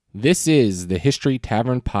This is the History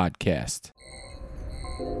Tavern Podcast.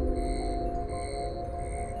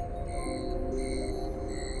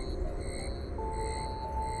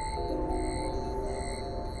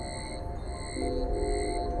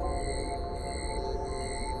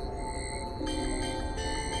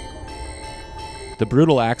 The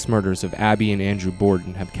brutal axe murders of Abby and Andrew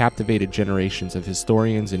Borden have captivated generations of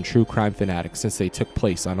historians and true crime fanatics since they took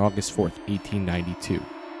place on August 4th, 1892.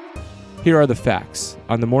 Here are the facts.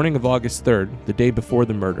 On the morning of August 3rd, the day before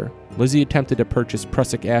the murder, Lizzie attempted to purchase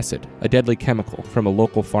prussic acid, a deadly chemical, from a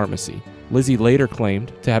local pharmacy. Lizzie later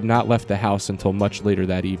claimed to have not left the house until much later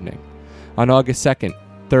that evening. On August 2nd,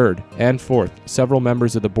 3rd, and 4th, several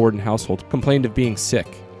members of the Borden household complained of being sick.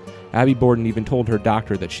 Abby Borden even told her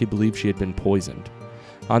doctor that she believed she had been poisoned.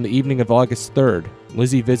 On the evening of August 3rd,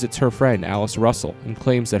 Lizzie visits her friend Alice Russell and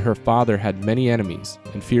claims that her father had many enemies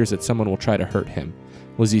and fears that someone will try to hurt him.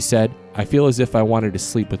 Lizzie said, "I feel as if I wanted to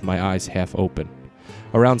sleep with my eyes half open."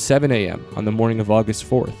 Around 7 a.m. on the morning of August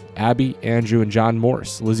 4th, Abby, Andrew, and John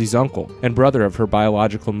Morse, Lizzie's uncle and brother of her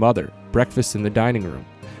biological mother, breakfast in the dining room.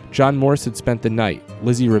 John Morse had spent the night.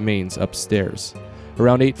 Lizzie remains upstairs.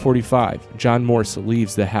 Around 8:45, John Morse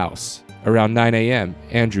leaves the house. Around 9 a.m.,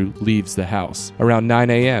 Andrew leaves the house. Around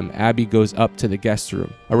 9 a.m., Abby goes up to the guest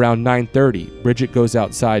room. Around 9:30, Bridget goes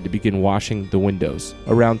outside to begin washing the windows.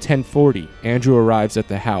 Around 10:40, Andrew arrives at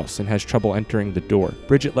the house and has trouble entering the door.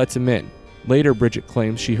 Bridget lets him in. Later, Bridget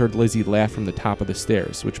claims she heard Lizzie laugh from the top of the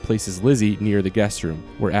stairs, which places Lizzie near the guest room,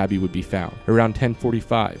 where Abby would be found. Around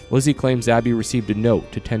 10:45, Lizzie claims Abby received a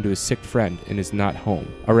note to tend to a sick friend and is not home.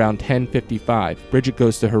 Around 10:55, Bridget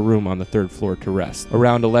goes to her room on the third floor to rest.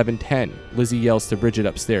 Around 11:10, Lizzie yells to Bridget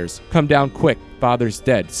upstairs, "Come down quick, father's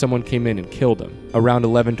dead, someone came in and killed him." Around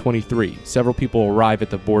 11:23, several people arrive at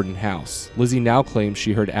the Borden house. Lizzie now claims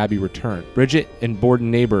she heard Abby return. Bridget and Borden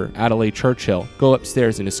neighbor Adelaide Churchill go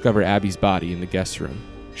upstairs and discover Abby's body in the guest room.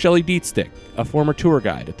 Shelley Dietstick, a former tour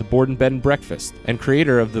guide at the Borden Bed and Breakfast and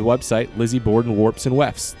creator of the website Lizzie Borden Warps and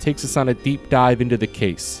Wefts, takes us on a deep dive into the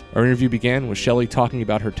case. Our interview began with Shelley talking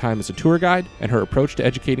about her time as a tour guide and her approach to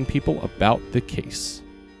educating people about the case.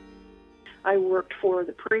 I worked for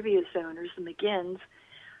the previous owners, the McGinns,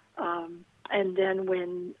 and then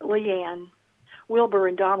when Leanne Wilbur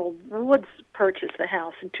and Donald Woods purchased the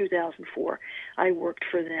house in 2004, I worked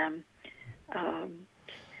for them.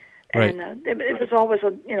 Right. And it was always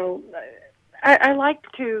I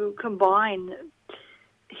like to combine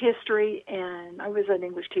history, and I was an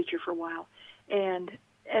English teacher for a while, and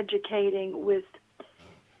educating with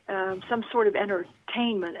some sort of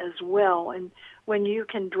entertainment as well. And when you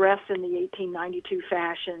can dress in the 1892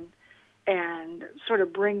 fashion and sort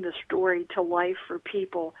of bring the story to life for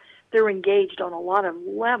people, they're engaged on a lot of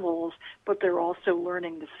levels, but they're also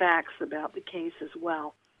learning the facts about the case as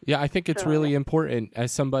well. Yeah, I think it's really important.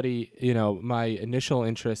 As somebody, my initial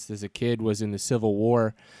interest as a kid was in the Civil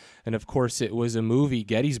War. And of course, it was a movie,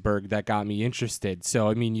 Gettysburg, that got me interested. So,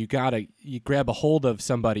 I mean, you grab a hold of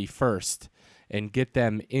somebody first and get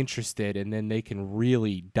them interested, and then they can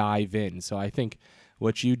really dive in. So I think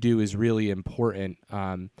what you do is really important.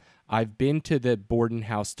 I've been to the Borden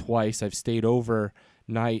house twice. I've stayed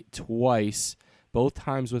overnight twice, both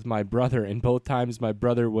times with my brother, and both times my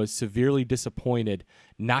brother was severely disappointed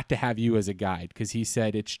not to have you as a guide, because he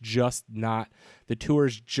said it's just not, the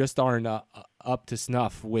tours just aren't up to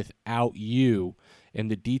snuff without you and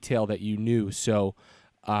the detail that you knew. So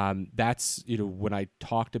that's, when I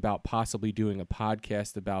talked about possibly doing a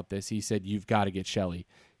podcast about this, he said, you've got to get Shelley.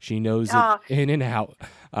 She knows it in and out,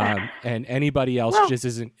 and anybody else just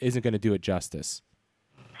isn't going to do it justice.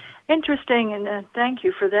 Interesting, and thank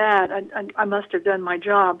you for that. I must have done my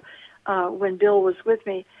job when Bill was with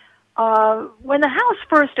me. When the house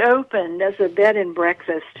first opened as a bed and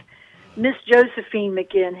breakfast, Miss Josephine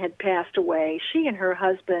McGinn had passed away. She and her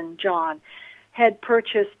husband, John, had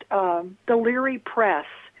purchased the Leary Press,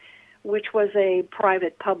 which was a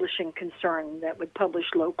private publishing concern that would publish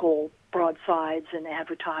local broadsides and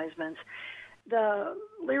advertisements. The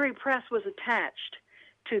Leary Press was attached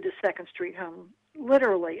to the Second Street home,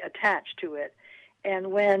 literally attached to it.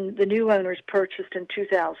 And when the new owners purchased in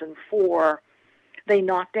 2004, they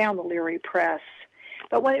knocked down the Leary Press.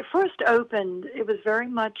 But when it first opened, it was very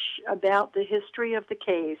much about the history of the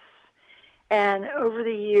case. And over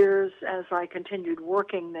the years, as I continued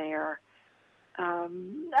working there,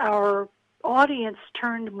 our audience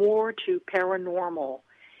turned more to paranormal.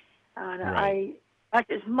 And Right.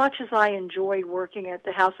 as much as I enjoy working at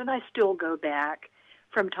the house, and I still go back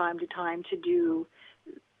from time to time to do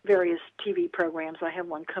various TV programs. I have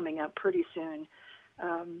one coming up pretty soon.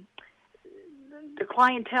 The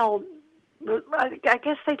clientele I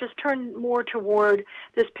guess they just turned more toward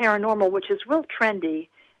this paranormal, which is real trendy,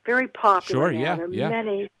 very popular Sure, now. yeah, There are yeah.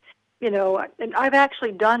 many, and I've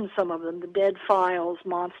actually done some of them, the Dead Files,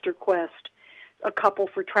 Monster Quest, a couple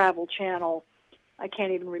for Travel Channel. I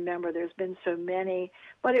can't even remember. There's been so many,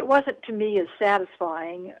 but it wasn't to me as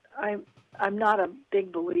satisfying. I'm not a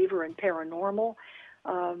big believer in paranormal.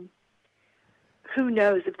 Who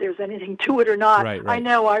knows if there's anything to it or not? Right. I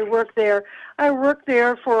know I worked there. I worked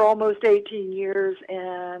there for almost 18 years,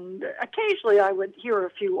 and occasionally I would hear a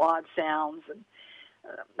few odd sounds. And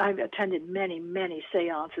I've attended many, many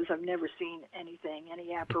seances. I've never seen anything,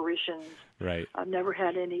 any apparitions. Right. I've never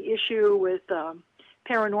had any issue with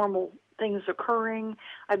paranormal things occurring.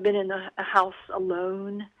 I've been in a house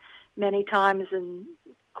alone many times, and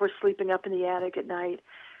of course sleeping up in the attic at night.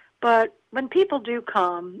 But when people do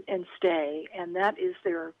come and stay, and that is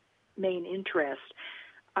their main interest,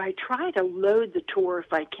 I try to load the tour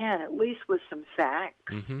if I can, at least with some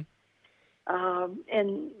facts. Mm-hmm.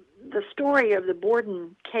 And the story of the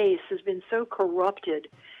Borden case has been so corrupted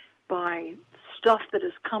by stuff that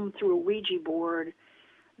has come through a Ouija board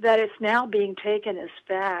that it's now being taken as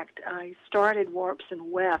fact. I started Warps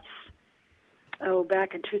and Wefts,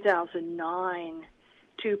 back in 2009,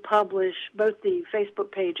 to publish both the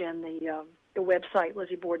Facebook page and the website,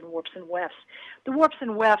 Lizzie Borden Warps and Wefts. The Warps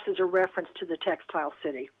and Wefts is a reference to the Textile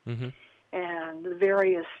City. Mm-hmm. And the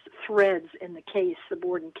various threads in the case, the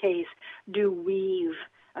Borden case, do weave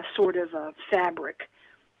a sort of a fabric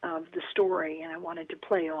of the story, and I wanted to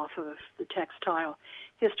play off of the textile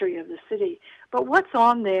history of the city. But what's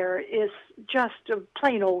on there is just a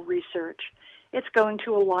plain old research. It's going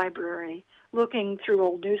to a library, looking through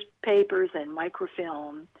old newspapers and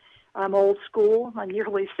microfilm. I'm old school. I'm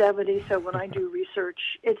nearly 70, so when I do research,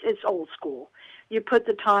 it's old school. You put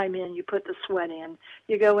the time in, you put the sweat in.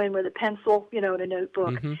 You go in with a pencil, and a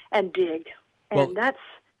notebook, Mm-hmm. and dig. And that's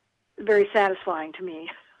very satisfying to me.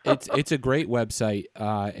 It's a great website,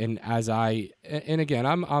 and again,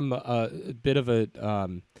 I'm a bit of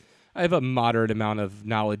I have a moderate amount of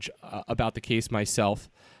knowledge about the case myself,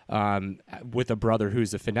 with a brother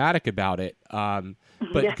who's a fanatic about it.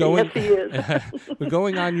 But yes, going he is. but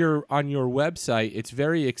going on your website, it's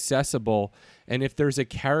very accessible. And if there's a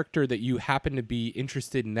character that you happen to be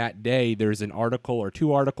interested in that day, there's an article or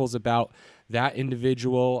two articles about that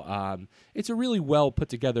individual. It's a really well put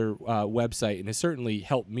together website, and has certainly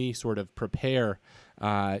helped me sort of prepare,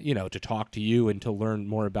 to talk to you and to learn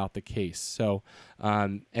more about the case. So,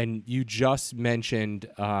 and you just mentioned,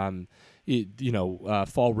 Fall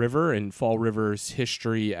River and Fall River's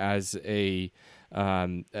history as a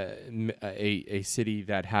city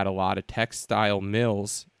that had a lot of textile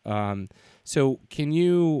mills. So can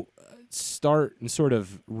you start and sort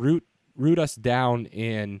of root us down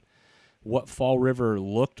in what Fall River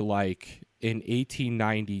looked like in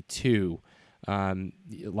 1892? A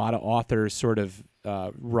lot of authors sort of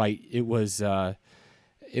write it was a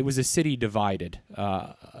city divided,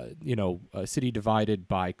 a city divided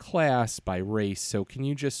by class, by race. So can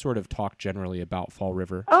you just sort of talk generally about Fall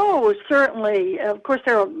River? Oh, certainly. Of course,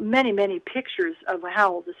 there are many, many pictures of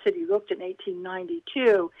how the city looked in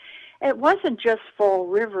 1892. It wasn't just Fall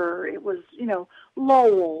River. It was,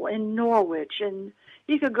 Lowell and Norwich, and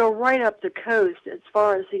you could go right up the coast as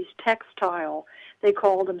far as these textile, they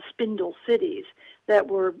called them spindle cities, that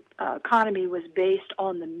were, economy was based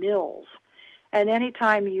on the mills. And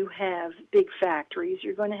anytime you have big factories,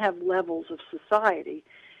 you're going to have levels of society,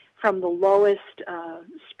 from the lowest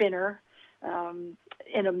spinner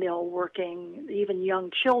in a mill working. Even young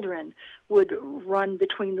children would run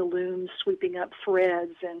between the looms, sweeping up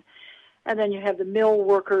threads, and then you have the mill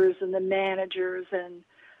workers and the managers, and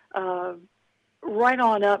right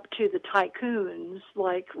on up to the tycoons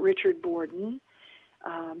like Richard Borden,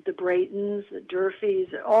 the Braytons, the Durfees,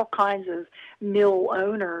 all kinds of mill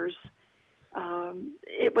owners.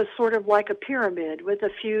 It was sort of like a pyramid with a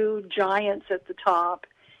few giants at the top,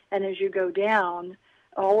 and as you go down,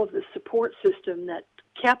 all of the support system that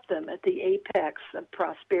kept them at the apex of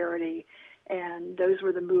prosperity, and those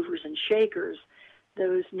were the movers and shakers.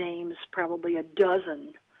 Those names, probably a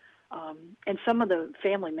dozen, and some of the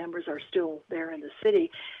family members are still there in the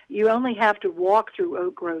city. You only have to walk through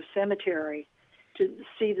Oak Grove Cemetery to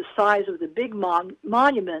see the size of the big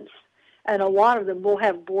monuments, and a lot of them will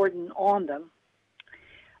have Borden on them.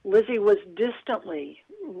 Lizzie was distantly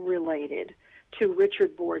related to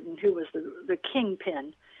Richard Borden, who was the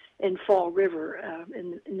kingpin in Fall River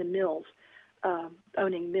in the mills,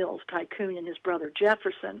 owning mills, tycoon, and his brother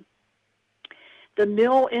Jefferson. The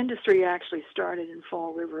mill industry actually started in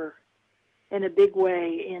Fall River in a big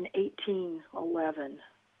way in 1811.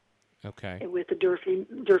 Okay. with the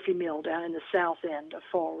Durfee Mill down in the south end of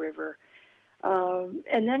Fall River.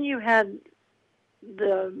 And then you had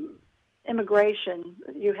the immigration.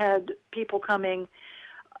 You had people coming,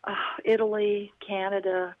 Italy,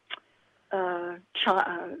 Canada,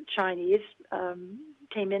 Chinese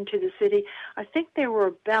came into the city. I think there were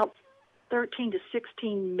about 13 to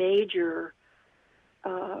 16 major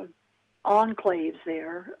enclaves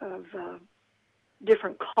there of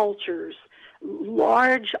different cultures,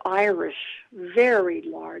 large Irish, very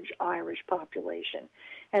large Irish population.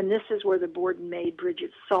 And this is where the Borden maid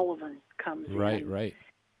Bridget Sullivan comes in. Right.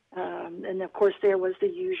 And of course there was the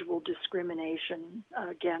usual discrimination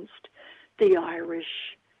against the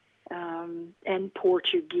Irish and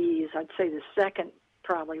Portuguese. I'd say the second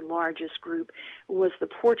probably largest group was the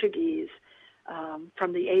Portuguese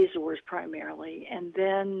from the Azores primarily, and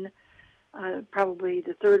then probably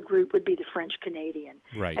the third group would be the French Canadian.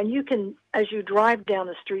 Right. And you can, as you drive down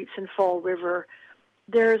the streets in Fall River,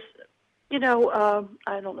 there's, I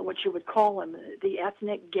don't know what you would call them, the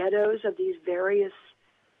ethnic ghettos of these various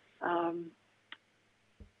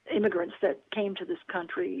immigrants that came to this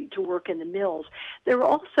country to work in the mills. There were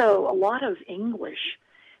also a lot of English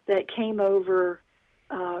that came over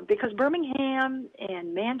because Birmingham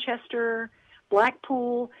and Manchester,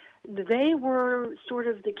 Blackpool, they were sort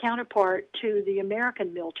of the counterpart to the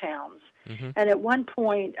American mill towns. Mm-hmm. And at one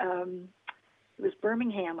point, it was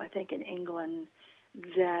Birmingham, I think, in England,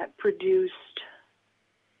 that produced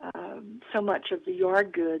so much of the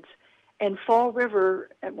yard goods. And Fall River,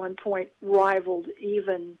 at one point, rivaled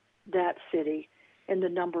even that city in the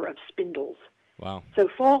number of spindles. Wow. So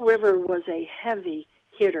Fall River was a heavy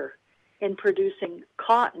hitter in producing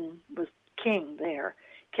cotton, was king there,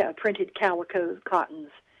 printed calico cottons.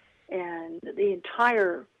 And the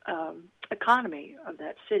entire economy of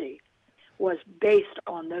that city was based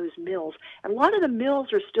on those mills. And a lot of the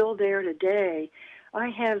mills are still there today. I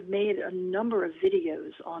have made a number of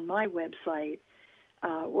videos on my website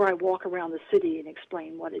where I walk around the city and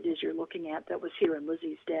explain what it is you're looking at that was here in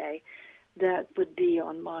Lizzie's day. That would be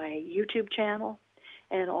on my YouTube channel.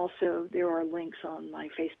 And also there are links on my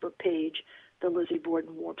Facebook page, the Lizzie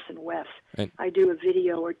Borden Warps and Wefts. And I do a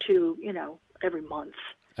video or two, every month.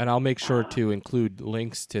 And I'll make sure to include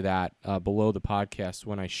links to that below the podcast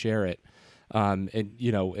when I share it.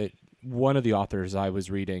 One of the authors I was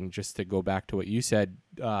reading, just to go back to what you said,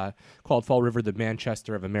 called Fall River the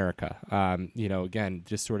Manchester of America. Again,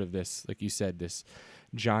 just sort of this, like you said, this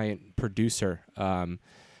giant producer.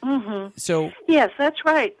 Mm-hmm. So yes, that's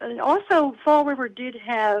right. And also, Fall River did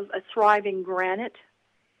have a thriving granite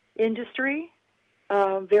industry,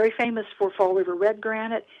 very famous for Fall River red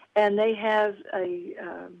granite, and they have a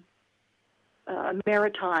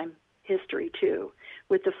maritime history too,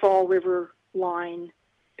 with the Fall River line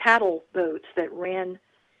paddle boats that ran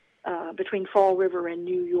between Fall River and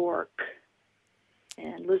New York.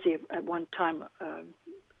 And Lizzie at one time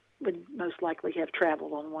would most likely have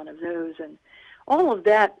traveled on one of those. And all of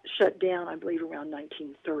that shut down, I believe, around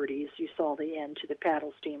 1930s. You saw the end to the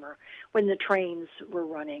paddle steamer. When the trains were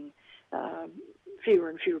running, fewer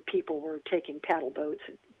and fewer people were taking paddle boats.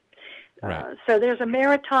 Right. So there's a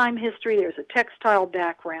maritime history, there's a textile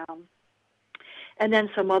background, and then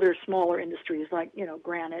some other smaller industries like,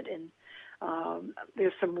 granite, and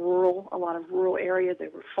there's a lot of rural area.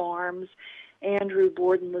 There were farms. Andrew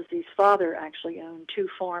Borden, Lizzie's father, actually owned 2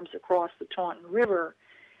 farms across the Taunton River,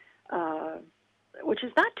 which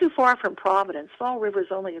is not too far from Providence. Fall River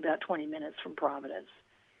is only about 20 minutes from Providence.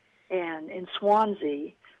 And in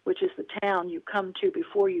Swansea, which is the town you come to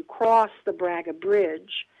before you cross the Braga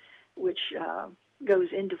Bridge, which goes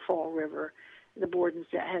into Fall River, the Bordens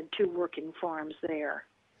had 2 working farms there.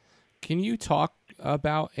 Can you talk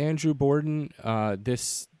about Andrew Borden,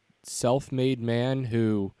 this self-made man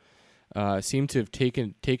who seemed to have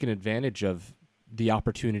taken advantage of the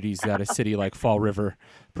opportunities that a city like Fall River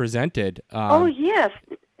presented? Oh, yes.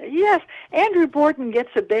 Andrew Borden gets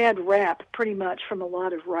a bad rap pretty much from a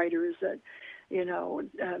lot of writers that,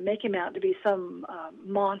 make him out to be some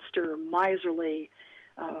monster, miserly,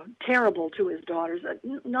 terrible to his daughters.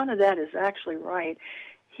 None of that is actually right.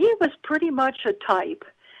 He was pretty much a type,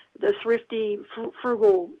 the thrifty,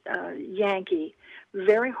 frugal Yankee,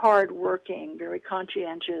 very hardworking, very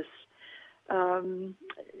conscientious,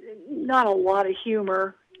 not a lot of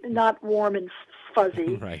humor, not warm and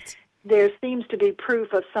fuzzy. Right. There seems to be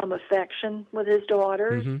proof of some affection with his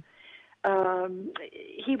daughters. Mm-hmm.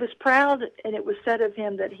 He was proud, and it was said of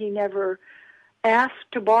him that he never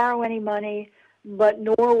asked to borrow any money, but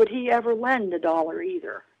nor would he ever lend $1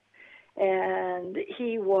 either. And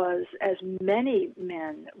he was, as many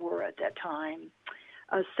men were at that time,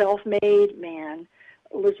 a self-made man,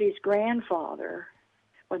 Lizzie's grandfather,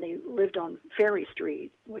 when they lived on Ferry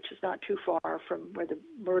Street, which is not too far from where the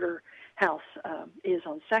murder house is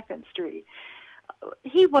on 2nd Street,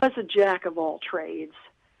 he was a jack of all trades,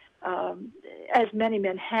 as many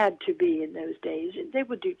men had to be in those days. They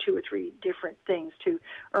would do 2 or 3 different things to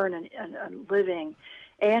earn a living.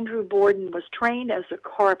 Andrew Borden was trained as a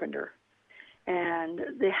carpenter, and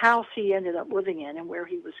the house he ended up living in and where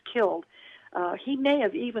he was killed, he may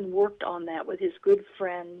have even worked on that with his good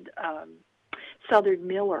friend Southard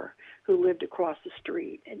Miller, who lived across the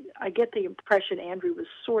street. And I get the impression Andrew was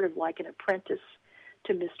sort of like an apprentice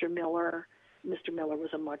to Mr. Miller. Mr. Miller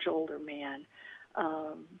was a much older man.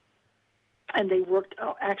 And they worked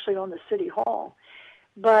actually on the city hall.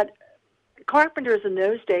 But carpenters in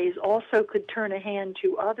those days also could turn a hand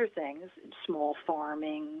to other things, small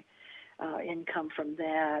farming, income from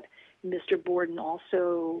that. Mr. Borden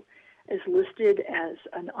also is listed as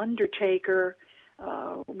an undertaker.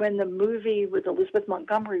 When the movie with Elizabeth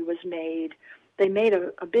Montgomery was made, they made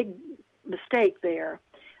a big mistake there.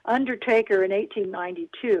 Undertaker in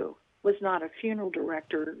 1892 was not a funeral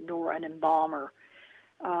director nor an embalmer.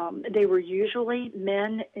 They were usually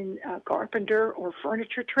men in carpenter or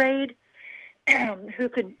furniture trade who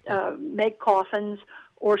could make coffins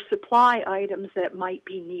or supply items that might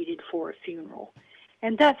be needed for a funeral.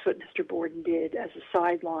 And that's what Mr. Borden did as a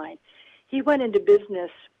sideline. He went into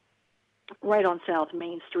business right on South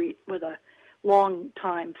Main Street with a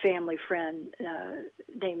long-time family friend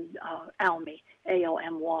named Almy,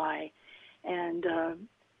 A-L-M-Y. And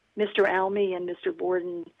Mr. Almy and Mr.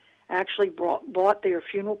 Borden actually bought their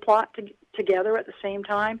funeral plot together at the same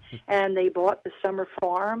time, and they bought the summer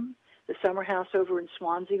farm, the summer house over in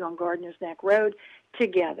Swansea on Gardener's Neck Road,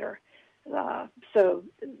 together. So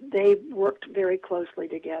they worked very closely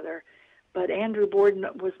together. But Andrew Borden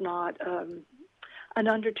was not an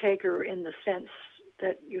undertaker in the sense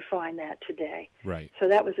that you find that today. Right. So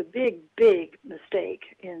that was a big, big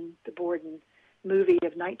mistake in the Borden movie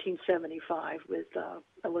of 1975 with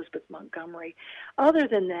Elizabeth Montgomery. Other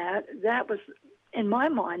than that, that was, in my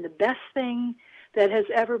mind, the best thing that has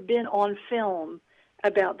ever been on film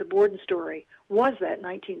about the Borden story was that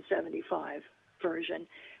 1975 version.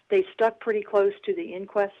 They stuck pretty close to the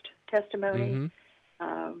inquest testimony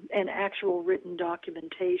and actual written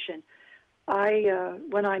documentation.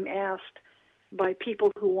 When I'm asked by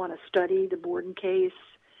people who want to study the Borden case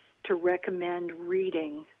to recommend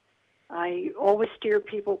reading, I always steer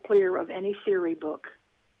people clear of any theory book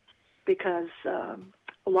because a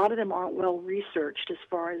lot of them aren't well researched as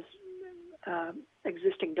far as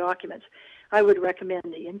existing documents. I would recommend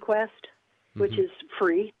the Inquest, which is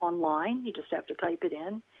free online. You just have to type it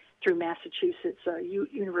in through Massachusetts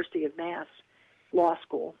University of Mass Law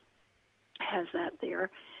School has that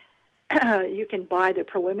there. You can buy the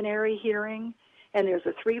preliminary hearing, and there's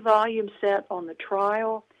a 3-volume set on the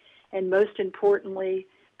trial, and most importantly,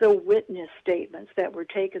 the witness statements that were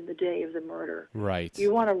taken the day of the murder. Right.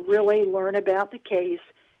 You want to really learn about the case,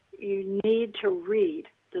 you need to read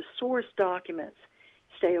the source documents.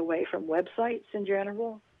 Stay away from websites in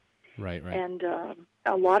general. Right. And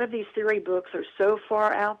a lot of these theory books are so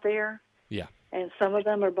far out there. Yeah. And some of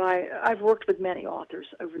them are by, I've worked with many authors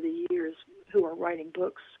over the years who are writing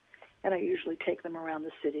books, and I usually take them around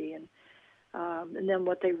the city. And then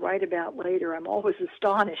what they write about later, I'm always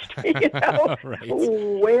astonished. Right.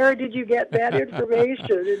 Where did you get that information?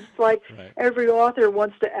 It's like every author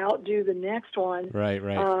wants to outdo the next one. Right.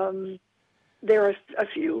 There are a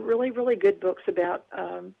few really, really good books about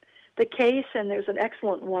the case, and there's an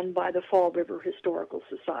excellent one by the Fall River Historical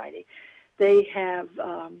Society. They have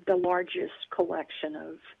the largest collection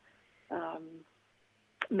of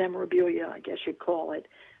memorabilia, I guess you'd call it,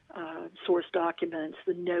 source documents,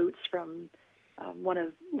 the notes from one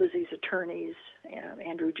of Lizzie's attorneys,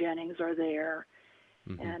 Andrew Jennings, are there.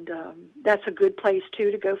 And that's a good place,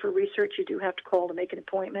 too, to go for research. You do have to call to make an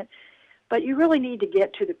appointment. But you really need to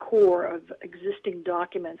get to the core of existing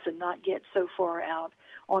documents and not get so far out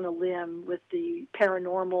on a limb with the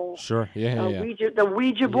paranormal. Sure, the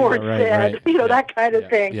Ouija board said, that kind of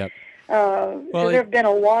thing. Yep. Well, there have been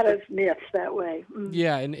a lot of myths that way.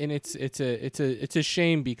 Yeah, and it's a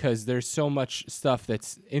shame because there's so much stuff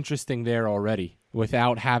that's interesting there already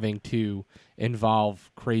without having to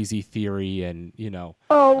involve crazy theory and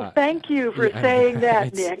thank you for saying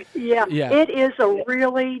that, Nick. Yeah, it is a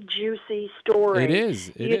really juicy story. It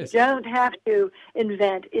is. You don't have to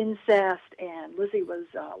invent incest, and Lizzie was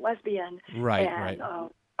lesbian. Right.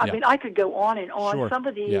 I mean, I could go on and on. Sure. Some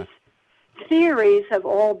of these theories have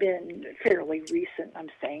all been fairly recent, I'm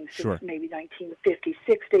saying, since maybe 1950,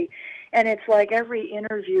 60. And it's like every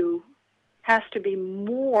interview has to be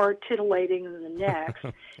more titillating than the next,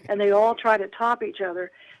 and they all try to top each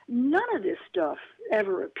other. None of this stuff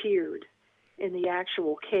ever appeared in the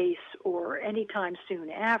actual case or any time soon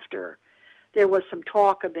after. There was some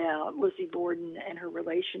talk about Lizzie Borden and her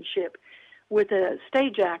relationship with a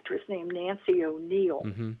stage actress named Nancy O'Neill.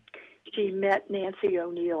 Mm-hmm. She met Nancy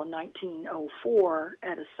O'Neill in 1904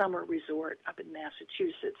 at a summer resort up in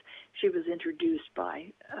Massachusetts. She was introduced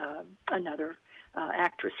by another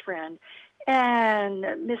actress friend. And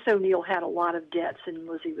Miss O'Neill had a lot of debts, and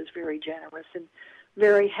Lizzie was very generous and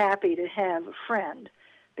very happy to have a friend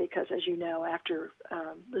because, as you know, after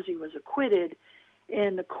Lizzie was acquitted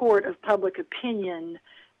in the court of public opinion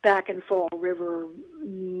back in Fall River,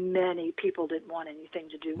 many people didn't want anything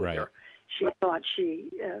to do with Right. her. She thought she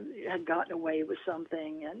had gotten away with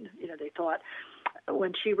something, and they thought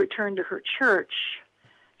when she returned to her church,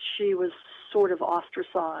 she was sort of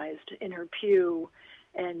ostracized in her pew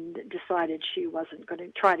and decided she wasn't going to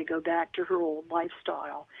try to go back to her old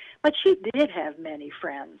lifestyle. But she did have many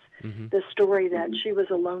friends. Mm-hmm. The story that she was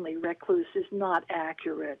a lonely recluse is not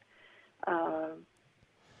accurate.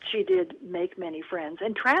 She did make many friends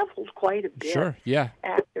and traveled quite a bit. Sure, yeah.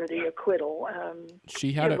 After the acquittal.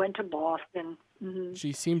 She went to Boston. Mm-hmm.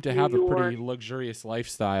 She seemed to New have a pretty York. luxurious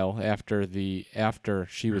lifestyle after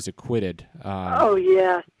she was acquitted. Oh,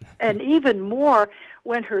 yeah. And even more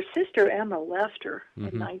when her sister Emma left her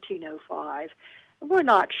Mm-hmm. in 1905. We're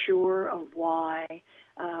not sure of why.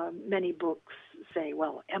 Many books say,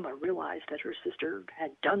 well, Emma realized that her sister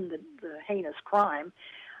had done the heinous crime.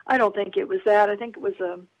 I don't think it was that. I think it was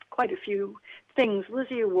quite a few things.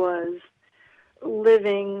 Lizzie was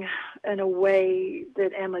living in a way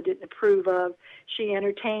that Emma didn't approve of. She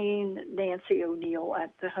entertained Nancy O'Neill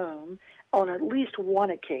at the home on at least one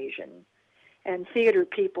occasion, and theater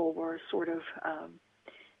people were sort of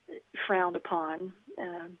frowned upon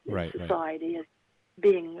in society as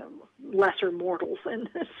being lesser mortals and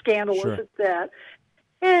scandalous Sure. at that.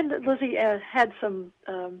 And Lizzie had some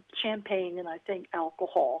champagne and I think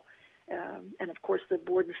alcohol. And, of course, the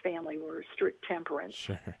Borden family were strict temperance.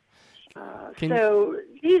 Sure. So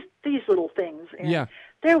these little things. And Yeah.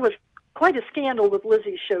 there was quite a scandal with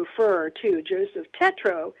Lizzie's chauffeur, too, Joseph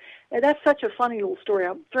Tetreault. And that's such a funny little story.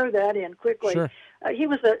 I'll throw that in quickly. Sure. He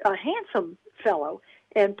was a handsome fellow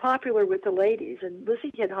and popular with the ladies, and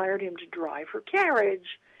Lizzie had hired him to drive her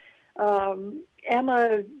carriage.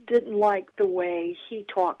 Emma didn't like the way he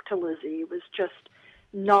talked to Lizzie. It was just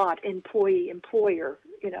not employee-employer.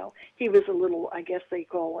 He was a little, I guess they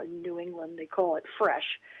call in New England, they call it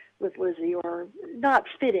fresh with Lizzie, or not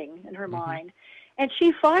fitting in her Mm-hmm. mind. And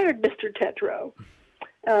she fired Mr. Tetreault,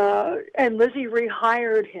 and Lizzie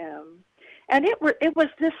rehired him. And it was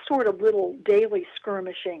this sort of little daily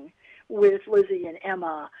skirmishing with Lizzie and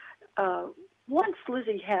Emma. Once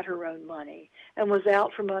Lizzie had her own money and was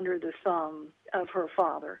out from under the thumb of her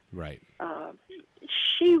father, Right.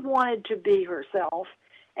 she wanted to be herself.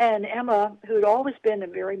 And Emma, who had always been a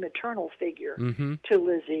very maternal figure Mm-hmm. to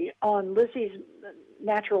Lizzie, on Lizzie's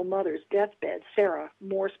natural mother's deathbed, Sarah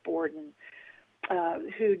Morse Borden,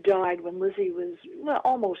 who died when Lizzie was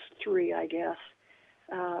almost 3, I guess,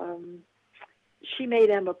 she made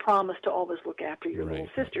Emma promise to always look after your little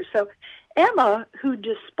sister. So Emma, who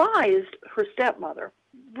despised her stepmother,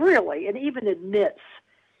 really, and even admits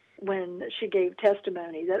when she gave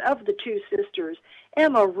testimony that of the 2 sisters,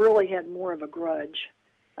 Emma really had more of a grudge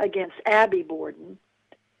against Abby Borden,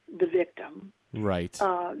 the victim, Right.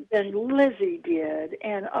 than Lizzie did,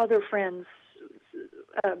 and other friends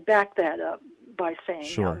backed that up by saying,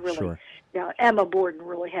 Sure, really, sure. Emma Borden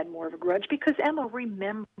really had more of a grudge because Emma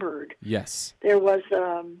remembered. Yes. There was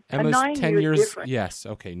a Emma's 10 9-year years. difference. Yes.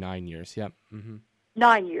 Okay. 9 years. Yep. Mm-hmm.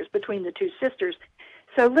 9 years between the 2 sisters.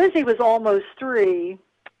 So Lizzie was almost 3,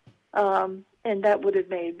 and that would have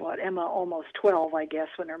made, Emma almost 12, I guess,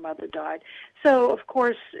 when her mother died. So, of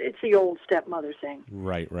course, it's the old stepmother thing.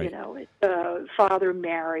 Right. Father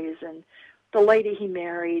marries, and the lady he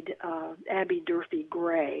married, Abby Durfee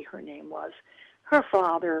Gray, her name was, her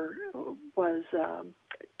father was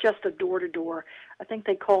just a door-to-door. I think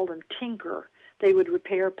they called him tinker. They would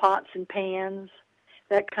repair pots and pans,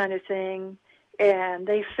 that kind of thing. And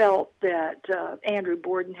they felt that Andrew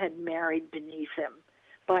Borden had married beneath him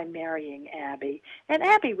by marrying Abby. And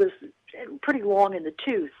Abby was pretty long in the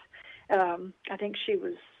tooth. I think she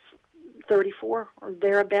was 34 or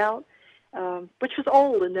thereabout, which was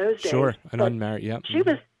old in those days. Sure. An But unmarried. Yep.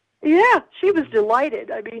 she was delighted.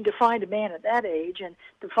 I mean, to find a man at that age and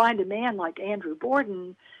to find a man like Andrew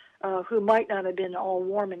Borden, who might not have been all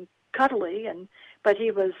warm and cuddly, but he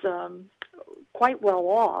was quite well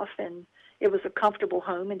off, and it was a comfortable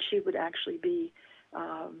home, and she would actually be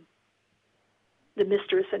the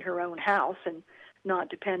mistress in her own house and not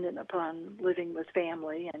dependent upon living with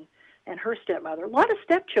family and her stepmother. A lot of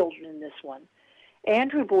stepchildren in this one.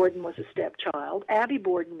 Andrew Borden was a stepchild. Abby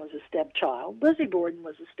Borden was a stepchild. Lizzie Borden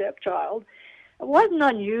was a stepchild. It wasn't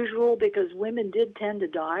unusual because women did tend to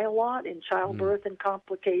die a lot in childbirth and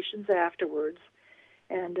complications afterwards.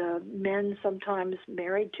 And men sometimes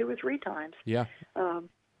married 2 or 3 times. Yeah.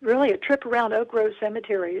 Really, a trip around Oak Grove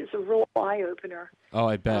Cemetery is a real eye-opener. Oh,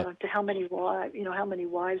 I bet. To how many wives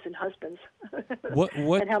and husbands, What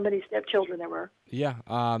and how many stepchildren there were. Yeah.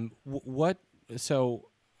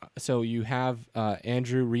 So you have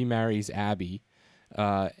Andrew remarries Abby,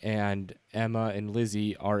 and Emma and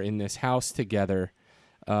Lizzie are in this house together.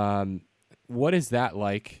 What is that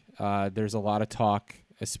like? There's a lot of talk,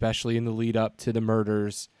 especially in the lead up to the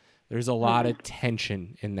murders. There's a lot of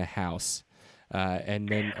tension in the house. And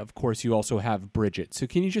then, of course, you also have Bridget. So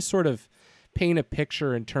can you just sort of paint a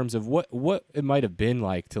picture in terms of what it might have been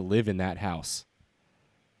like to live in that house?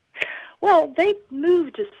 Well, they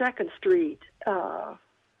moved to 2nd Street.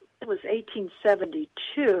 It was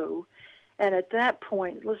 1872, and at that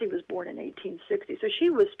point, Lizzie was born in 1860, so she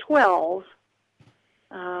was 12.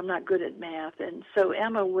 I'm not good at math, and so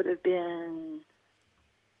Emma would have been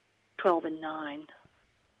 12 and 9.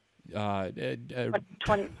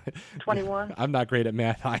 21. I'm not great at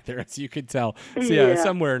math either, as you could tell. So yeah,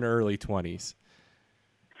 somewhere in the early 20s.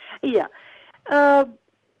 Yeah.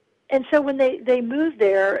 And so when they moved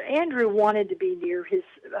there, Andrew wanted to be near his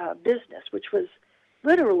business, which was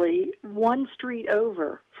literally 1 street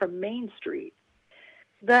over from Main Street.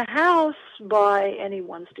 The house, by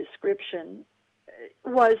anyone's description,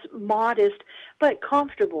 was modest but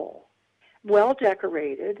comfortable, well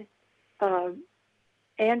decorated.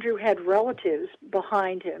 Andrew had relatives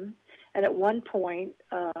behind him, and at one point,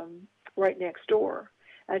 right next door.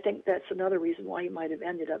 I think that's another reason why he might have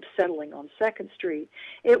ended up settling on 2nd Street.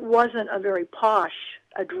 It wasn't a very posh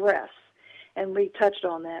address, and we touched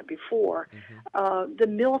on that before. The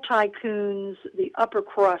mill tycoons, the upper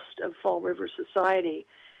crust of Fall River society,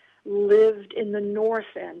 lived in the north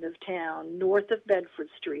end of town, north of Bedford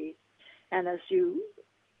Street. And as you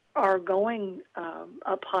are going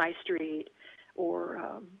up High Street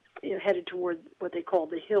or headed toward what they call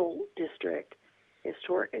the Hill District, it's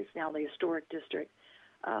now the Historic District,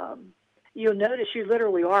 you'll notice you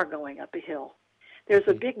literally are going up a hill. There's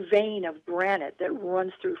a big vein of granite that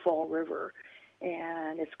runs through Fall River,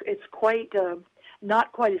 and it's quite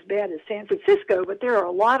not quite as bad as San Francisco, but there are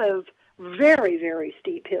a lot of very, very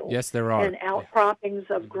steep hills. Yes, there are. And outcroppings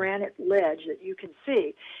of granite ledge that you can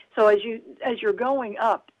see. So as you're going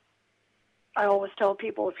up, I always tell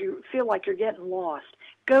people, if you feel like you're getting lost,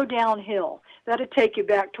 go downhill. That'll take you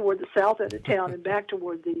back toward the south end of town and back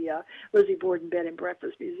toward the Lizzie Borden Bed and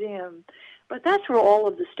Breakfast Museum. But that's where all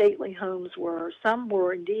of the stately homes were. Some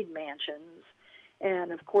were indeed mansions.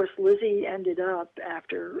 And, of course, Lizzie ended up,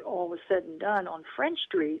 after all was said and done, on French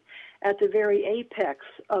Street at the very apex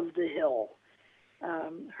of the hill.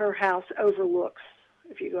 Her house overlooks,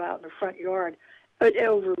 if you go out in the front yard, it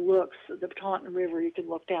overlooks the Taunton River. You can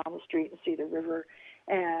look down the street and see the river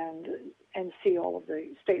and see all of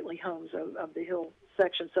the stately homes of the hill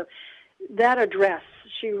section. So that address,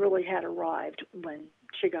 she really had arrived when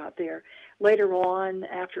she got there. Later on,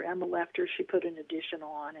 after Emma left her, she put an addition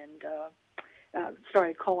on and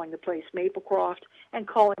started calling the place Maplecroft and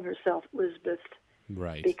calling herself Elizabeth,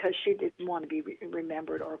 right? Because she didn't want to be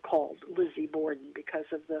remembered or called Lizzie Borden because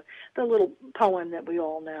of the little poem that we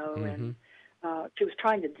all know. And she was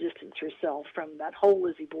trying to distance herself from that whole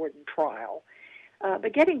Lizzie Borden trial.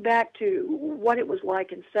 But getting back to what it was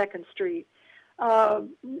like in 2nd Street,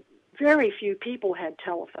 very few people had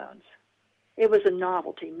telephones. It was a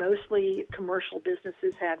novelty. Mostly commercial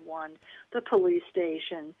businesses had one, the police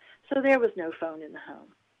station, so there was no phone in the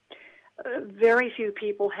home. Very few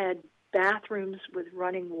people had bathrooms with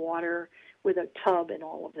running water, with a tub and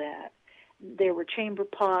all of that. There were chamber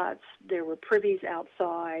pots, there were privies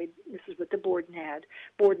outside. This is what the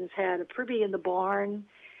Bordens had a privy in the barn.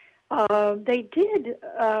 They did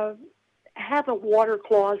have a water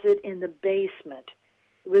closet in the basement.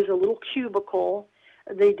 It was a little cubicle.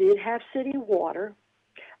 They did have city water.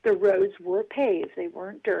 The roads were paved. They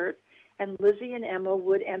weren't dirt. And Lizzie and Emma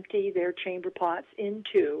would empty their chamber pots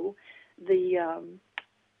into the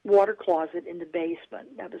water closet in the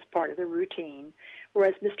basement. That was part of the routine.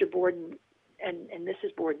 Whereas Mr. Borden and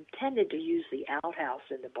Mrs. Borden tended to use the outhouse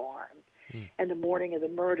in the barn. And the morning of the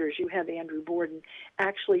murders, you have Andrew Borden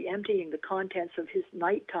actually emptying the contents of his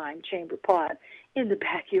nighttime chamber pot in the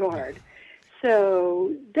backyard.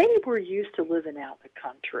 So they were used to living out in the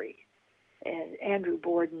country. And Andrew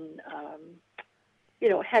Borden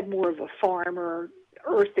had more of a farmer,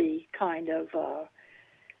 earthy kind of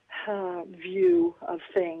view of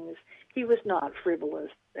things. He was not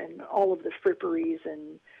frivolous, and all of the fripperies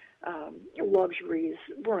and luxuries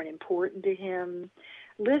weren't important to him.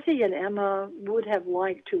 Lizzie and Emma would have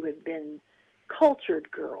liked to have been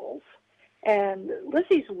cultured girls, and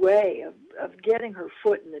Lizzie's way of getting her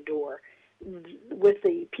foot in the door with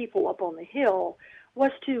the people up on the hill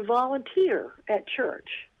was to volunteer at church,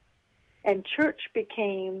 and church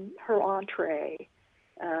became her entree.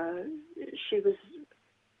 She was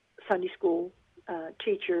Sunday school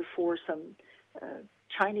teacher for some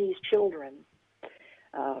Chinese children.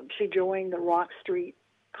 She joined the Rock Street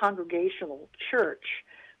Congregational Church,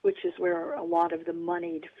 which is where a lot of the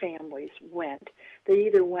moneyed families went. They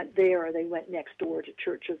either went there or they went next door to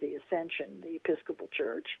Church of the Ascension, the Episcopal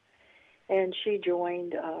Church. And she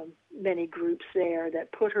joined many groups there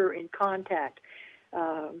that put her in contact.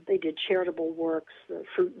 They did charitable works, the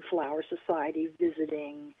Fruit and Flower Society,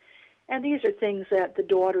 visiting. And these are things that the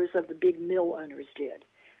daughters of the big mill owners did.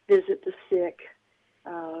 Visit the sick,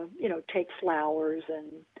 take flowers,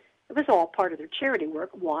 and it was all part of their charity work.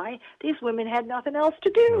 Why? These women had nothing else to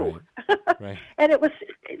do. Right. Right. And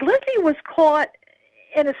Lizzie was caught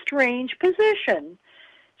in a strange position.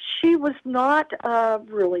 She was not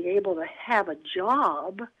really able to have a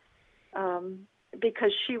job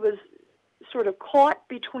because she was sort of caught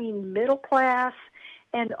between middle class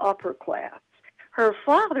and upper class. Her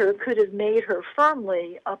father could have made her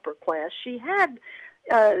firmly upper class. She had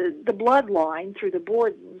the bloodline through the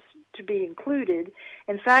Bordens to be included.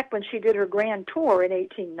 In fact, when she did her grand tour in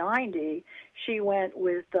 1890, she went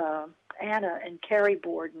with Anna and Carrie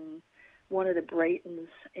Borden, one of the Braytons,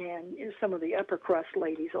 and some of the upper crust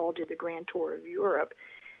ladies all did the grand tour of Europe.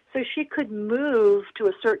 So she could move to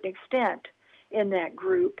a certain extent in that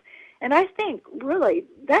group. And I think, really,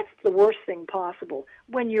 that's the worst thing possible.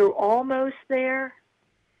 When you're almost there,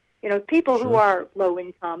 people who are low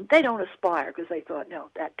income, they don't aspire because they thought, no,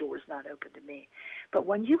 that door's not open to me. But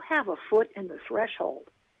when you have a foot in the threshold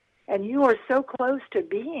and you are so close to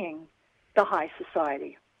being the high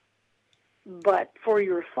society, but for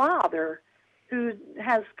your father, who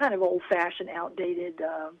has kind of old-fashioned, outdated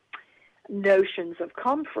notions of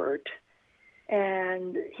comfort,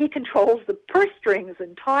 and he controls the purse strings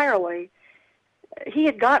entirely, he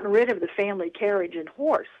had gotten rid of the family carriage and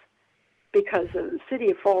horse because the city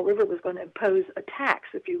of Fall River was going to impose a tax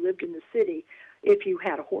if you lived in the city if you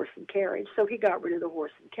had a horse and carriage. So he got rid of the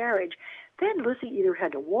horse and carriage. Then Lizzie either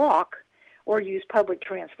had to walk or use public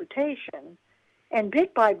transportation. And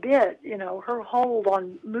bit by bit, her hold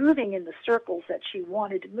on moving in the circles that she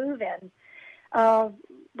wanted to move in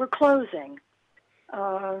were closing.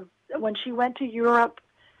 When she went to Europe,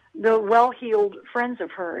 the well-heeled friends of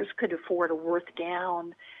hers could afford a Worth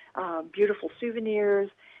gown, beautiful souvenirs,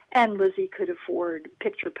 and Lizzie could afford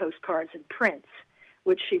picture postcards and prints,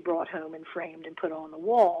 which she brought home and framed and put on the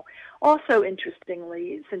wall. Also,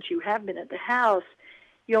 interestingly, since you have been at the house,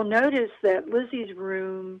 you'll notice that Lizzie's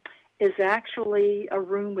room is actually a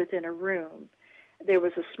room within a room. There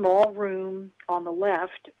was a small room on the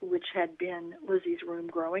left, which had been Lizzie's room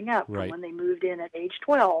growing up from when they moved in at age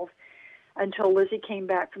 12 until Lizzie came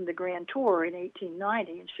back from the grand tour in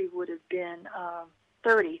 1890, and she would have been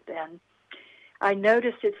 30 then. I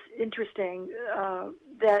noticed it's interesting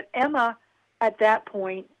that Emma, at that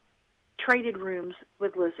point, traded rooms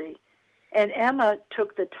with Lizzie. And Emma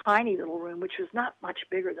took the tiny little room, which was not much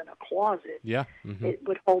bigger than a closet. Yeah. Mm-hmm. It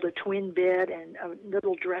would hold a twin bed and a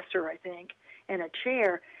little dresser, I think, and a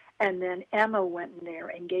chair. And then Emma went in there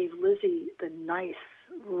and gave Lizzie the nice,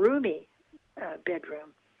 roomy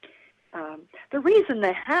bedroom. The reason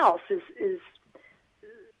the house is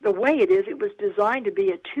the way it is, it was designed to be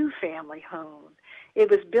a two-family home. It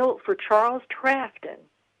was built for Charles Trafton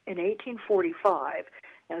in 1845.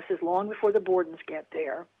 Now, this is long before the Bordens get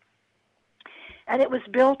there. And it was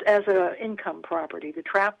built as an income property. The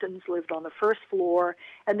Traftons lived on the first floor,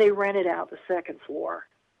 and they rented out the second floor.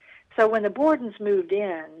 So when the Bordens moved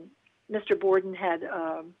in, Mr. Borden had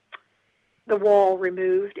the wall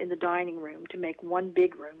removed in the dining room to make one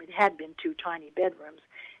big room. It had been two tiny bedrooms,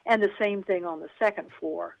 and the same thing on the second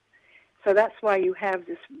floor. So that's why you have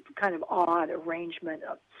this kind of odd arrangement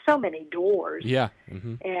of so many doors. Yeah.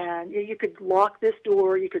 Mm-hmm. And you could lock this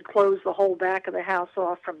door. You could close the whole back of the house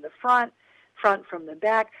off from the front from the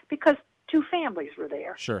back, because two families were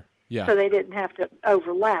there. Sure. Yeah. So they didn't have to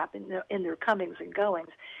overlap in their comings and goings.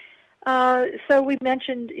 So we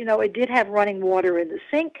mentioned, it did have running water in the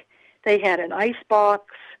sink. They had an ice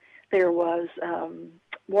box. There was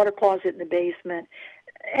water closet in the basement.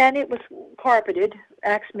 And it was carpeted,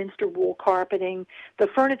 Axminster wool carpeting. The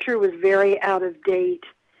furniture was very out of date.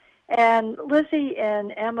 And Lizzie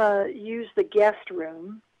and Emma used the guest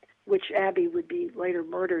room, which Abby would be later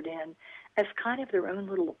murdered in, as kind of their own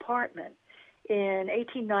little apartment. In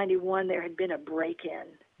 1891, there had been a break-in.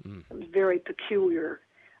 It was very peculiar.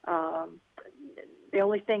 The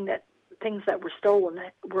only things that were stolen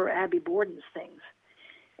were Abby Borden's things.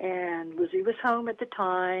 And Lizzie was home at the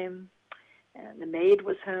time, and the maid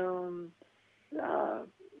was home.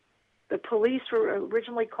 The police were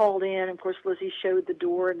originally called in. Of course, Lizzie showed the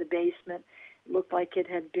door in the basement. It looked like it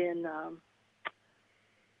had been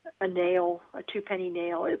a nail, a two-penny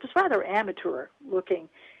nail. It was rather amateur looking.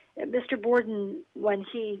 Mr. Borden, when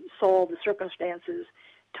he saw the circumstances,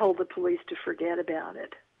 told the police to forget about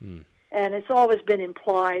it. And it's always been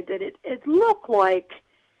implied that it looked like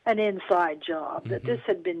an inside job, that this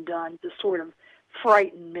had been done to sort of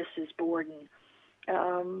frighten Mrs. Borden.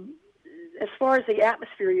 As far as the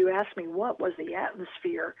atmosphere, you asked me, what was the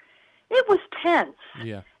atmosphere? It was tense.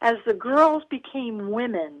 Yeah. As the girls became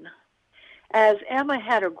women, as Emma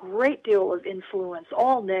had a great deal of influence,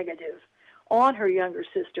 all negative, on her younger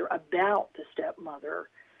sister about the stepmother,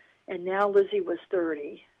 and now Lizzie was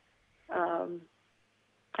 30,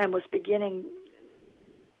 and was beginning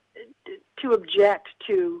to object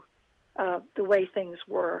to the way things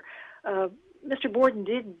were. Mr. Borden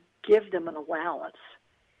did give them an allowance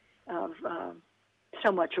of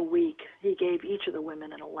so much a week. He gave each of the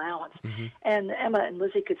women an allowance. And Emma and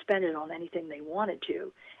Lizzie could spend it on anything they wanted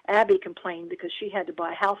to. Abby complained because she had to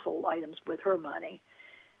buy household items with her money.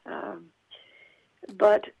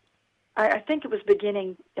 But I think it was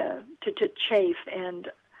beginning to chafe, and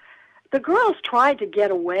the girls tried to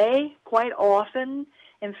get away quite often.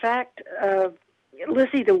 In fact,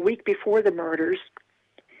 Lizzie, the week before the murders,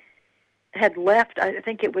 had left, I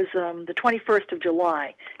think it was the 21st of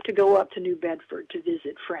July, to go up to New Bedford to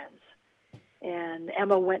visit friends. And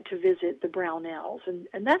Emma went to visit the Brownells,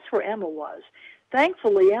 and that's where Emma was.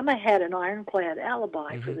 Thankfully, Emma had an ironclad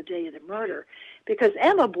alibi for the day of the murder, because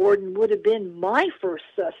Emma Borden would have been my first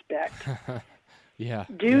suspect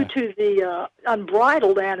due to the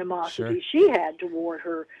unbridled animosity she had toward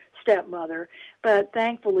her stepmother. But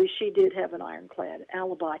thankfully, she did have an ironclad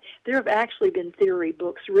alibi. There have actually been theory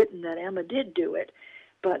books written that Emma did do it,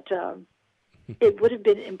 but it would have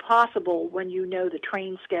been impossible when you know the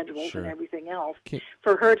train schedules and everything else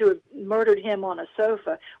for her to have murdered him on a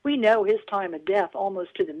sofa. We know his time of death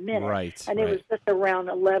almost to the minute, and it was just around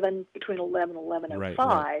between 11 and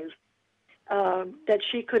 11:05, that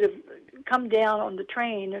she could have come down on the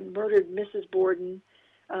train and murdered Mrs. Borden,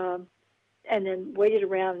 and then waited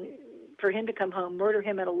around for him to come home, murder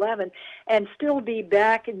him at 11, and still be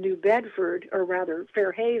back in New Bedford, or rather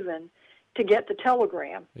Fairhaven, to get the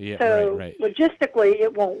telegram. So logistically,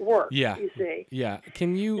 it won't work, you see.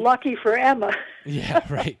 Can you... Lucky for Emma.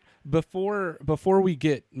 Before we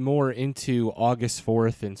get more into August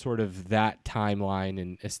 4th and sort of that timeline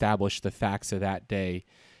and establish the facts of that day,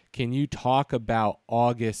 can you talk about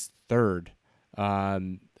August 3rd?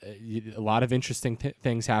 A lot of interesting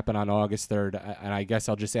things happen on August 3rd, and I guess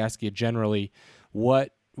I'll just ask you generally,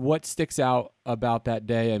 what sticks out about that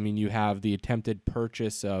day? I mean, you have the attempted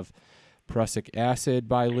purchase of prussic acid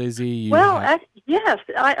by Lizzie. Yes,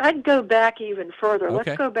 I'd go back even further.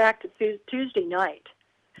 Let's go back to Tuesday night.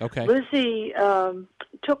 Lizzie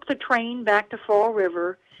took the train back to Fall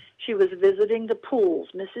River. She was visiting the Pools.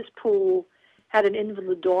 Mrs. Poole had an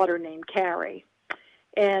invalid daughter named Carrie,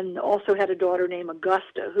 and also had a daughter named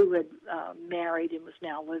Augusta, who had married and was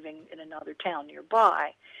now living in another town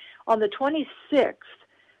nearby. On the 26th,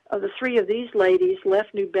 the three of these ladies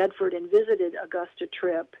left New Bedford and visited Augusta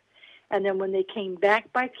Tripp. And then when they came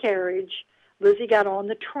back by carriage, Lizzie got on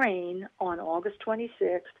the train on August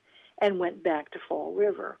 26th and went back to Fall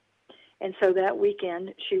River. And so that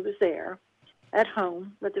weekend, she was there at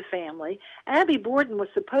home with the family. Abby Borden was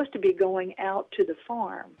supposed to be going out to the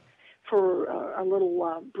farm for a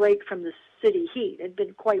little break from the city heat. It had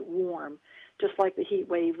been quite warm, just like the heat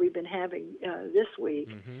wave we've been having this week.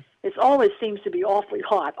 It always seems to be awfully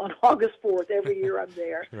hot on August 4th. Every year I'm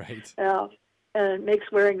there. And it makes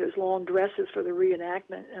wearing those long dresses for the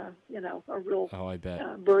reenactment, a real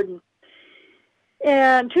burden.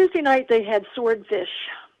 And Tuesday night they had swordfish.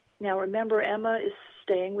 Now remember, Emma is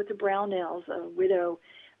staying with the Brownells, a widow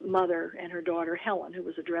mother, and her daughter Helen, who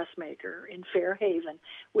was a dressmaker in Fairhaven,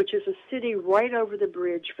 which is a city right over the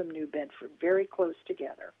bridge from New Bedford, very close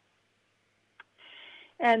together.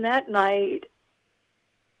 And that night,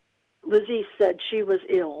 Lizzie said she was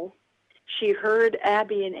ill. She heard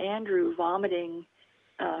Abby and Andrew vomiting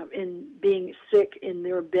in being sick in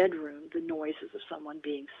their bedroom, the noises of someone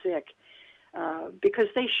being sick, because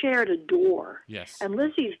they shared a door. Yes. And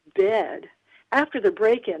Lizzie's bed, after the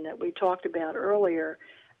break-in that we talked about earlier,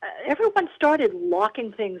 everyone started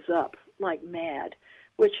locking things up like mad,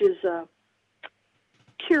 which is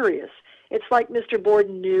curious. It's like Mr.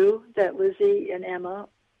 Borden knew that Lizzie and Emma,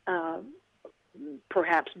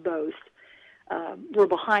 perhaps both, were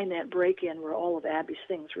behind that break-in where all of Abby's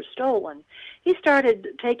things were stolen. He started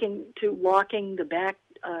taking to locking the back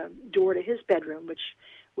door to his bedroom,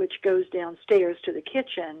 which goes downstairs to the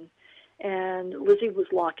kitchen, and Lizzie was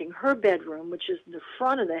locking her bedroom, which is in the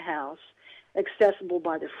front of the house, accessible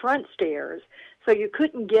by the front stairs, so you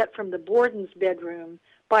couldn't get from the Borden's bedroom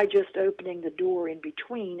by just opening the door in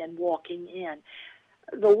between and walking in.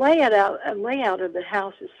 The layout of the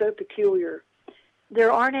house is so peculiar.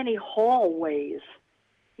 There aren't any hallways.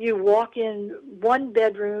 You walk in one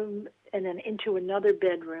bedroom and then into another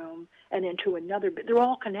bedroom and into another. They're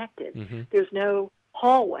all connected. Mm-hmm. There's no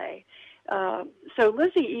hallway. So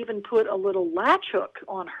Lizzie even put a little latch hook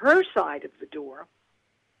on her side of the door,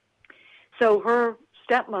 so her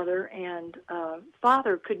stepmother and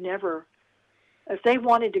father could never, if they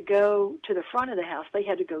wanted to go to the front of the house, they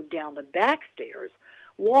had to go down the back stairs,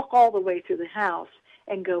 walk all the way through the house,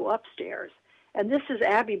 and go upstairs. And this is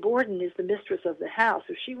Abby Borden is the mistress of the house.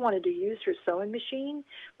 If she wanted to use her sewing machine,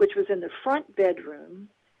 which was in the front bedroom,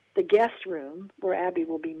 the guest room, where Abby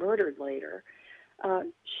will be murdered later,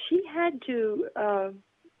 she had to,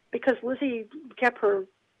 because Lizzie kept her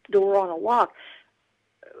door on a lock,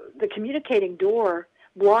 the communicating door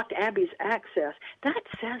blocked Abby's access. That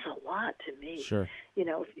says a lot to me. Sure. You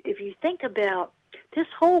know, if you think about this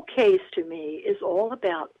whole case, to me, is all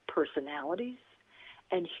about personalities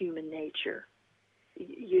and human nature.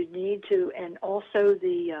 You need to, and also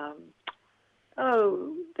the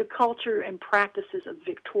culture and practices of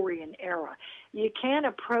Victorian era. You can't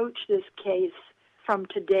approach this case from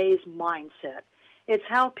today's mindset. It's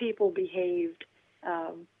how people behaved,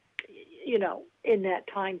 in that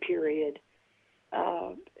time period.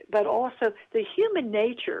 But also the human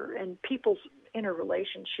nature and people's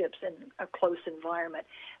interrelationships in a close environment.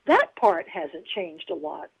 That part hasn't changed a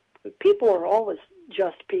lot. People are always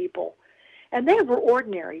just people. And they were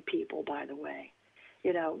ordinary people, by the way.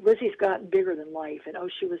 You know, Lizzie's gotten bigger than life, and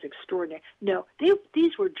she was extraordinary. No,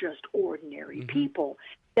 these were just ordinary people.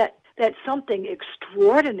 That something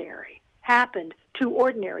extraordinary happened to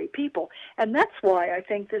ordinary people. And that's why I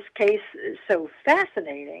think this case is so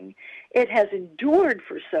fascinating. It has endured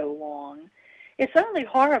for so long. It's only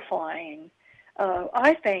horrifying,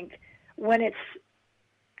 I think, when it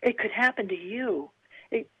could happen to you.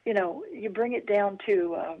 You bring it down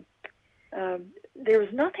to... there was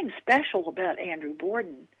nothing special about Andrew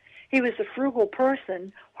Borden. He was a frugal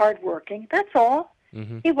person, hardworking, that's all.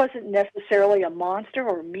 Mm-hmm. He wasn't necessarily a monster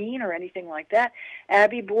or mean or anything like that.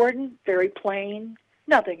 Abby Borden, very plain,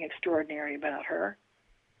 nothing extraordinary about her.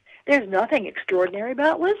 There's nothing extraordinary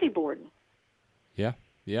about Lizzie Borden. Yeah.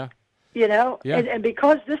 And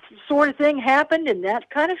because this sort of thing happened in that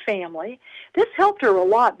kind of family, this helped her a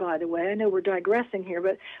lot, by the way. I know we're digressing here,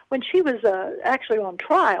 but when she was actually on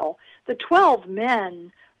trial, the 12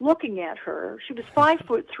 men looking at her, she was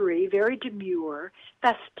 5'3", very demure,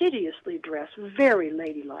 fastidiously dressed, very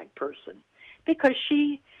ladylike person, because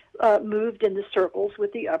she moved in the circles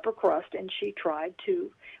with the upper crust, and she tried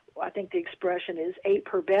to, I think the expression is, ape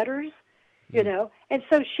her betters. And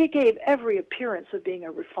so she gave every appearance of being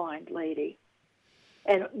a refined lady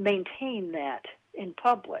and maintained that in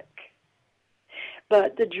public.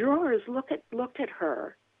 But the jurors looked at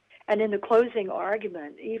her, and in the closing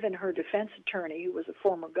argument, even her defense attorney, who was a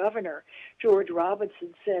former governor, George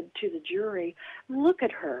Robinson, said to the jury, "Look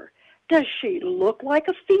at her. Does she look like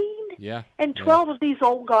a fiend?" Yeah. And 12 of these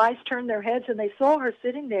old guys turned their heads, and they saw her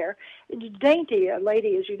sitting there, dainty a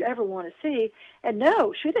lady as you'd ever want to see. And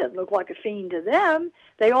no, she didn't look like a fiend to them.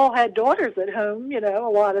 They all had daughters at home, a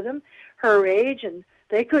lot of them her age, and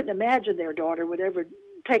they couldn't imagine their daughter would ever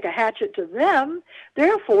take a hatchet to them.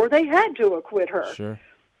 Therefore, they had to acquit her. Sure.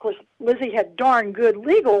 Of course, Lizzie had darn good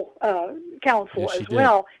legal counsel as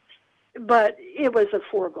well, but it was a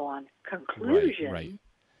foregone conclusion. Right.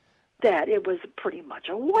 That it was pretty much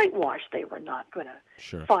a whitewash. They were not going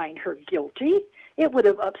to find her guilty. It would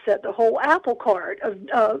have upset the whole apple cart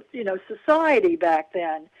of society back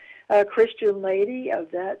then. A Christian lady of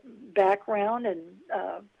that background and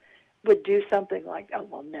would do something like, oh,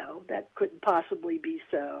 well, no, that couldn't possibly be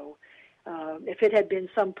so. If it had been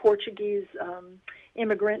some Portuguese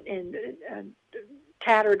immigrant in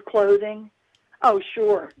tattered clothing, oh,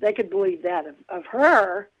 sure, they could believe that of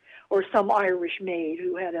her, or some Irish maid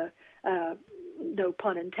who had a no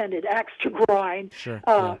pun intended, axe to grind. Sure.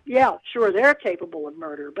 Yeah, sure, they're capable of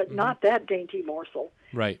murder, but not that dainty morsel.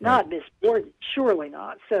 Right. Not Miss Borden, surely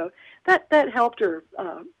not. So that helped her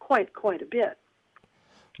quite a bit.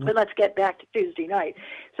 But let's get back to Tuesday night.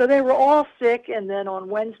 So they were all sick, and then on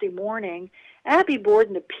Wednesday morning, Abby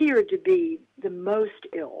Borden appeared to be the most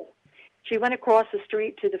ill. She went across the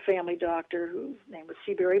street to the family doctor, whose name was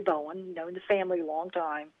Seabury Bowen, known the family a long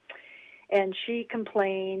time, and she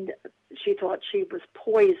complained she thought she was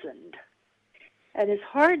poisoned. And it's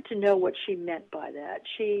hard to know what she meant by that.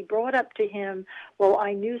 She brought up to him, well,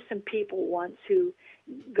 I knew some people once who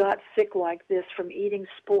got sick like this from eating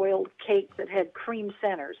spoiled cake that had cream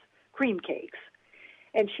cakes.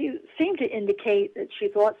 And she seemed to indicate that she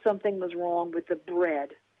thought something was wrong with the bread,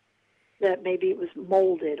 that maybe it was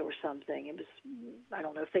molded or something. It was, I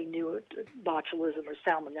don't know if they knew it, botulism or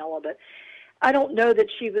salmonella, but I don't know that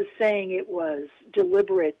she was saying it was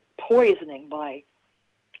deliberate poisoning by,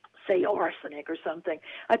 say, arsenic or something.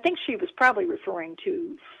 I think she was probably referring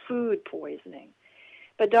to food poisoning.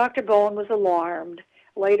 But Dr. Bowen was alarmed.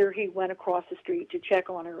 Later, he went across the street to check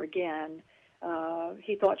on her again.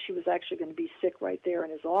 He thought she was actually going to be sick right there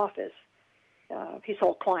in his office. He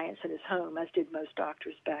saw clients in his home, as did most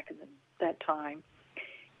doctors back in that time.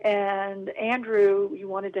 And Andrew, he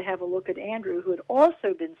wanted to have a look at Andrew, who had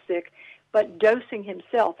also been sick, but dosing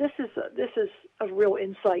himself. This is a real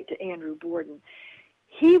insight to Andrew Borden.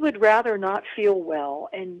 He would rather not feel well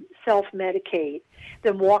and self-medicate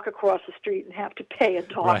than walk across the street and have to pay a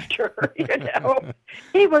doctor. Right. You know,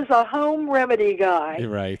 he was a home remedy guy,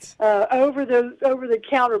 right? Over the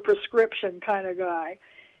counter prescription kind of guy.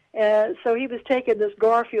 So he was taking this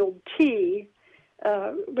Garfield tea,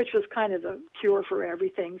 which was kind of the cure for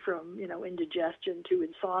everything from indigestion to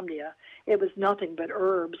insomnia. It was nothing but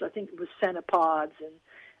herbs. I think it was cenopods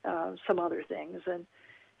and some other things, and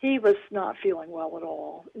he was not feeling well at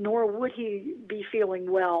all, nor would he be feeling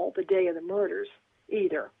well the day of the murders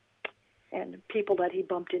either. And people that he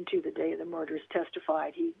bumped into the day of the murders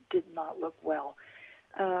testified he did not look well.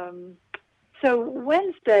 So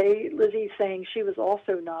Wednesday, Lizzie's saying she was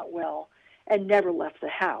also not well and never left the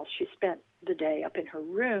house. She spent the day up in her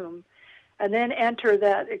room. And then enter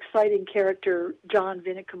that exciting character, John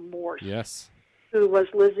Vinicum Morse, yes, who was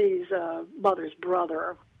Lizzie's mother's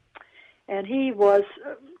brother. And he was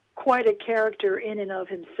quite a character in and of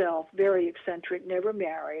himself, very eccentric, never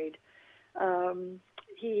married.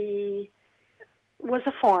 He was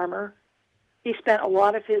a farmer. He spent a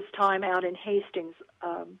lot of his time out in Hastings,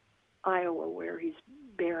 Iowa, where he's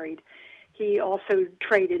buried. He also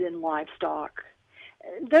traded in livestock.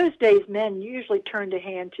 Those days, men usually turned a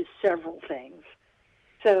hand to several things.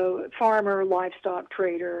 So farmer, livestock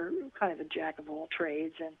trader, kind of a jack of all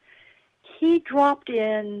trades. And he dropped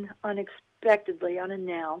in unexpectedly,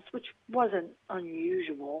 unannounced, which wasn't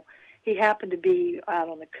unusual. He happened to be out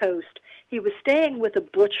on the coast. He was staying with a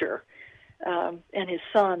butcher and his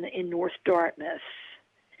son in North Dartmouth.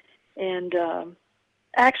 And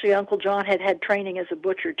actually, Uncle John had training as a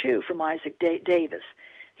butcher, too, from Isaac Davis.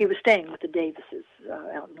 He was staying with the Davises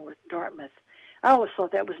out in North Dartmouth. I always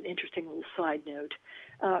thought that was an interesting little side note.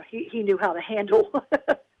 He knew how to handle,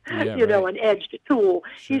 an edged tool.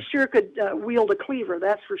 Sure. He sure could wield a cleaver,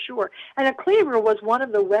 that's for sure. And a cleaver was one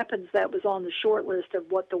of the weapons that was on the short list of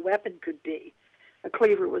what the weapon could be. A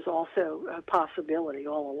cleaver was also a possibility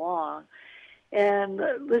all along. And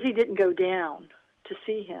Lizzie didn't go down to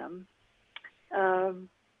see him. And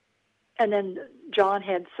then John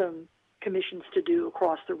had some commissions to do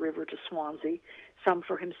across the river to Swansea, some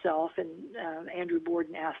for himself, and Andrew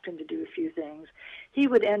Borden asked him to do a few things. He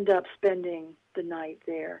would end up spending the night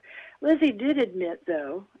there. Lizzie did admit,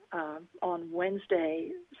 though, on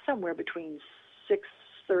Wednesday, somewhere between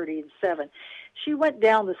 6:30 and 7, she went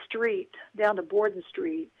down the street, down to Borden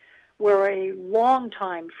Street, where a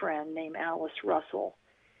longtime friend named Alice Russell.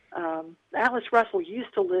 Alice Russell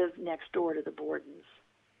used to live next door to the Bordens.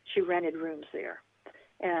 She rented rooms there.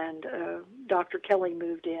 And Dr. Kelly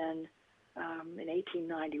moved in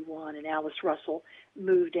 1891, and Alice Russell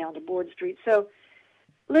moved down to Borden Street. So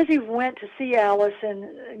Lizzie went to see Alice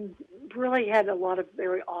and really had a lot of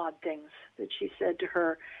very odd things that she said to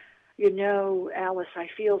her. Alice, I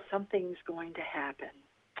feel something's going to happen.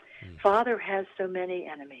 Father has so many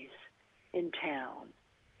enemies in town.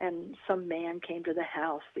 And some man came to the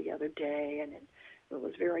house the other day, and it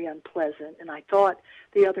was very unpleasant. And I thought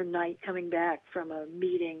the other night, coming back from a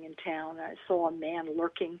meeting in town, I saw a man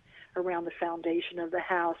lurking around the foundation of the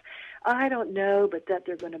house. I don't know, but that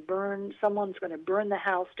someone's going to burn the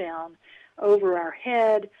house down over our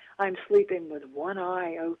head. I'm sleeping with one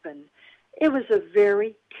eye open. It was a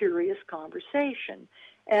very curious conversation,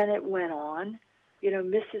 and it went on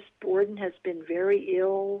Mrs. Borden has been very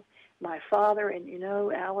ill. My father, and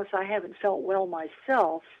Alice, I haven't felt well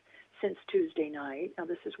myself since Tuesday night. Now,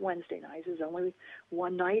 this is Wednesday night. This is only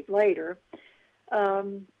one night later.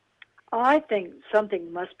 I think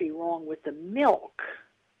something must be wrong with the milk,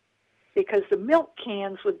 because the milk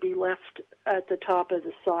cans would be left at the top of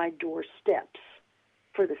the side door steps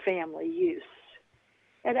for the family use.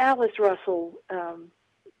 And Alice Russell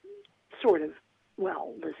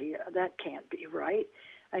well, Lizzie, that can't be right.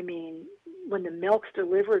 I mean, when the milk's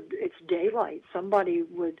delivered, it's daylight. Somebody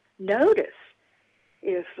would notice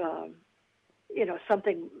if,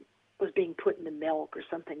 something was being put in the milk or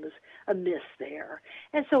something was amiss there.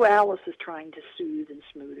 And so Alice is trying to soothe and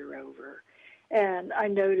smooth her over. And I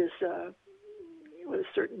notice with a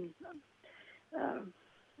certain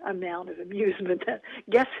amount of amusement that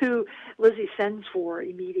guess who Lizzie sends for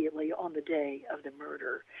immediately on the day of the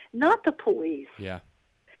murder? Not the police. Yeah.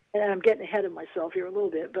 And I'm getting ahead of myself here a little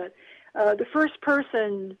bit, but the first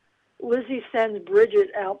person, Lizzie sends Bridget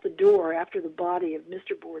out the door after the body of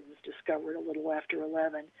Mr. Borden's discovered a little after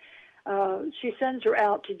 11. She sends her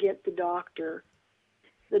out to get the doctor.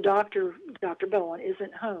 The doctor, Dr. Bowen,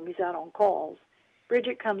 isn't home. He's out on calls.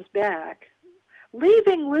 Bridget comes back,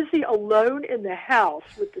 leaving Lizzie alone in the house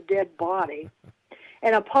with the dead body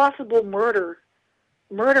and a possible murderer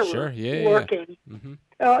lurking. Yeah. Mm-hmm.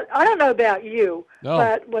 I don't know about you,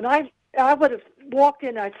 but when I would have walked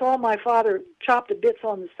in, I saw my father chop to bits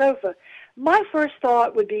on the sofa, my first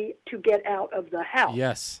thought would be to get out of the house.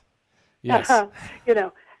 Yes.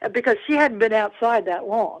 Because she hadn't been outside that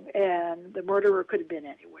long, and the murderer could have been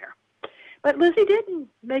anywhere. But Lizzie didn't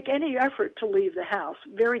make any effort to leave the house.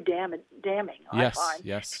 Very damning, I find.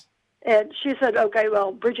 Yes. And she said, okay,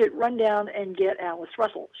 well, Bridget, run down and get Alice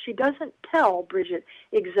Russell. She doesn't tell Bridget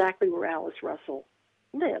exactly where Alice Russell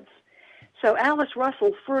lives. So Alice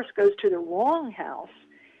Russell first goes to the wrong house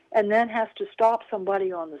and then has to stop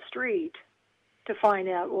somebody on the street to find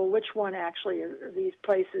out, well, which one actually are these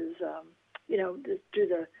places, do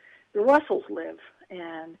the Russells live.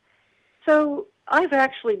 And so I've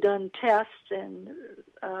actually done tests and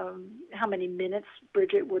how many minutes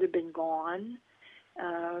Bridget would have been gone.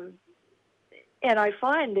 And I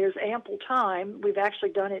find there's ample time, we've actually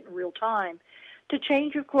done it in real time, to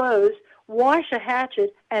change your clothes, wash a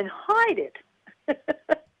hatchet, and hide it.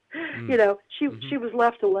 She was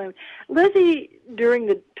left alone. Lizzie, during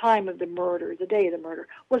the time of the murder, the day of the murder,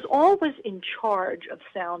 was always in charge of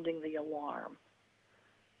sounding the alarm.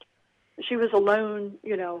 She was alone,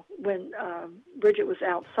 when Bridget was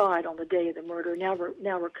outside on the day of the murder. Now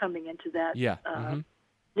we're coming into that. Yeah.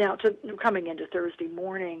 Now, coming into Thursday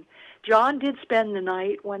morning, John did spend the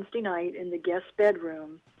night, Wednesday night, in the guest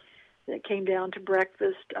bedroom. That came down to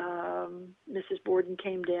breakfast. Mrs. Borden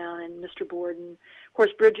came down, and Mr. Borden. Of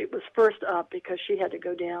course, Bridget was first up because she had to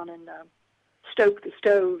go down and stoke the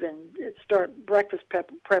stove and start breakfast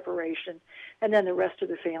preparation. And then the rest of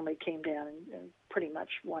the family came down and pretty much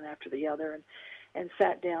one after the other and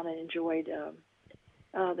sat down and enjoyed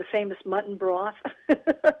the famous mutton broth,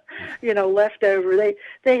 left over.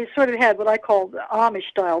 They sort of had what I call the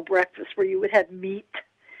Amish-style breakfast, where you would have meat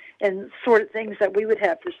and sort of things that we would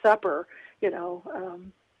have for supper.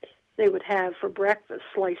 They would have for breakfast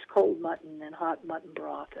sliced cold mutton and hot mutton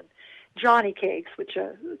broth and Johnny cakes, which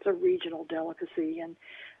it's a regional delicacy, and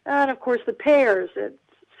of course the pears that's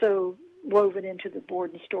so woven into the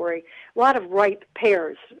Borden story. A lot of ripe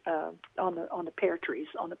pears on the pear trees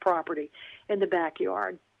on the property in the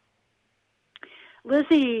backyard.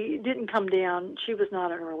 Lizzie didn't come down. She was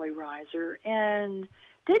not an early riser and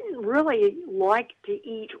didn't really like to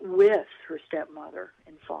eat with her stepmother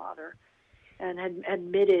and father, and had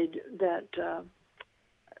admitted that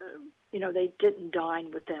they didn't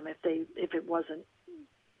dine with them if it wasn't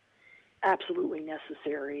absolutely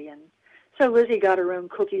necessary. And so Lizzie got her own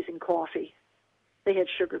cookies and coffee. They had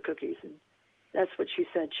sugar cookies, and that's what she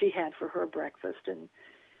said she had for her breakfast. And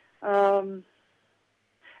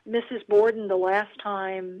Mrs. Borden, the last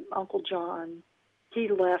time Uncle John, he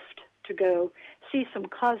left to go see some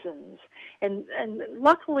cousins. And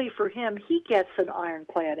luckily for him, he gets an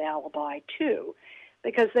ironclad alibi, too,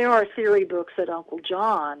 because there are theory books that Uncle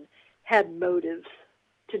John had motives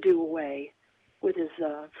to do away with his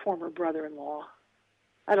former brother-in-law.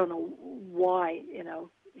 I don't know why,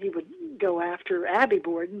 he would go after Abby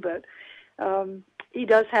Borden, but he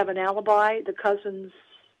does have an alibi. The cousins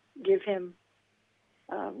give him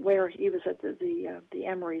where he was at the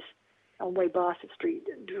Emerys on Weybosset Street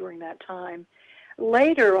during that time.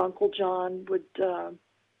 Later, Uncle John would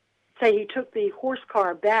say he took the horse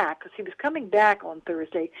car back because he was coming back on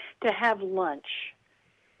Thursday to have lunch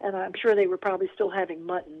and I'm sure they were probably still having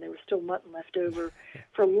mutton. There was still mutton left over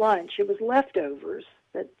for lunch. It was leftovers.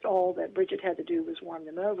 That all that Bridget had to do was warm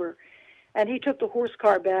them over. And he took the horse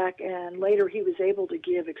car back, and later he was able to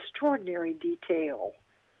give extraordinary detail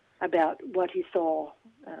about what he saw.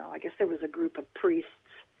 I guess there was a group of priests,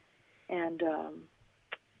 and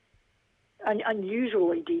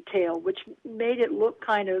unusually detailed, which made it look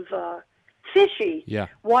kind of fishy. Yeah.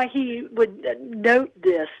 Why he would note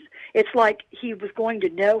this. It's like he was going to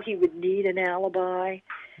know he would need an alibi,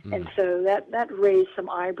 and so that raised some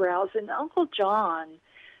eyebrows. And Uncle John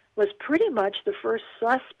was pretty much the first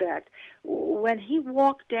suspect. When he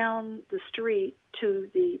walked down the street to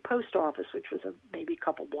the post office, which was maybe a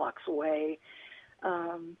couple blocks away,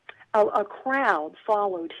 a crowd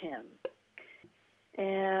followed him.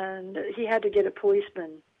 And he had to get a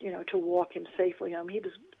policeman, to walk him safely home. He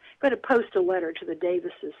was going to post a letter to the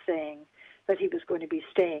Davises saying that he was going to be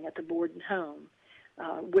staying at the Borden home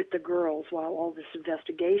with the girls while all this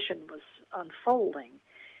investigation was unfolding.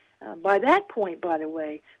 By that point, by the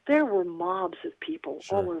way, there were mobs of people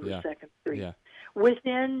all over 2nd Street. Yeah.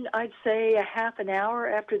 Within, I'd say, a half an hour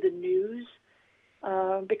after the news,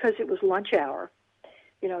 because it was lunch hour,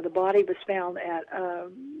 the body was found at, I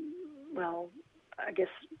guess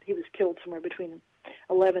he was killed somewhere between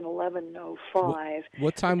 11:05.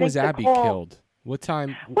 What time was Abby killed? What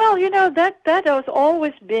time? Well, that has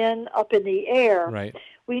always been up in the air. Right.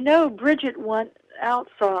 We know Bridget went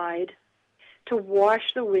outside to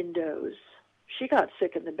wash the windows. She got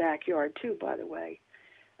sick in the backyard too, by the way,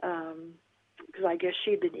 because I guess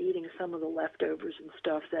she'd been eating some of the leftovers and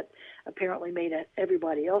stuff that apparently made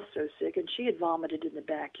everybody else so sick, and she had vomited in the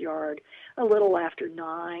backyard a little after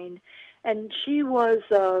 9, and she was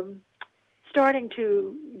starting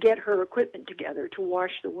to get her equipment together to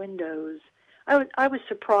wash the windows. I was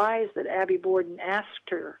surprised that Abby Borden asked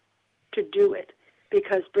her to do it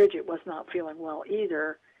because Bridget was not feeling well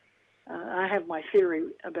either. I have my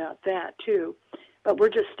theory about that, too, but we're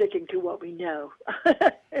just sticking to what we know.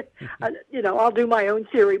 I'll do my own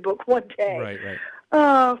theory book one day.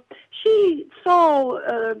 Right. She saw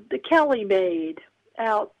the Kelly maid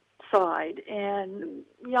outside, and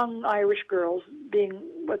young Irish girls, being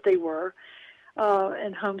what they were,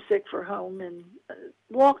 and homesick for home, and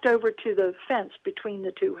walked over to the fence between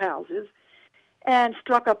the two houses and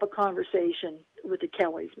struck up a conversation with the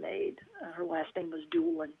Kelly's maid. Her last name was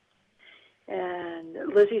Doolin. And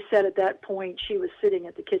Lizzie said at that point she was sitting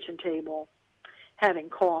at the kitchen table having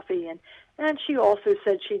coffee, and she also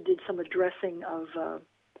said she did some addressing of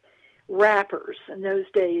wrappers. In those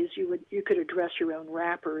days, you could address your own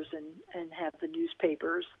wrappers and have the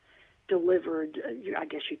newspapers delivered. I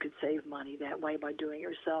guess you could save money that way by doing it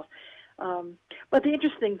yourself. But the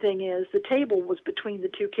interesting thing is the table was between the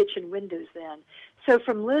two kitchen windows then. So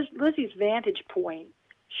from Lizzie's vantage point,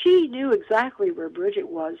 she knew exactly where Bridget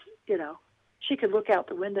was. She could look out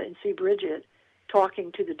the window and see Bridget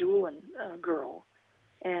talking to the Doolin girl.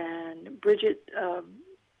 And Bridget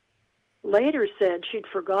later said she'd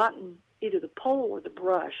forgotten either the pole or the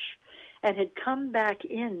brush and had come back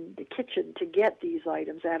in the kitchen to get these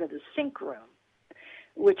items out of the sink room,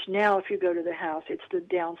 which now, if you go to the house, it's the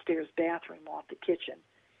downstairs bathroom off the kitchen.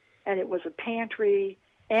 And it was a pantry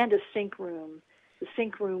and a sink room. The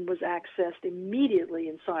sink room was accessed immediately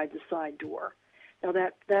inside the side door. Now,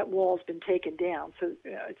 that wall's been taken down, so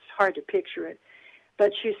it's hard to picture it.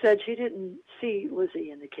 But she said she didn't see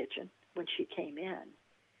Lizzie in the kitchen when she came in.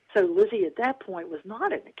 So Lizzie at that point was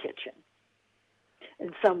not in the kitchen.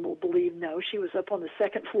 And some will believe, no, she was up on the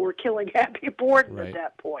second floor killing Abby Borden at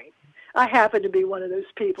that point. I happen to be one of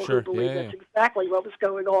those people who believe that's exactly what was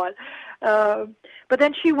going on. But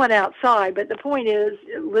then she went outside. But the point is,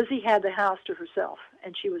 Lizzie had the house to herself,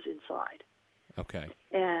 and she was inside. Okay.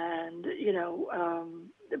 And,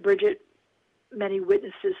 Bridget, many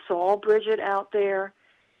witnesses saw Bridget out there.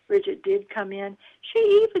 Bridget did come in. She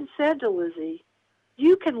even said to Lizzie,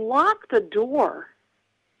 you can lock the door.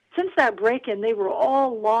 Since that break-in, they were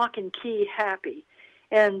all lock and key happy.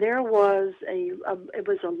 And there was it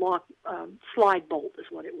was a lock, slide bolt is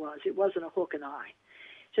what it was. It wasn't a hook and eye.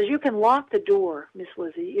 Says, you can lock the door, Miss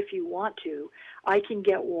Lizzie, if you want to. I can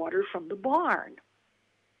get water from the barn.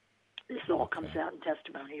 This all comes out in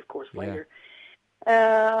testimony, of course, later.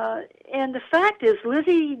 And the fact is,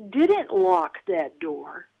 Lizzie didn't lock that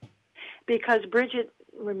door because Bridget,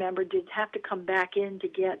 remember, did have to come back in to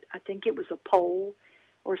get, I think it was a pole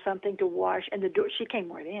or something to wash, and the door, she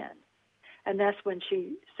came right in. And that's when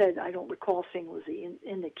she said, I don't recall seeing Lizzie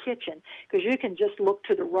in the kitchen, because you can just look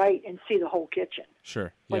to the right and see the whole kitchen.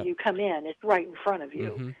 Sure. When you come in, it's right in front of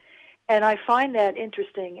you. Mm-hmm. And I find that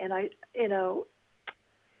interesting, and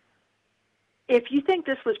if you think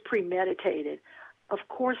this was premeditated, of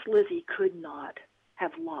course Lizzie could not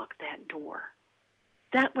have locked that door.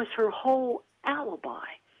 That was her whole alibi.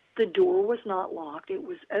 The door was not locked. It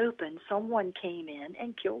was open. Someone came in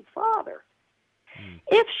and killed Father.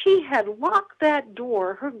 If she had locked that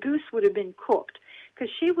door, her goose would have been cooked,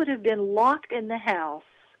 because she would have been locked in the house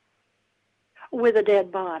with a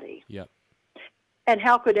dead body. Yep. And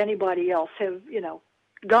how could anybody else have,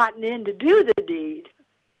 gotten in to do the deed?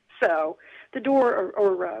 So the door,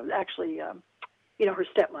 or actually, her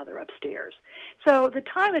stepmother upstairs. So the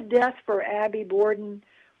time of death for Abby Borden,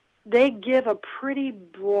 they give a pretty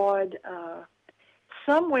broad,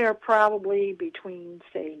 somewhere probably between,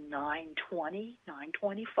 say, 9:20,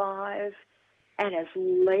 9:25, and as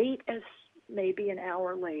late as maybe an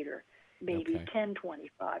hour later, maybe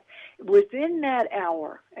 10:25. Within that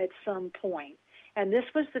hour at some point, and this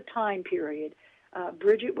was the time period,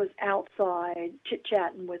 Bridget was outside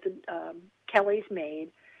chit-chatting with Kelly's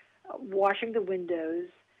maid, washing the windows.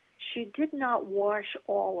 She did not wash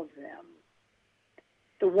all of them.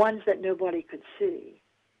 The ones that nobody could see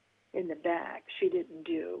in the back, she didn't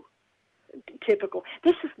do. Typical.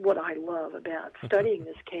 This is what I love about studying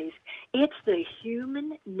this case. It's the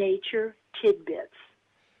human nature tidbits.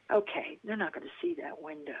 Okay, they're not going to see that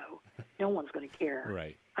window. No one's going to care.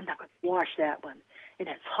 Right. I'm not going to wash that one. And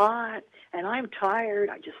it's hot, and I'm tired.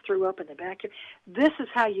 I just threw up in the backyard. This is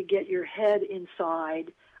how you get your head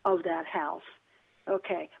inside of that house.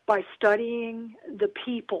 Okay, by studying the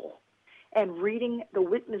people and reading the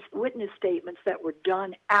witness statements that were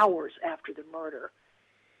done hours after the murder.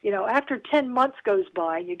 After 10 months goes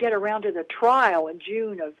by, you get around to the trial in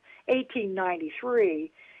June of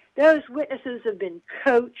 1893, those witnesses have been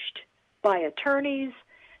coached by attorneys.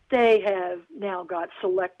 They have now got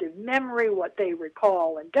selective memory, what they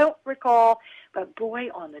recall and don't recall. But boy,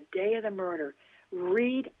 on the day of the murder,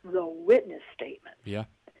 read the witness statement. Yeah.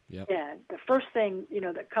 Yeah. And the first thing,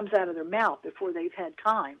 that comes out of their mouth before they've had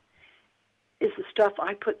time is the stuff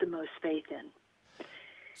I put the most faith in.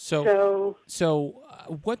 So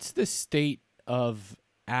what's the state of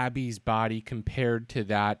Abby's body compared to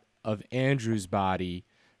that of Andrew's body?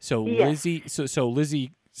 So yes.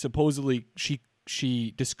 Lizzie supposedly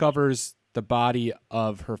she discovers the body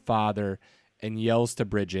of her father and yells to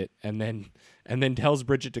Bridget, and then tells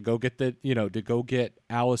Bridget to go get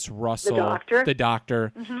Alice Russell, the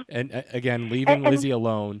doctor, and again leaving Lizzie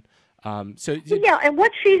alone. And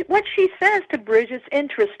what she says to Bridget's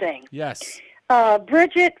interesting. Yes.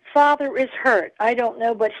 Bridget, father is hurt. I don't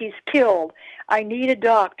know, but he's killed. I need a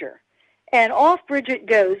doctor. And off Bridget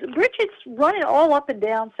goes. Bridget's running all up and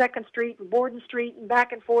down 2nd Street and Borden Street and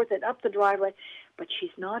back and forth and up the driveway, but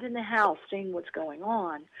she's not in the house seeing what's going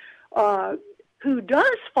on. Who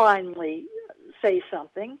does finally say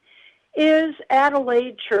something is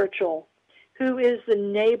Adelaide Churchill, who is the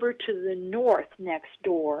neighbor to the north next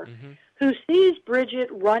door, who sees Bridget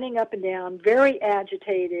running up and down, very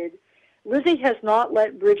agitated. Lizzie has not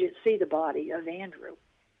let Bridget see the body of Andrew.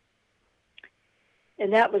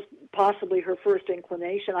 And that was possibly her first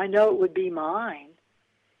inclination. I know it would be mine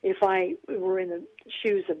if I were in the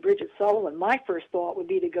shoes of Bridget Sullivan. My first thought would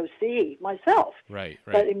be to go see myself. Right.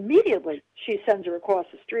 But immediately she sends her across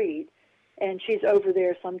the street, and she's over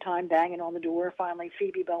there sometime banging on the door. Finally,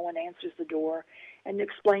 Phoebe Bowen answers the door and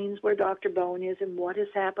explains where Dr. Bowen is and what has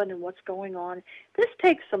happened and what's going on. This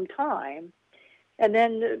takes some time. And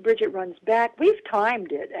then Bridget runs back. We've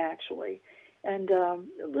timed it, actually. And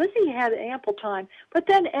Lizzie had ample time. But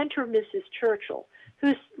then enter Mrs. Churchill,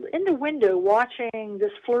 who's in the window watching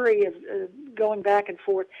this flurry of going back and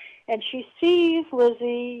forth. And she sees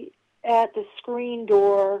Lizzie at the screen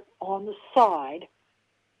door on the side,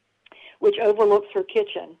 which overlooks her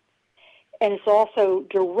kitchen. And it's also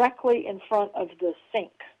directly in front of the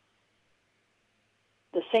sink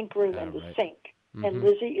room and the sink. And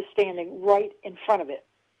Lizzie is standing right in front of it.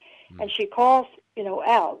 And she calls,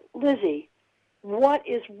 out, Lizzie, what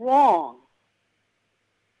is wrong?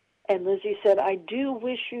 And Lizzie said, I do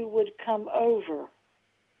wish you would come over,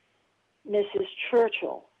 Mrs.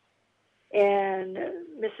 Churchill. And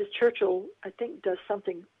Mrs. Churchill, I think, does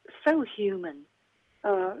something so human.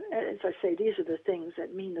 As I say, these are the things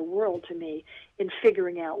that mean the world to me in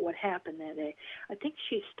figuring out what happened that day. I think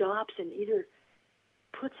she stops and either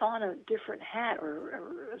puts on a different hat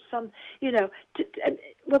or some,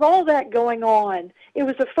 with all that going on, it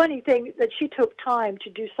was a funny thing that she took time to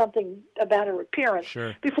do something about her appearance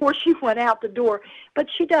before she went out the door. But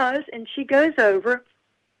she does, and she goes over,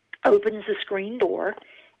 opens the screen door,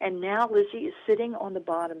 and now Lizzie is sitting on the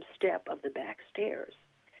bottom step of the back stairs.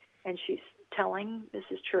 And she's telling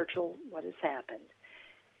Mrs. Churchill what has happened.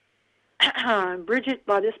 Bridget,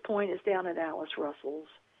 by this point, is down at Alice Russell's,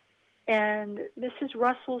 and Mrs.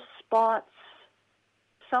 Russell spots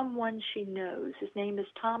someone she knows. His name is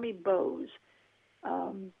Tommy Bowes.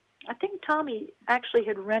 I think Tommy actually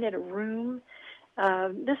had rented a room.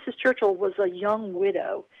 Mrs. Churchill was a young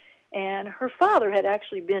widow, and her father had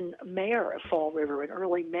actually been mayor of Fall River, an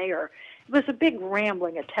early mayor. It was a big,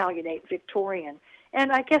 rambling Italianate Victorian,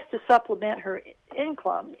 and I guess to supplement her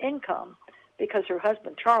income, because her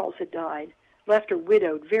husband Charles had died, left her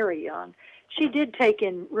widowed very young, she did take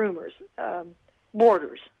in roomers,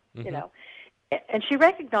 boarders, you know. And she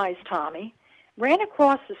recognized Tommy, ran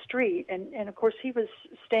across the street, and of course he was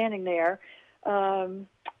standing there, and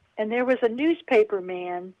there was a newspaper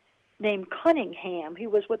man named Cunningham. He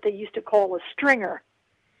was what they used to call a stringer.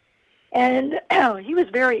 And he was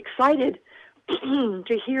very excited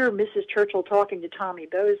to hear Mrs. Churchill talking to Tommy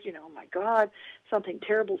Bowes. You know, oh my God, something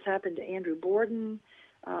terrible's happened to Andrew Borden,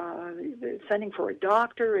 sending for a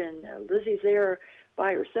doctor, and Lizzie's there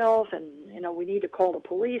by herself, and, you know, we need to call the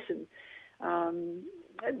police. And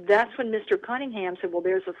that's when Mr. Cunningham said, well,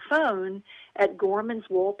 there's a phone at Gorman's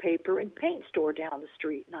Wallpaper and Paint Store down the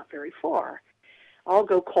street, not very far. I'll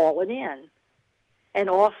go call it in. And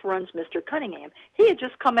off runs Mr. Cunningham. He had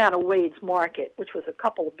just come out of Wade's Market, which was a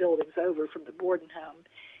couple of buildings over from the Borden home.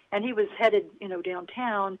 And he was headed, you know,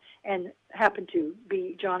 downtown, and happened to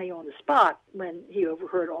be Johnny on the spot when he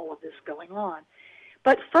overheard all of this going on.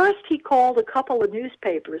 But first he called a couple of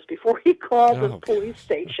newspapers before he called the police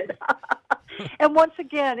station. And once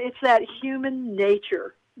again, it's that human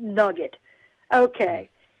nature nugget. Okay,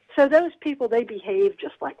 so those people, they behave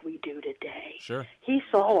just like we do today. Sure. He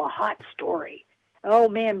saw a hot story. Oh,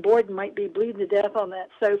 man, Borden might be bleeding to death on that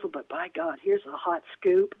sofa, but by God, here's a hot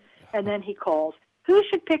scoop. And then he calls. Who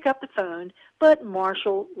should pick up the phone but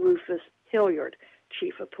Marshal Rufus Hilliard,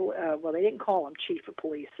 chief of well, they didn't call him chief of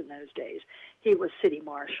police in those days. He was city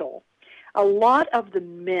marshal. A lot of the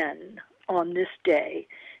men on this day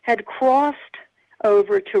had crossed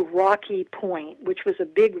over to Rocky Point, which was a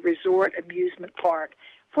big resort amusement park,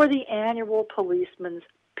 for the annual policeman's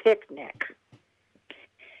picnic.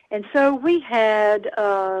 And so we had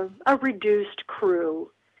a reduced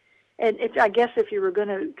crew. And I guess if you were going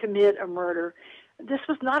to commit a murder, this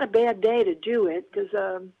was not a bad day to do it, because,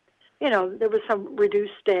 you know, there was some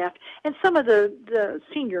reduced staff. And some of the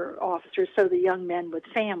senior officers, so the young men with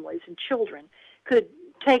families and children, could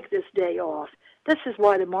take this day off. This is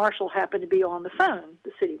why the marshal happened to be on the phone,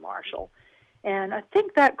 the city marshal. And I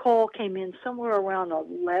think that call came in somewhere around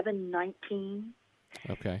 11:19.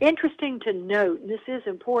 Okay. Interesting to note, and this is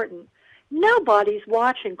important, nobody's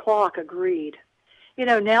watch and clock agreed. You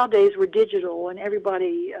know, nowadays we're digital and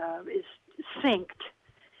everybody is synced.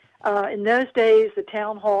 In those days, the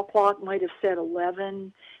town hall clock might have said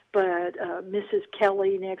 11, but Mrs.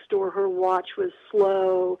 Kelly next door, her watch was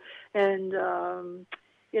slow, and,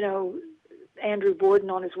 you know, Andrew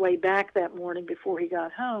Borden, on his way back that morning before he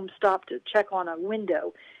got home, stopped to check on a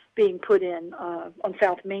window being put in on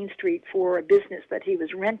South Main Street for a business that he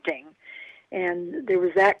was renting. And there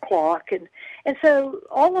was that clock. And so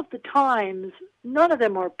all of the times, none of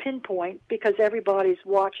them are pinpoint because everybody's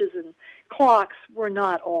watches and clocks were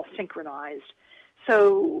not all synchronized.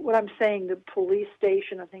 So what I'm saying, the police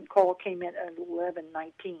station, I think, call came in at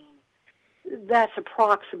 11:19. That's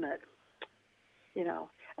approximate, you know.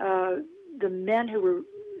 The men who were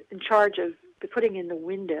in charge of putting in the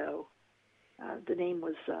window, the name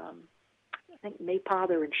was, I think,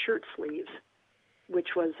 Maypother and Shirt Sleeves,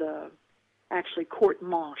 which was actually Courte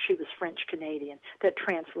Manche. She was French-Canadian. That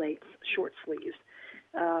translates short sleeves.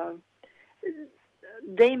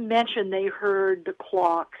 They mentioned they heard the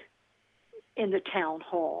clock in the town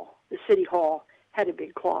hall. The city hall had a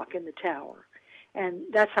big clock in the tower. And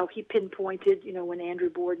that's how he pinpointed, you know, when Andrew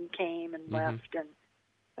Borden came and left, and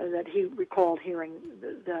that he recalled hearing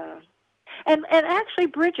the and actually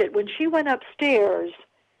Bridget, when she went upstairs,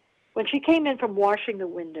 when she came in from washing the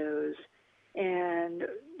windows and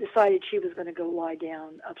decided she was going to go lie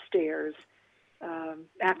down upstairs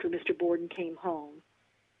after Mr. Borden came home,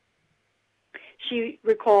 she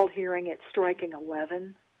recalled hearing it striking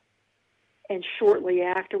 11, and shortly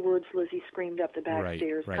afterwards Lizzie screamed up the back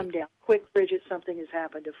stairs, "Come down quick, Bridget, something has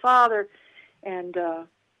happened to Father." And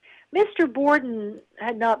Mr. Borden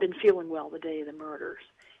had not been feeling well the day of the murders,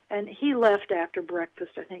 and he left after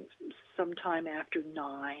breakfast, I think sometime after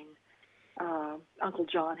 9. Uncle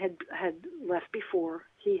John had left before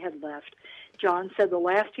he had left. John said the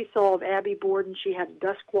last he saw of Abby Borden, she had a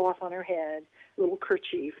dust cloth on her head, a little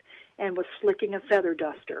kerchief, and was slicking a feather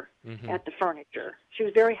duster at the furniture. She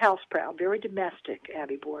was very house-proud, very domestic,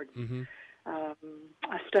 Abby Borden.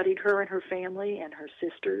 I studied her and her family and her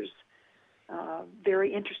sisters.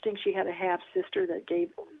 Very interesting. She had a half-sister that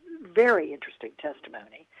gave very interesting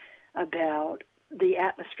testimony about the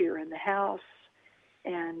atmosphere in the house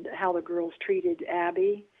and how the girls treated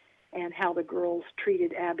Abby and how the girls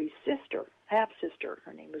treated Abby's sister, half-sister.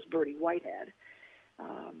 Her name was Bertie Whitehead.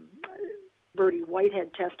 Bertie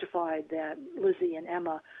Whitehead testified that Lizzie and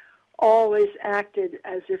Emma always acted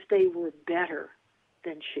as if they were better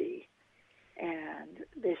than she, and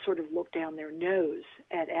they sort of looked down their nose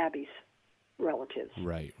at Abby's relatives.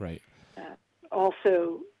 Right.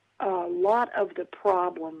 Also, a lot of the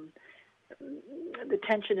problem, the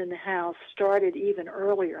tension in the house started even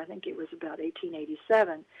earlier. I think it was about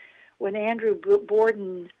 1887, when Andrew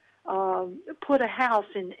Borden put a house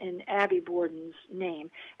in Abby Borden's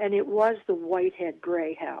name, and it was the Whitehead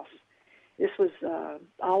Gray house. This was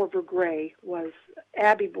Oliver Gray was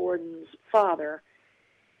Abby Borden's father,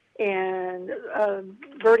 and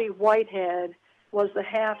Bertie Whitehead was the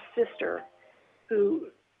half-sister who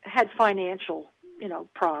had financial,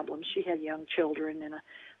 problems. She had young children and a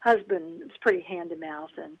husband that was pretty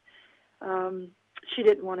hand-to-mouth, and she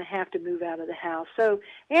didn't want to have to move out of the house. So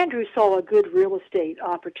Andrew saw a good real estate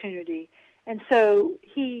opportunity, and so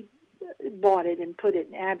he bought it and put it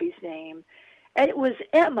in Abby's name. And it was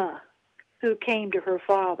Emma who came to her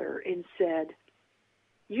father and said,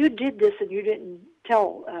 "You did this and you didn't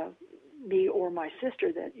tell me or my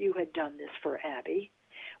sister that you had done this for Abby.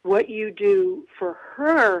 What you do for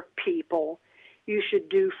her people, you should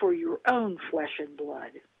do for your own flesh and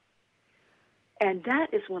blood." And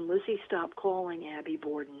that is when Lizzie stopped calling Abby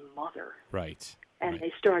Borden mother. Right. And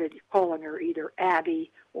they started calling her either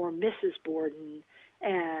Abby or Mrs. Borden.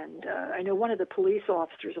 And I know one of the police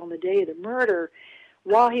officers on the day of the murder,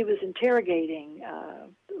 while he was interrogating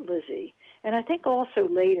Lizzie, and I think also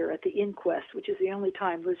later at the inquest, which is the only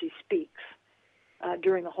time Lizzie speaks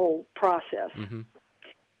during the whole process,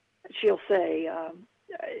 she'll say,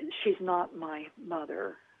 "She's not my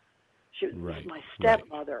mother. She was my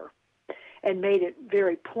stepmother." And made it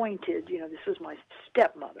very pointed, this was my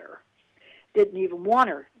stepmother. Didn't even want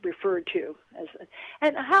her referred to as.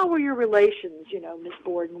 And how were your relations, Miss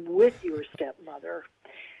Borden, with your stepmother?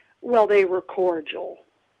 Well, they were cordial.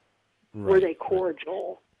 Right. Were they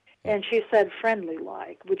cordial? Right. And she said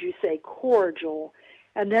friendly-like. Would you say cordial?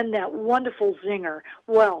 And then that wonderful zinger.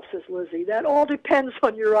 Well, says Lizzie, that all depends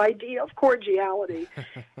on your idea of cordiality.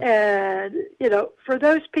 And, for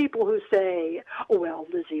those people who say, "Oh, well,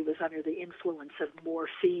 Lizzie was under the influence of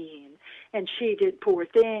morphine, and she did, poor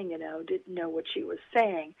thing, didn't know what she was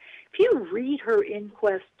saying." If you read her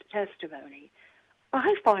inquest testimony,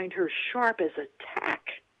 I find her sharp as a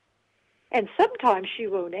tack. And sometimes she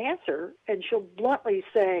won't answer, and she'll bluntly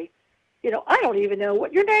say, "I don't even know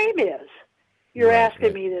what your name is. You're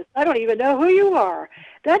asking me this. I don't even know who you are."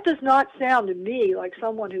 That does not sound to me like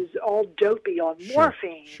someone who's all dopey on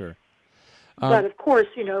morphine. Sure. But of course,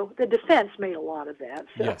 the defense made a lot of that.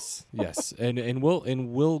 So. Yes, and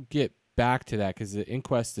we'll get back to that because the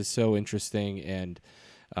inquest is so interesting, and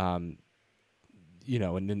and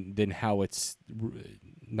then how it's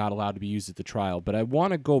not allowed to be used at the trial. But I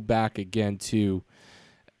want to go back again to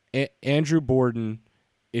Andrew Borden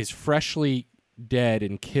is freshly dead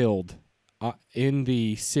and killed in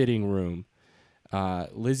the sitting room.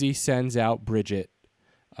 Lizzie sends out Bridget.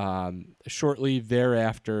 Shortly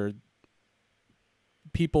thereafter,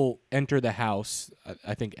 people enter the house.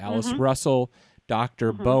 I think Alice Russell,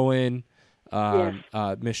 Dr. Bowen,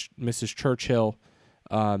 Mrs. Churchill.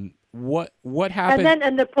 What happened?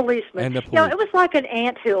 And the policeman. It was like an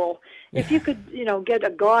anthill. If you could, get a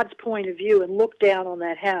God's point of view and look down on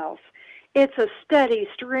that house, it's a steady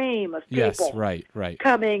stream of people. Yes, right.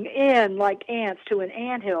 Coming in like ants to an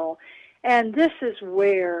anthill. And this is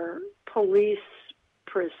where police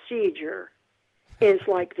procedure is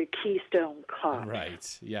like the Keystone Cop.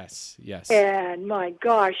 Right, yes. And my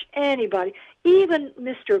gosh, anybody, even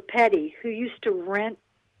Mr. Petty, who used to rent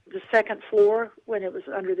the second floor when it was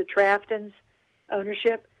under the Traftons'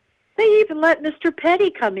 ownership, they even let Mr. Petty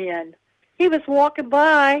come in. He was walking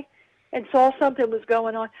by and saw something was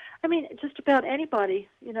going on. I mean, just about anybody,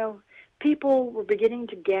 people were beginning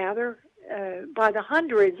to gather by the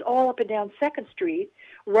hundreds all up and down 2nd Street,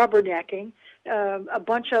 rubbernecking, a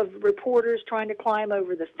bunch of reporters trying to climb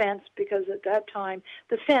over the fence because at that time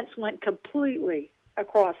the fence went completely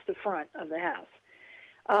across the front of the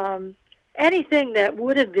house. Anything that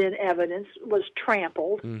would have been evidence was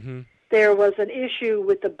trampled. There was an issue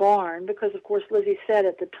with the barn because, of course, Lizzie said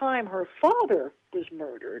at the time her father was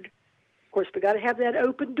murdered. Of course, we got to have that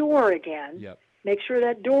open door again. Yep. Make sure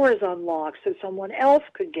that door is unlocked so someone else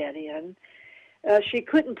could get in. She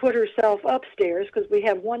couldn't put herself upstairs because we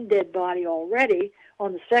have one dead body already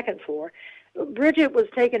on the 2nd floor. Bridget was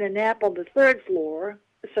taking a nap on the third floor,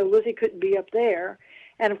 so Lizzie couldn't be up there.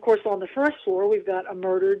 And, of course, on the first floor, we've got a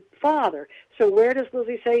murdered father. So where does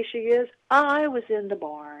Lizzie say she is? I was in the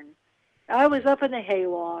barn. I was up in the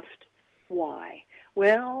hayloft. Why?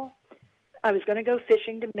 Well, I was going to go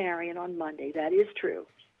fishing to Marion on Monday. That is true.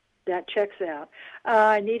 That checks out.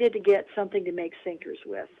 I needed to get something to make sinkers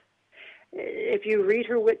with. If you read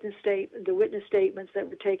her the witness statements that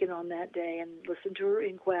were taken on that day and listen to her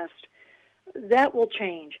inquest, that will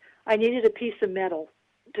change. I needed a piece of metal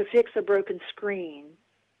to fix a broken screen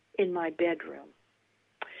in my bedroom.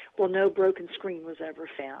 Well, no broken screen was ever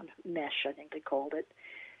found. Mesh, I think they called it.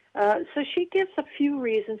 So she gives a few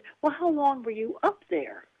reasons. Well, how long were you up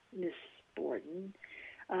there, Miss Borden?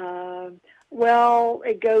 Well,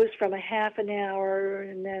 it goes from a half an hour,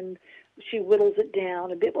 and then she whittles it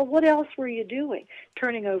down a bit. Well, what else were you doing?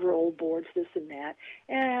 Turning over old boards, this and that.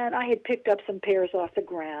 And I had picked up some pears off the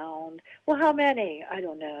ground. Well, how many? I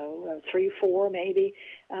don't know, 3, 4 maybe.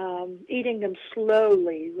 Eating them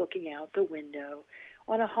slowly, looking out the window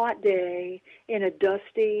on a hot day in a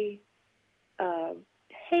dusty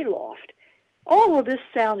hayloft. All of this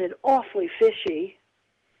sounded awfully fishy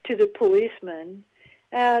to the policeman.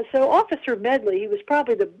 So Officer Medley, he was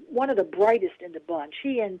probably one of the brightest in the bunch.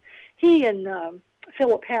 He and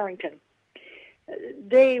Philip Harrington,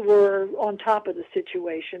 they were on top of the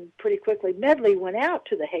situation pretty quickly. Medley went out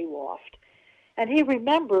to the hayloft, and he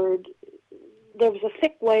remembered there was a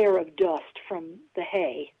thick layer of dust from the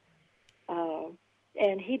hay,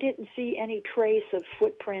 and he didn't see any trace of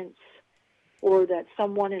footprints or that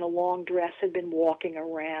someone in a long dress had been walking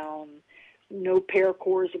around. No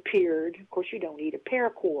paracords appeared. Of course, you don't need a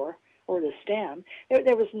paracord or the stem.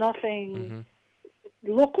 There was nothing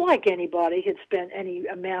looked like anybody had spent any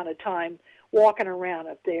amount of time walking around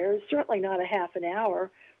up there. Certainly not a half an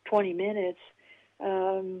hour, 20 minutes.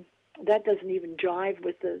 That doesn't even jive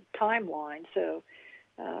with the timeline. So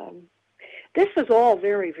this is all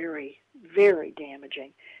very, very, very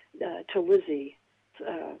damaging to Lizzie's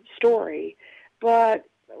story. But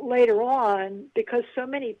later on, because so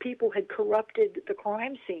many people had corrupted the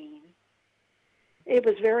crime scene, it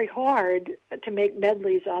was very hard to make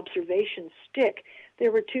Medley's observations stick.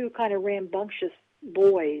 There were 2 kind of rambunctious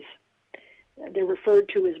boys. They're referred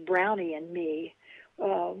to as Brownie and me.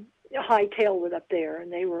 Hightail was up there,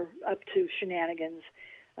 and they were up to shenanigans,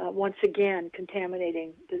 once again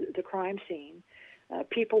contaminating the crime scene.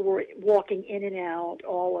 People were walking in and out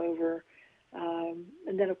all over.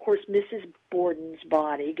 And then, of course, Mrs. Borden's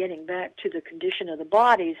body, getting back to the condition of the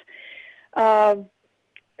bodies.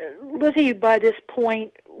 Lizzie, by this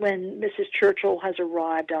point, when Mrs. Churchill has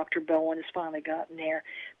arrived, Dr. Bowen has finally gotten there,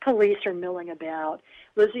 police are milling about.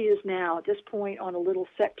 Lizzie is now, at this point, on a little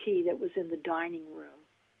settee that was in the dining room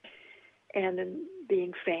and then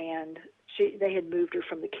being fanned. They had moved her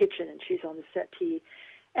from the kitchen, and she's on the settee.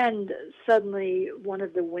 And suddenly, one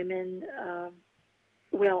of the women,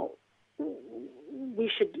 we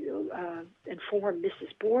should inform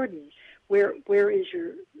Mrs. Borden. Where is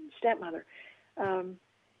your stepmother?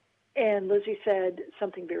 And Lizzie said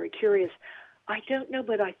something very curious. I don't know,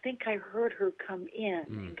 but I think I heard her come in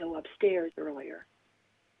and go upstairs earlier.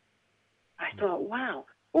 I thought, wow.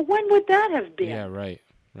 Well, when would that have been? Yeah, right.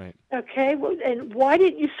 Okay, well, and why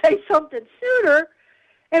didn't you say something sooner?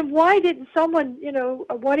 And why didn't someone,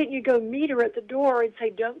 why didn't you go meet her at the door and say,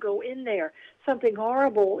 don't go in there? Something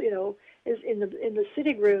horrible, is in the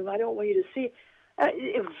sitting room. I don't want you to see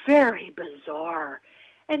it. Very bizarre.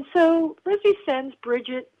 And so Lizzie sends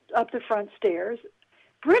Bridget up the front stairs.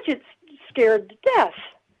 Bridget's scared to death.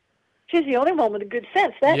 She's the only one with a good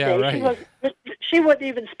sense that day. Right. She wouldn't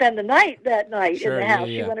even spend the night that night in the house.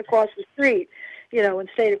 Yeah. She went across the street, and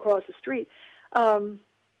stayed across the street.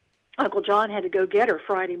 Uncle John had to go get her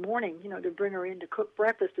Friday morning, to bring her in to cook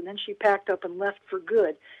breakfast, and then she packed up and left for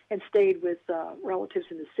good and stayed with relatives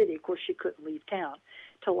in the city. Of course, she couldn't leave town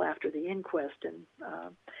till after the inquest,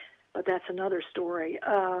 but that's another story.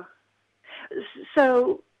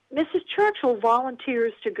 So Mrs. Churchill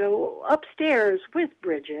volunteers to go upstairs with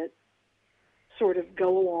Bridget, sort of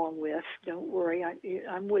go along with, don't worry,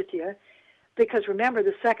 I'm with you, because remember,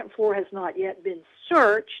 the second floor has not yet been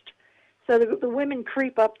searched. So the women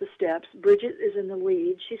creep up the steps. Bridget is in the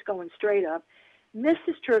lead. She's going straight up.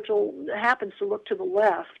 Mrs. Churchill happens to look to the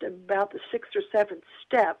left, about the 6th or 7th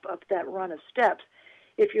step up that run of steps.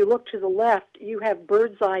 If you look to the left, you have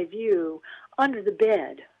bird's eye view under the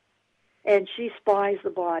bed. And she spies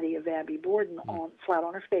the body of Abby Borden flat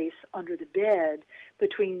on her face under the bed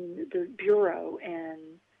between the bureau and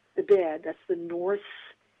the bed. That's the northeast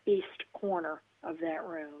corner of that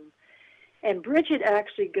room. And Bridget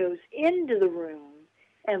actually goes into the room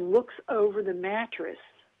and looks over the mattress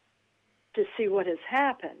to see what has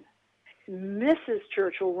happened. Mrs.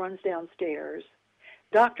 Churchill runs downstairs.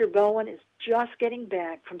 Dr. Bowen is just getting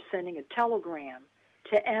back from sending a telegram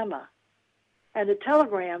to Emma. And the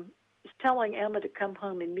telegram is telling Emma to come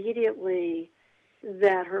home immediately,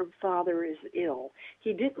 that her father is ill.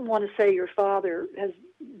 He didn't want to say your father has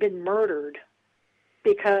been murdered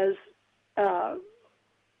because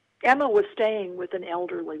Emma was staying with an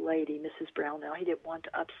elderly lady, Mrs. Brownell. He didn't want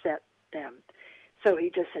to upset them. So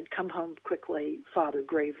he just said, come home quickly, father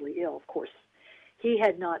gravely ill. Of course, he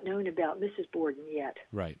had not known about Mrs. Borden yet.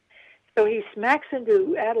 Right. So he smacks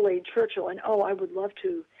into Adelaide Churchill, and, I would love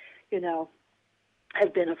to,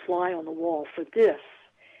 have been a fly on the wall for this.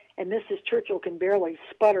 And Mrs. Churchill can barely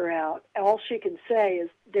sputter out. All she can say is,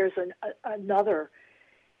 there's another.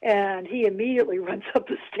 And he immediately runs up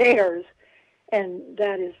the stairs. And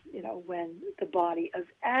that is, when the body of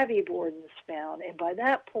Abby Borden is found. And by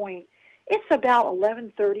that point, it's about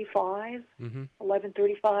 11:35,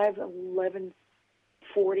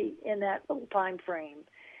 11:40 in that little time frame.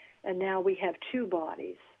 And now we have two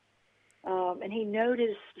bodies. And he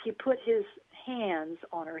put his hands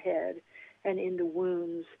on her head and in the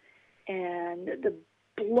wounds, and the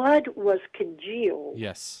blood was congealed.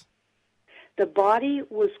 Yes. The body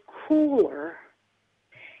was cooler,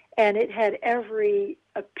 and it had every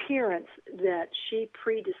appearance that she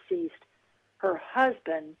predeceased her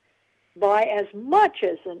husband by as much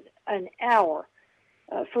as an hour,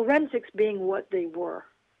 forensics being what they were.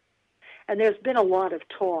 And there's been a lot of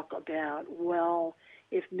talk about, well,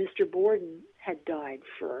 if Mr. Borden had died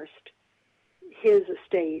first, his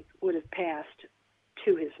estate would have passed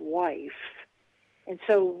to his wife. And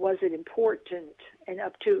so was it important, and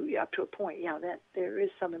up to a point, that there is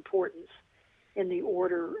some importance in the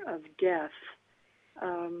order of death.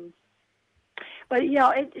 But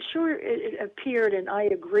it appeared, and I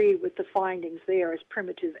agree with the findings there, as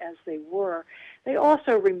primitive as they were. They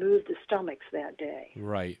also removed the stomachs that day.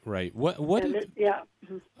 Right. What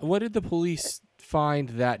did the police find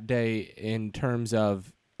that day in terms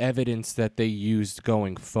of evidence that they used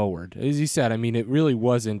going forward? As you said, I mean, it really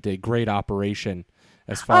wasn't a great operation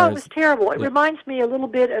as far as... it was terrible. It reminds me a little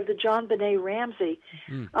bit of the John Benet Ramsey.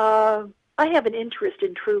 I have an interest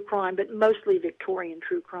in true crime, but mostly Victorian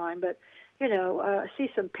true crime, but I see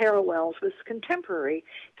some parallels with contemporary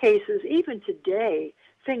cases. Even today,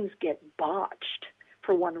 things get botched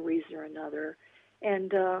for one reason or another.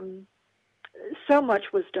 And so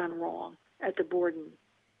much was done wrong at the Borden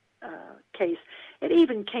case. It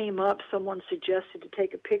even came up, someone suggested to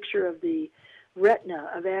take a picture of the retina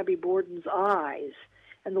of Abby Borden's eyes,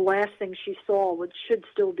 and the last thing she saw should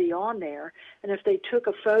still be on there. And if they took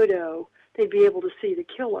a photo, they'd be able to see the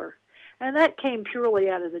killer. And that came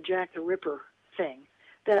purely out of the Jack the Ripper thing.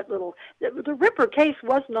 The Ripper case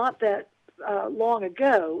was not that long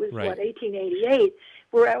ago. It was, 1888.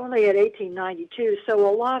 We're only at 1892. So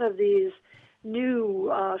a lot of these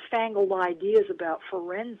new fangled ideas about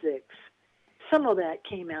forensics, some of that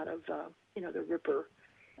came out of, the Ripper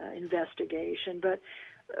investigation. But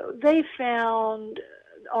they found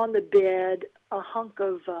on the bed a hunk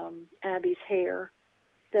of Abby's hair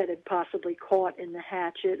that had possibly caught in the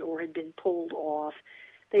hatchet or had been pulled off.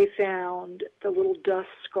 They found the little dust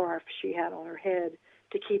scarf she had on her head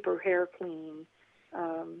to keep her hair clean,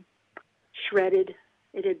 shredded.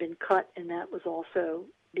 It had been cut, and that was also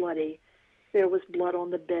bloody. There was blood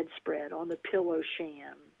on the bedspread, on the pillow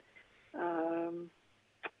sham.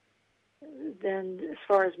 Then as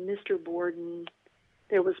far as Mr. Borden,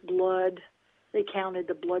 there was blood. They counted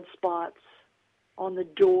the blood spots on the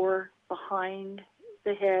door behind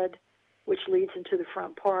the head, which leads into the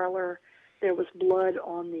front parlor. There was blood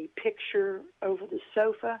on the picture over the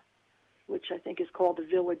sofa, which I think is called the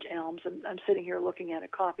Village Elms. I'm sitting here looking at a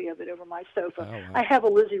copy of it over my sofa. Oh, wow. I have a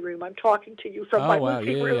Lizzie room. I'm talking to you from my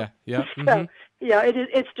Lizzie room. Yeah. So,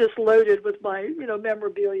 it's just loaded with my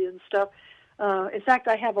memorabilia and stuff. In fact,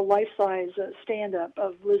 I have a life-size stand-up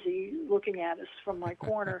of Lizzie looking at us from my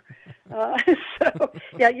corner.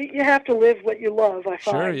 You have to live what you love, I find.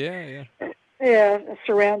 Sure, yeah. Yeah,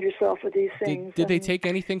 surround yourself with these things. Did they take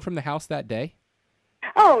anything from the house that day?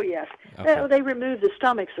 Oh, yes. Okay. They removed the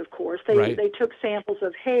stomachs, of course. They took samples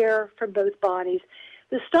of hair from both bodies.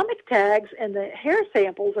 The stomach tags and the hair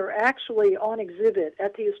samples are actually on exhibit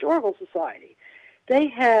at the Historical Society. They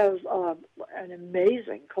have an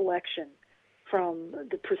amazing collection from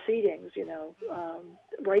the proceedings,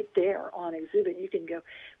 right there on exhibit. You can go.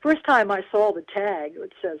 First time I saw the tag,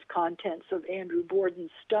 it says contents of Andrew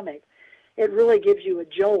Borden's stomach. It really gives you a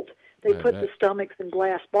jolt. They put the stomachs in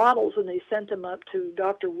glass bottles, and they sent them up to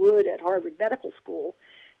Dr. Wood at Harvard Medical School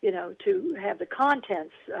to have the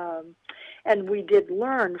contents. And we did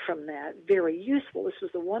learn from that, very useful. This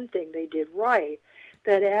was the one thing they did right,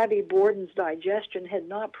 that Abby Borden's digestion had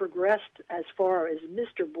not progressed as far as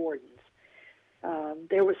Mr. Borden's.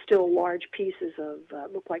 There were still large pieces of,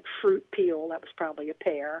 looked like fruit peel, that was probably a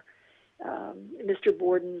pear. Mr.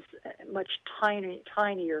 Borden's much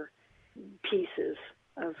tinier pieces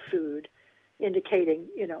of food, indicating,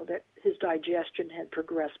 that his digestion had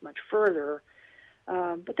progressed much further.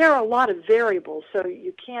 But there are a lot of variables, so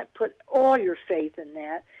you can't put all your faith in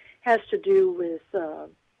that. It has to do with,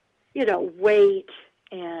 weight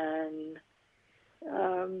and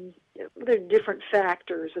there are different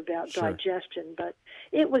factors about digestion, but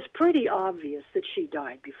it was pretty obvious that she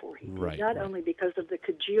died before he did, not only because of the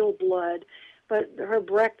congealed blood, but her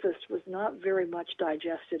breakfast was not very much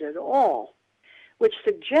digested at all, which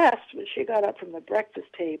suggests when she got up from the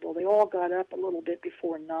breakfast table, they all got up a little bit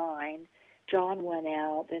before 9. John went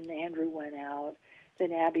out, then Andrew went out,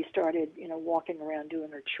 then Abby started, walking around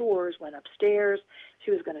doing her chores, went upstairs.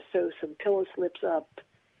 She was going to sew some pillow slips up.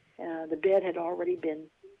 The bed had already been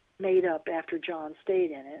made up after John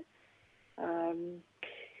stayed in it.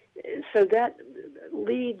 So that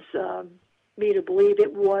leads me to believe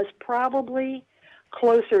it was probably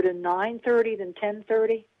closer to 9:30 than 10:30.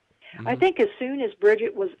 Mm-hmm. I think as soon as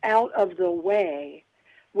Bridget was out of the way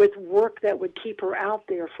with work that would keep her out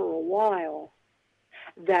there for a while,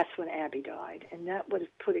 that's when Abby died, and that would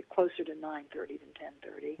have put it closer to 9:30 than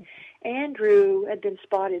 10:30. Andrew had been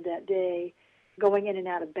spotted that day going in and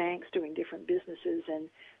out of banks doing different businesses, and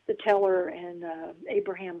the teller and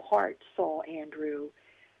Abraham Hart saw Andrew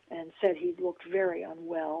and said he looked very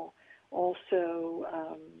unwell. Also,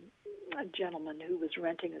 a gentleman who was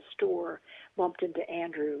renting a store bumped into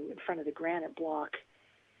Andrew in front of the granite block,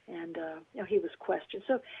 and he was questioned.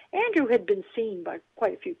 So Andrew had been seen by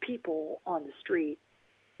quite a few people on the street.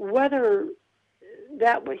 Whether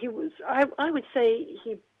that what he was, I would say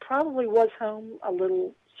he probably was home a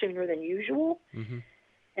little sooner than usual. Mm-hmm.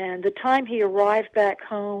 And the time he arrived back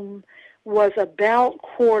home was about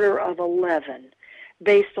 11:15,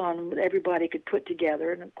 based on what everybody could put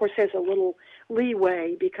together. And, of course, there's a little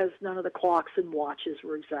leeway because none of the clocks and watches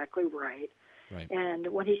were exactly right. And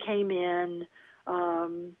when he came in,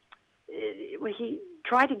 he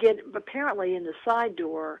tried to get apparently in the side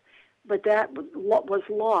door, but that was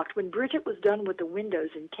locked. When Bridget was done with the windows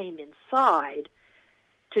and came inside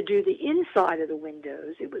to do the inside of the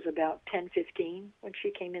windows, it was about 10:15 when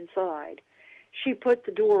she came inside. She put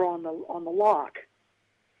the door on the lock,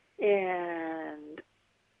 and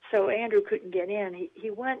so Andrew couldn't get in. He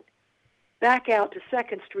went back out to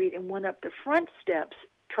 2nd Street and went up the front steps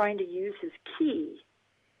trying to use his key.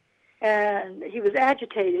 And he was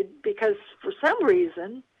agitated because for some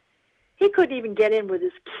reason he couldn't even get in with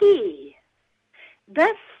his key.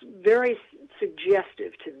 That's very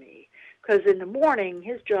suggestive to me, because in the morning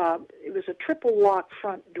his job, it was a triple lock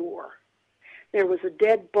front door. There was a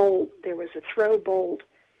deadbolt, there was a throw bolt,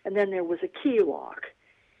 and then there was a key lock.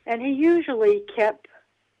 And he usually kept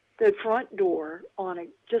the front door on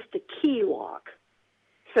just a key lock.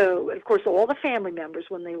 So, of course, all the family members,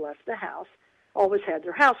 when they left the house, always had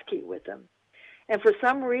their house key with them. And for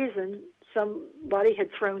some reason, somebody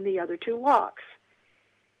had thrown the other 2 locks.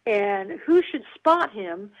 And who should spot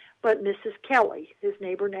him but Mrs. Kelly, his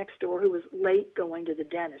neighbor next door, who was late going to the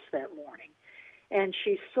dentist that morning. And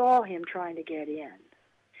she saw him trying to get in.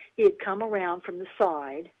 He had come around from the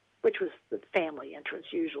side, which was the family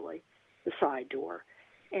entrance usually, the side door,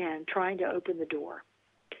 and trying to open the door.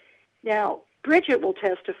 Now, Bridget will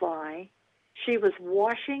testify she was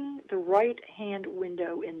washing the right-hand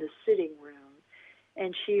window in the sitting room,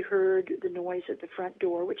 and she heard the noise at the front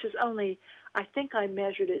door, which is only, I think I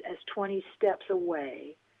measured it as 20 steps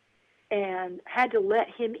away, and had to let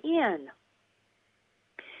him in.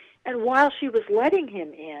 And while she was letting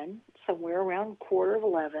him in, somewhere around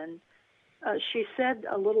 11:15, she said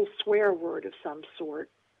a little swear word of some sort,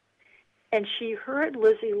 and she heard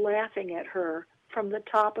Lizzie laughing at her from the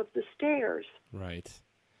top of the stairs. Right.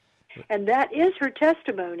 And that is her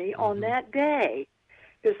testimony on that day,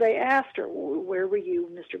 because they asked her, where were you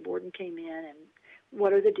when Mr. Borden came in, and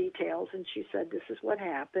what are the details? And she said, this is what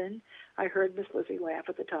happened. I heard Miss Lizzie laugh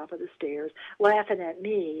at the top of the stairs, laughing at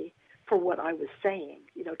me for what I was saying,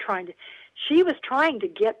 she was trying to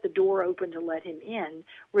get the door open to let him in.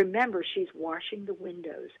 Remember, she's washing the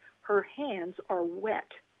windows. Her hands are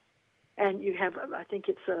wet. And you have, I think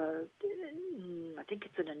it's an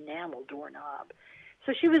enamel doorknob.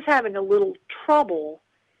 So she was having a little trouble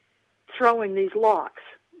throwing these locks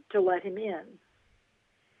to let him in.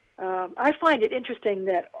 I find it interesting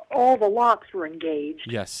that all the locks were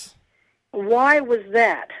engaged. Yes. Why was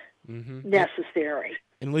that? necessary.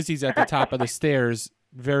 And Lizzie's at the top of the stairs,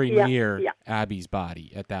 very near Abby's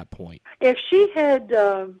body at that point. If she had,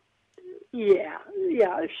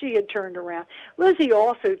 if she had turned around. Lizzie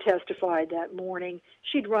also testified that morning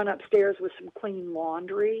she'd run upstairs with some clean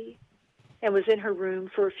laundry and was in her room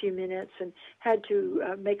for a few minutes and had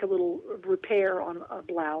to make a little repair on a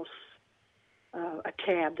blouse, a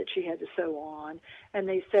tab that she had to sew on. And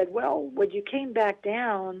they said, well, when you came back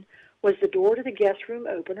down, was the door to the guest room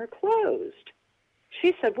open or closed?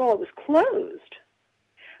 She said, well, it was closed.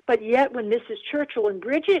 But yet when Mrs. Churchill and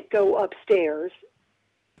Bridget go upstairs,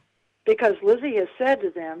 because Lizzie has said to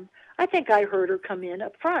them, I think I heard her come in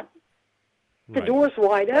up front. The door's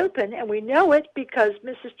wide open, and we know it because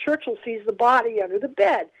Mrs. Churchill sees the body under the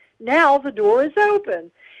bed. Now the door is open.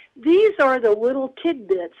 These are the little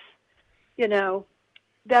tidbits,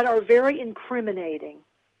 that are very incriminating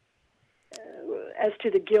as to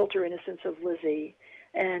the guilt or innocence of Lizzie.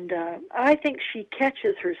 And I think she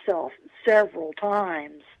catches herself several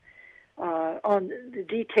times on the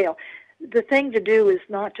detail. The thing to do is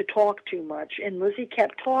not to talk too much. And Lizzie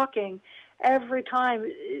kept talking. Every time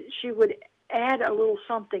she would add a little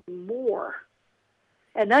something more.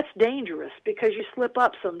 And that's dangerous because you slip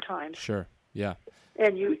up sometimes. Sure, yeah.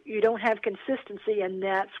 And you don't have consistency, and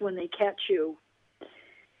that's when they catch you.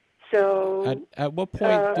 So at what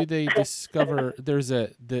point do they discover there's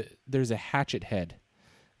a hatchet head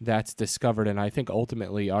that's discovered, and I think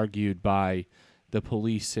ultimately argued by the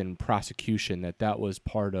police and prosecution that was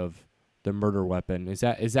part of the murder weapon. Is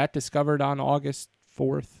that discovered on August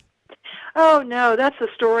 4th? Oh, no, that's a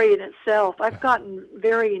story in itself. I've gotten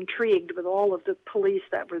very intrigued with all of the police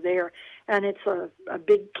that were there, and it's a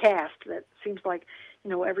big cast that seems like,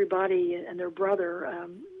 everybody and their brother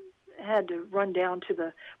had to run down to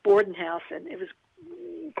the Borden house, and it was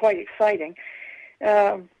quite exciting.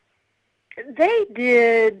 They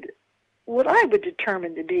did what I would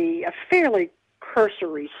determine to be a fairly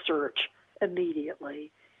cursory search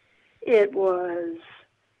immediately. It was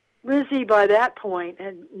Lizzie by that point,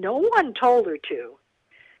 and no one told her to.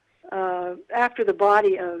 After the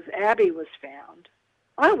body of Abby was found,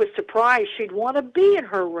 I was surprised she'd want to be in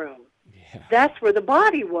her room. Yeah. That's where the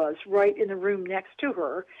body was, right in the room next to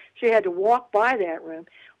her. She had to walk by that room,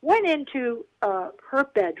 went into her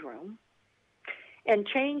bedroom, and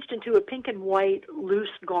changed into a pink and white loose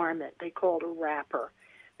garment they called a wrapper.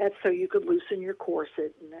 That's so you could loosen your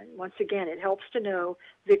corset. And then, once again, it helps to know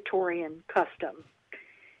Victorian custom.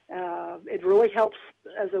 It really helps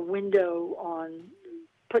as a window on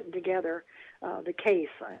putting together the case,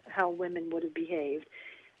 how women would have behaved.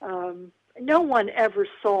 No one ever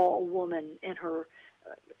saw a woman in her,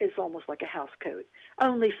 it's almost like a house coat,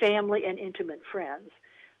 only family and intimate friends.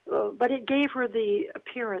 But it gave her the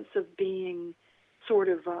appearance of being sort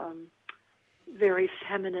of very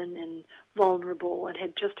feminine and vulnerable and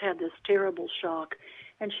had just had this terrible shock.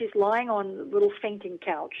 And she's lying on the little fainting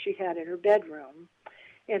couch she had in her bedroom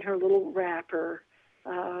in her little wrapper,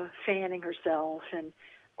 fanning herself. And,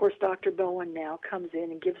 of course, Dr. Bowen now comes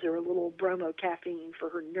in and gives her a little bromocaffeine for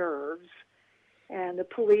her nerves. And the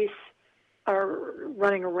police are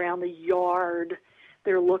running around the yard.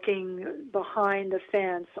 They're looking behind the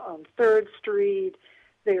fence on 3rd Street.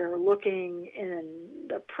 They're looking in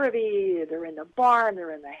the privy. They're in the barn.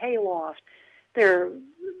 They're in the hayloft. They're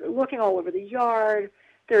looking all over the yard.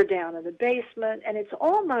 They're down in the basement. And it's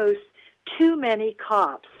almost too many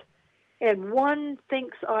cops. And one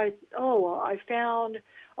thinks, I found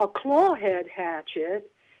a clawhead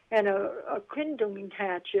hatchet and a kindling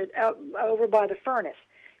hatchet out over by the furnace.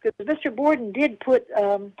 Because Mr. Borden did put,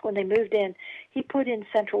 when they moved in, he put in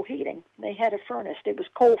central heating. They had a furnace. It was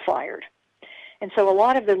coal-fired. And so a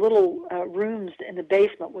lot of the little rooms in the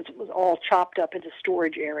basement was all chopped up into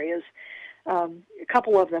storage areas. A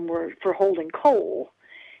couple of them were for holding coal,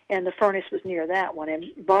 and the furnace was near that one. And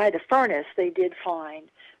by the furnace, they did find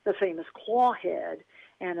the famous clawhead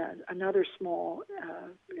and another small,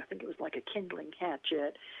 I think it was like a kindling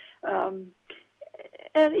hatchet.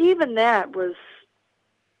 And even that was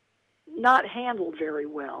not handled very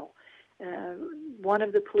well. One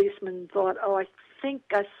of the policemen thought, I think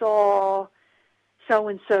I saw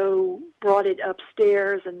so-and-so brought it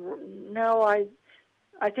upstairs, and no,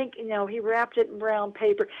 I think, he wrapped it in brown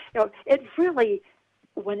paper. It really,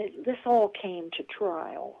 when this all came to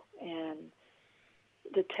trial, and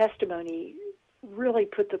the testimony really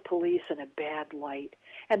put the police in a bad light,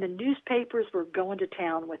 and the newspapers were going to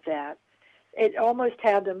town with that. It almost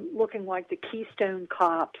had them looking like the Keystone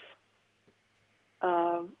Cops,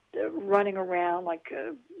 running around like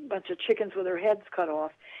a bunch of chickens with their heads cut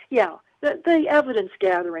off. Yeah, the evidence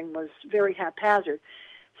gathering was very haphazard.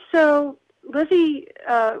 So Lizzie,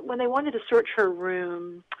 when they wanted to search her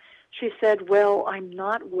room, she said, "Well, I'm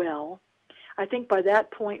not well." I think by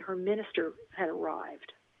that point her minister had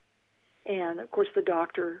arrived. And, of course, the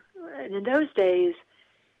doctor, and in those days,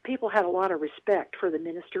 people had a lot of respect for the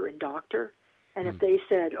minister and doctor. And if they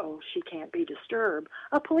said, "Oh, she can't be disturbed,"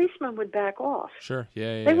 a policeman would back off. Sure.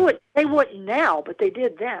 Yeah. They wouldn't now, but they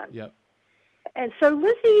did then. Yep. And so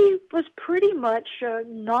Lizzie was pretty much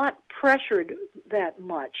not pressured that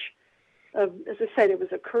much. As I said, it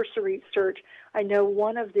was a cursory search. I know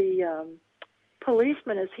one of the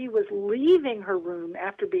policemen, as he was leaving her room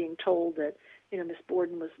after being told that, Miss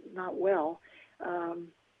Borden was not well,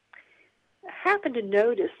 happened to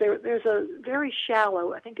notice there's a very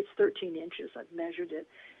shallow, I think it's 13 inches, I've measured it,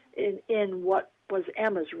 in what was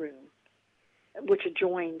Emma's room, which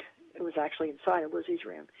adjoined, it was actually inside of Lizzie's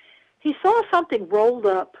room. He saw something rolled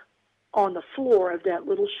up on the floor of that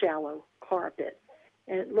little shallow carpet,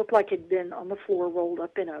 and it looked like it had been on the floor rolled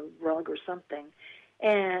up in a rug or something.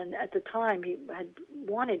 And at the time, he had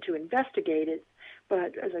wanted to investigate it,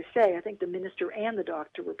 but as I say, I think the minister and the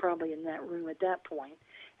doctor were probably in that room at that point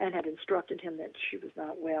and had instructed him that she was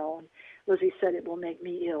not well. And Lizzie said, "It will make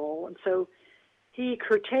me ill." And so he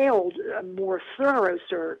curtailed a more thorough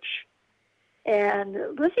search, and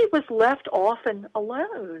Lizzie was left often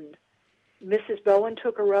alone. Mrs. Bowen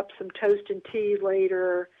took her up some toast and tea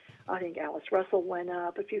later. I think Alice Russell went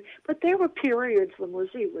up a few. But there were periods when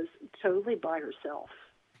Lizzie was totally by herself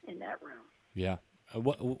in that room. Yeah.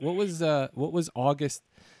 What was August?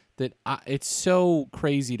 It's so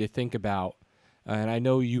crazy to think about. And I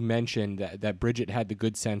know you mentioned that Bridget had the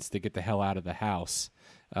good sense to get the hell out of the house.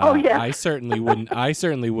 Oh yeah. I certainly wouldn't. I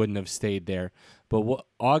certainly wouldn't have stayed there. But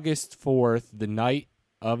August 4th, the night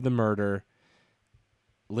of the murder,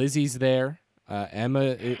 Lizzie's there. Emma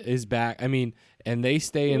is back. I mean, and they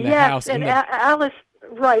stay in the house. Yes, and Alice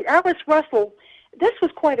Russell, this was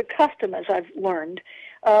quite a custom, as I've learned.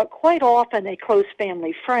 Quite often a close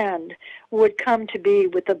family friend would come to be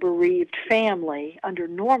with a bereaved family under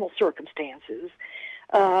normal circumstances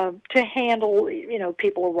to handle,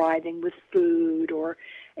 people arriving with food or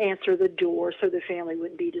answer the door so the family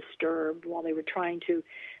wouldn't be disturbed while they were trying to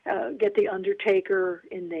get the undertaker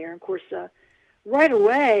in there. Of course, right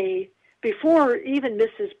away, before even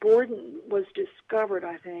Mrs. Borden was discovered,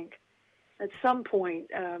 I think, at some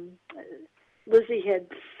point, Lizzie had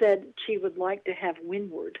said she would like to have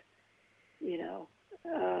Windward,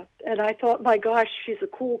 and I thought, my gosh, she's a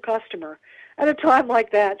cool customer. At a time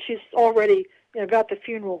like that, she's already, got the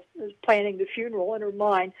funeral, planning the funeral in her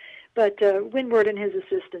mind. But Windward and his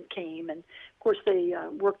assistant came, and of course they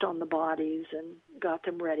worked on the bodies and got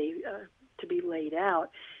them ready to be laid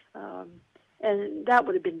out. And that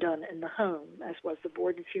would have been done in the home, as was the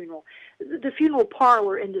Borden funeral. The funeral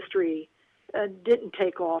parlor industry didn't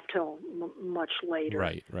take off till much later.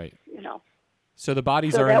 Right. So the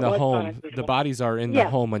bodies are in the home. The bodies are in the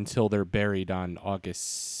home until they're buried on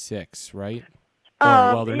August 6th, right?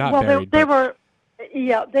 Or, they're not buried.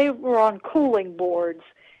 They were on cooling boards,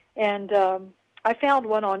 and I found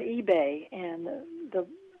one on eBay, and the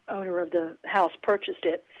owner of the house purchased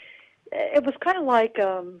it. It was kind of like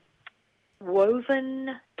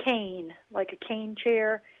woven cane, like a cane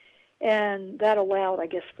chair, and that allowed, I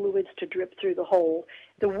guess, fluids to drip through the hole.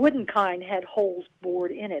 The wooden kind had holes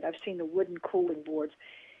bored in it. I've seen the wooden cooling boards.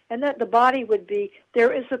 And that the body would be,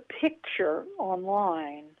 there is a picture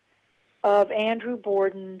online of Andrew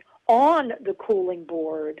Borden on the cooling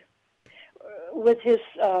board with his,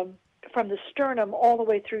 from the sternum all the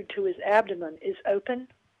way through to his abdomen is open.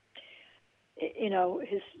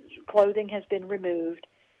 His clothing has been removed.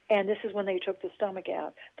 And this is when they took the stomach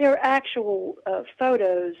out. There are actual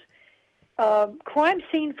photos. Crime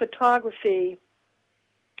scene photography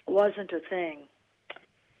wasn't a thing.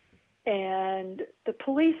 And the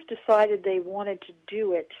police decided they wanted to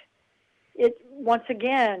do it. It, once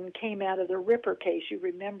again, came out of the Ripper case. You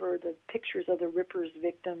remember the pictures of the Ripper's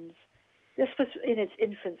victims. This was in its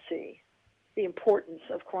infancy, the importance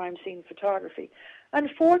of crime scene photography.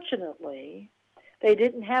 Unfortunately, they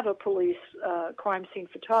didn't have a police crime scene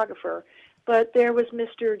photographer, but there was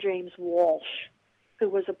Mr. James Walsh, who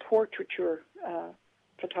was a portraiture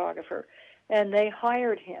photographer, and they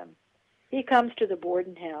hired him. He comes to the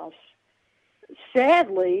Borden house.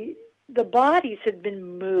 Sadly, the bodies had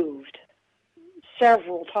been moved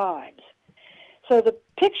several times. So the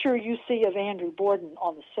picture you see of Andrew Borden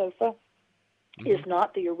on the sofa is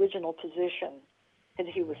not the original position that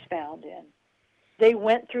he was found in. They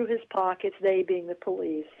went through his pockets, they being the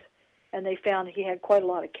police, and they found he had quite a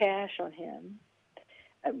lot of cash on him,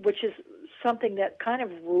 which is something that kind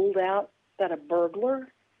of ruled out that a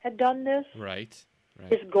burglar had done this. Right.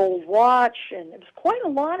 Right. his gold watch, and it was quite a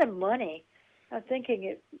lot of money. I'm thinking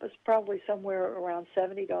it was probably somewhere around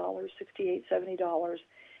 $70, $68, $70.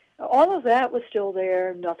 All of that was still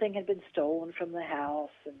there. Nothing had been stolen from the house,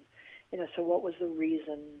 and so what was the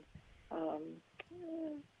reason?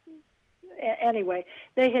 Anyway,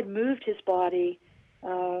 they had moved his body.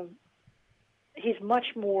 He's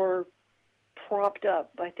much more propped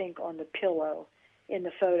up, I think, on the pillow in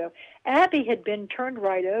the photo. Abby had been turned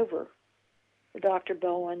right over. Dr.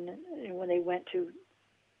 Bowen, when they went to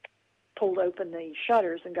pulled open the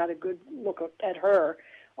shutters and got a good look at her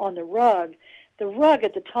on the rug. The rug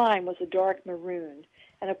at the time was a dark maroon,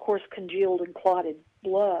 and of course congealed and clotted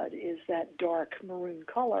blood is that dark maroon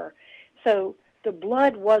color. So the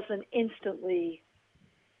blood wasn't instantly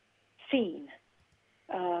seen.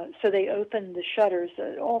 So they opened the shutters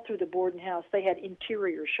all through the Borden house. They had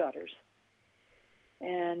interior shutters.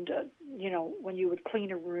 And, when you would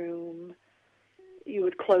clean a room, you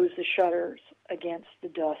would close the shutters against the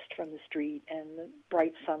dust from the street and the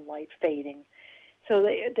bright sunlight fading. So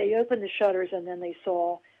they opened the shutters, and then they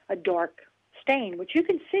saw a dark stain, which you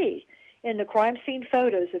can see in the crime scene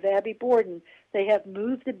photos of Abby Borden. They have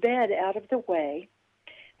moved the bed out of the way.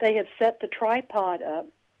 They have set the tripod up,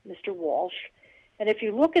 Mr. Walsh. And if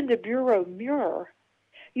you look in the bureau mirror,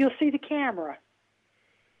 you'll see the camera,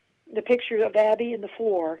 the picture of Abby in the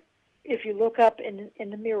floor. If you look up in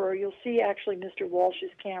the mirror, you'll see actually Mr.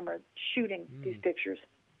 Walsh's camera shooting these pictures.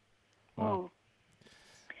 Wow.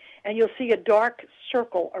 And you'll see a dark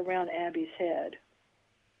circle around Abby's head.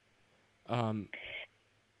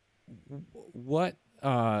 What?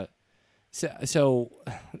 So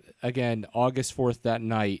again, August 4th that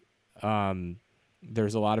night.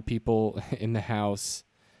 There's a lot of people in the house.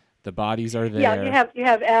 The bodies are there. Yeah, you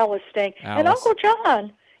have Alice staying, and Uncle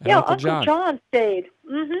John. Uncle John stayed.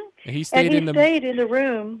 Mm-hmm. He stayed in the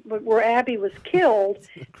room where Abby was killed,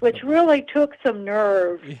 which really took some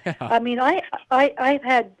nerve. Yeah. I mean, I've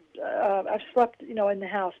slept in the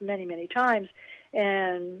house many, many times,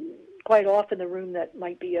 and quite often the room that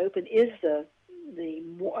might be open is the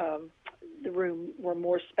room where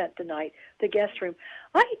Moore spent the night, the guest room.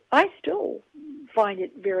 I still find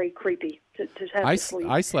it very creepy to have to sleep.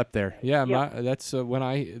 I slept there. Yeah, that's the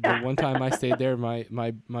one time I stayed there.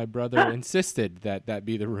 My brother insisted that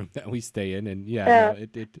be the room that we stay in, and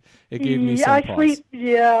it gave me some pause.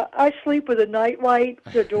 I sleep with a night light,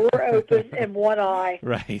 the door open, and one eye.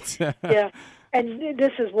 Right. Yeah, and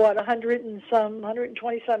this is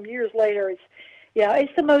 120 some years later.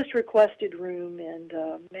 It's the most requested room, and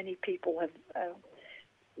many people have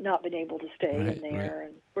not been able to stay in there. Right.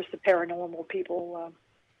 And of course, the paranormal people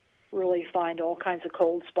really find all kinds of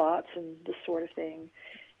cold spots and this sort of thing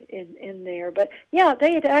in there. But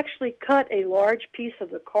they had actually cut a large piece of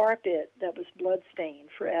the carpet that was bloodstained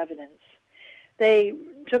for evidence. They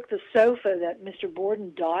took the sofa that Mr.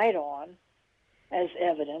 Borden died on as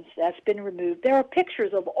evidence. That's been removed. There are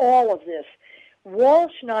pictures of all of this.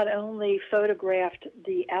 Walsh not only photographed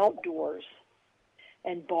the outdoors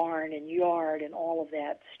and barn and yard and all of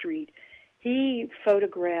that street, he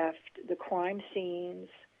photographed the crime scenes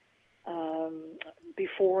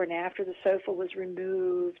before and after the sofa was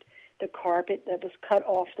removed, the carpet that was cut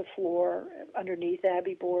off the floor underneath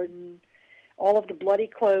Abby Borden. All of the bloody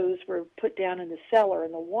clothes were put down in the cellar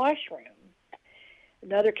in the washroom.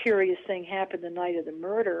 Another curious thing happened the night of the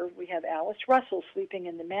murder. We have Alice Russell sleeping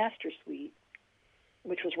in the master suite,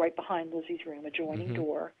 which was right behind Lizzie's room, adjoining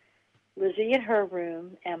door. Lizzie in her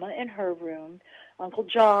room, Emma in her room, Uncle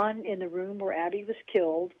John in the room where Abby was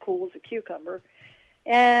killed, cool as a cucumber.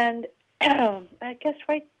 And I guess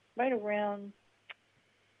right around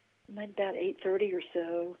about 8:30 or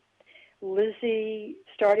so, Lizzie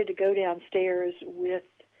started to go downstairs with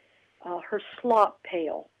her slop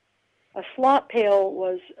pail. A slop pail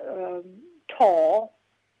was tall.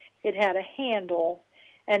 It had a handle,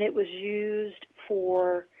 and it was used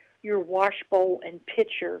for your wash bowl and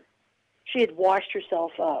pitcher. She had washed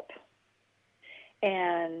herself up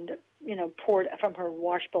and, poured from her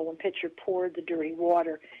wash bowl and pitcher, poured the dirty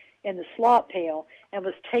water in the slop pail and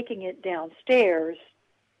was taking it downstairs,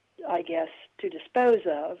 I guess, to dispose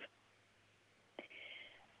of.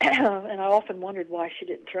 And I often wondered why she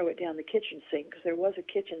didn't throw it down the kitchen sink, because there was a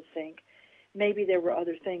kitchen sink. Maybe there were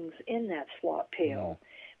other things in that slop pail.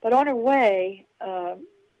 But on her way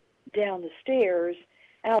down the stairs,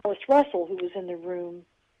 Alice Russell, who was in the room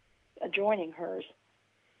adjoining hers,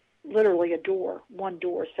 literally one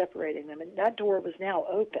door separating them, and that door was now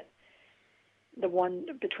open. The one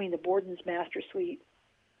between the Borden's master suite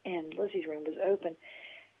and Lizzie's room was open.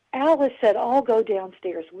 Alice said, "I'll go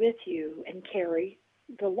downstairs with you and carry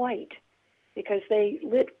the light." because they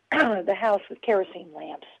lit the house with kerosene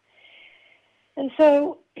lamps. And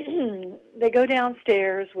so they go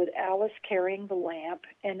downstairs with Alice carrying the lamp,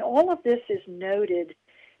 and all of this is noted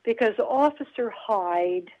because Officer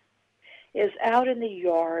Hyde is out in the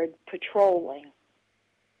yard patrolling,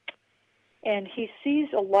 and he sees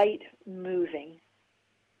a light moving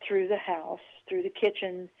through the house, through the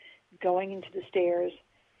kitchen, going into the stairs.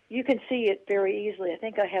 You can see it very easily. I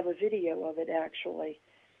think I have a video of it, actually,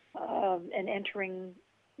 and entering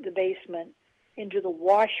the basement into the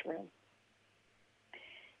washroom.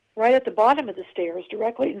 Right at the bottom of the stairs,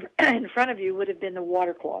 directly in front of you, would have been the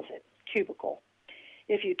water closet, cubicle.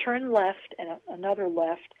 If you turn left and another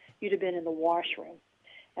left, you'd have been in the washroom.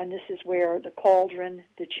 And this is where the cauldron,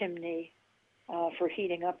 the chimney for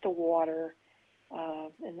heating up the water,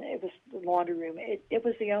 and it was the laundry room. It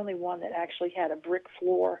was the only one that actually had a brick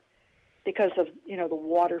floor because of, the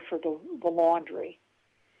water for the laundry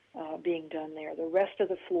being done there. The rest of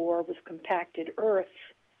the floor was compacted earth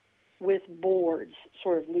with boards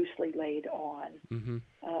sort of loosely laid on. Mm-hmm.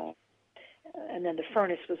 And then the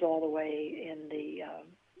furnace was all the way in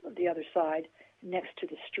the other side next to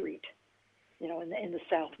the street, in the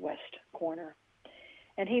southwest corner.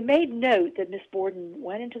 And he made note that Miss Borden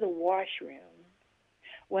went into the washroom,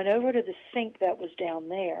 went over to the sink that was down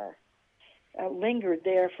there, lingered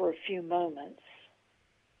there for a few moments,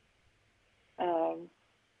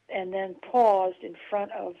 and then paused in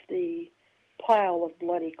front of the pile of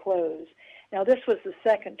bloody clothes. Now, this was the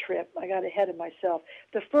second trip. I got ahead of myself.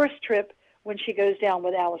 The first trip, when she goes down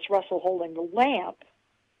with Alice Russell holding the lamp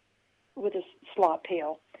with a slop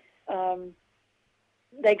pail,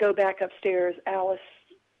 they go back upstairs. Alice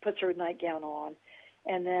puts her nightgown on,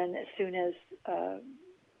 and then as soon as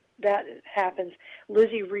that happens,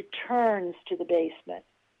 Lizzie returns to the basement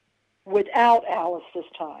without Alice this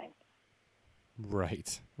time.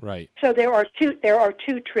 Right. So there are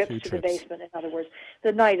two trips to the basement, in other words,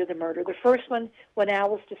 the night of the murder. The first one, when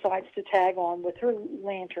Alice decides to tag on with her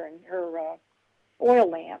lantern, her oil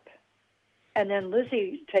lamp, and then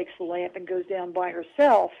Lizzie takes the lamp and goes down by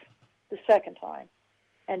herself the second time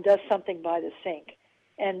and does something by the sink.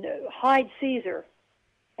 And Hyde sees her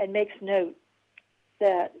and makes note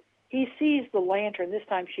that he sees the lantern. This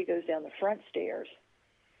time she goes down the front stairs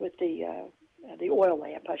with the oil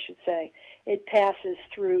lamp, I should say. It passes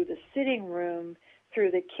through the sitting room,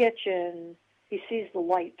 through the kitchen. He sees the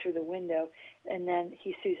light through the window, and then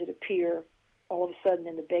he sees it appear all of a sudden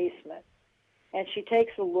in the basement. And she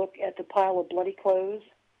takes a look at the pile of bloody clothes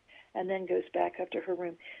and then goes back up to her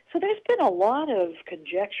room. So there's been a lot of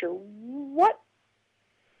conjecture. What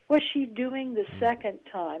was she doing the second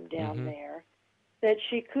time down there that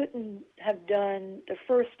she couldn't have done the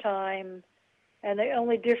first time? And the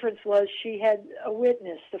only difference was she had a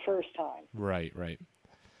witness the first time. Right.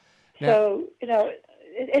 Now, So,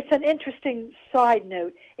 it's an interesting side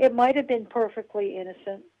note. It might have been perfectly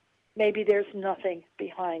innocent. Maybe there's nothing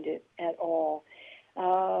behind it at all.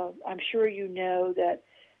 I'm sure you know that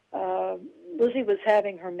Lizzie was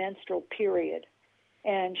having her menstrual period,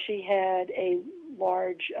 and she had a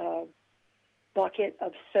large bucket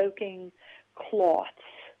of soaking cloths.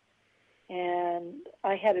 And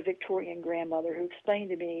I had a Victorian grandmother who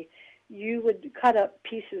explained to me, you would cut up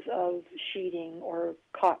pieces of sheeting or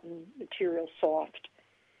cotton material, soft,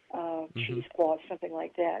 cheesecloth, something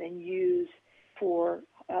like that, and use for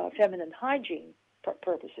feminine hygiene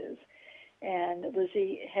purposes. And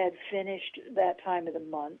Lizzie had finished that time of the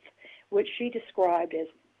month, which she described as,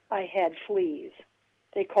 I had fleas.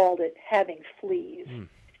 They called it having fleas.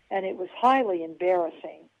 And it was highly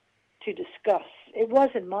embarrassing to discuss. It was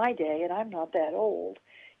in my day, and I'm not that old.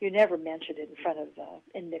 You never mentioned it in front of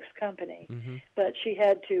in mixed company. But she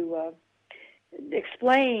had to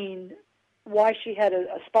explain why she had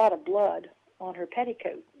a spot of blood on her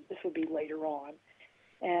petticoat. This would be later on.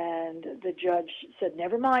 And the judge said,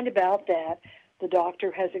 never mind about that. The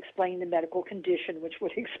doctor has explained the medical condition, which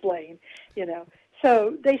would explain,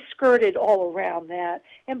 So they skirted all around that.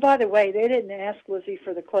 And by the way, they didn't ask Lizzie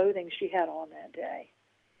for the clothing she had on that day.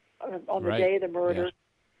 On the day of the murder.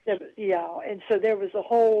 Yeah, and so there was a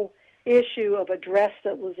whole issue of a dress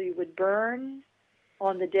that Lizzie would burn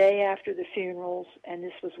on the day after the funerals, and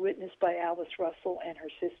this was witnessed by Alice Russell and her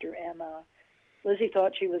sister Emma. Lizzie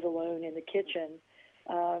thought she was alone in the kitchen.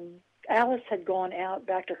 Alice had gone out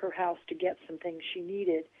back to her house to get some things she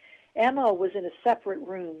needed. Emma was in a separate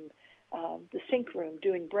room, the sink room,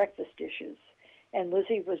 doing breakfast dishes, and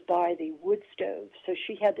Lizzie was by the wood stove, so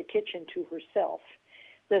she had the kitchen to herself.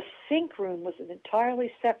 The sink room was an entirely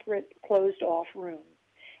separate, closed-off room.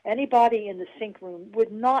 Anybody in the sink room would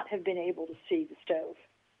not have been able to see the stove.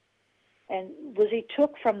 And Lizzie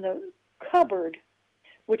took from the cupboard,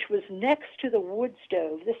 which was next to the wood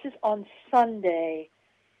stove. This is on Sunday,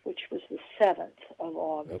 which was the 7th of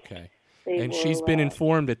August. Okay. And she's been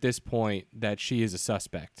informed at this point that she is a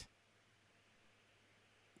suspect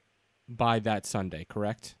by that Sunday,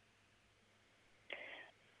 correct?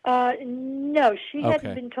 No, she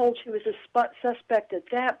hadn't been told she was a suspect at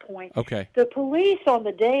that point. Okay. The police on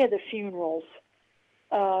the day of the funerals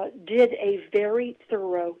did a very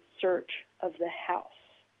thorough search of the house.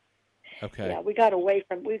 Okay. Yeah, we got away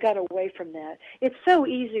from that. It's so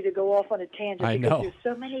easy to go off on a tangent because there's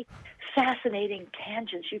so many fascinating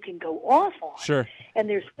tangents you can go off on. Sure. And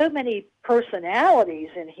there's so many personalities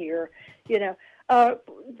in here,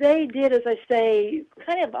 They did, as I say,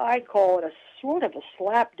 I call it a sort of a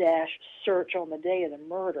slapdash search on the day of the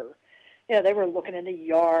murder. They were looking in the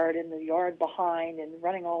yard and the yard behind and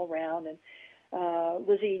running all around, and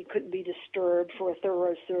Lizzie couldn't be disturbed for a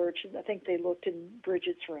thorough search. And I think they looked in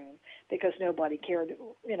Bridget's room because nobody cared,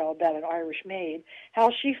 about an Irish maid,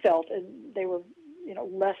 how she felt, and they were,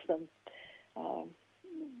 less than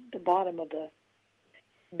the bottom of the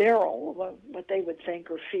barrel, what they would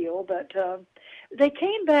think or feel. But they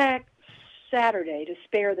came back Saturday to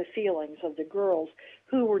spare the feelings of the girls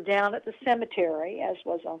who were down at the cemetery, as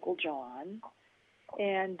was Uncle John,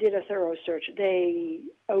 and did a thorough search. They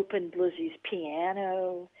opened Lizzie's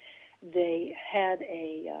piano. They had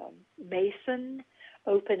a mason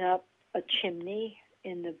open up a chimney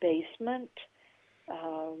in the basement.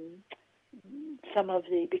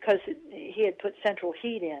 Because he had put central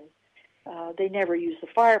heat in, they never used the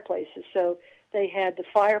fireplaces, so they had the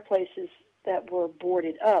fireplaces that were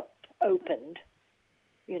boarded up opened,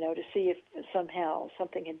 to see if somehow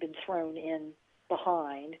something had been thrown in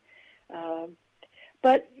behind.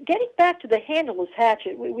 But getting back to the handleless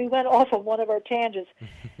hatchet, we went off on one of our tangents.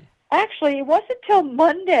 Actually, it wasn't until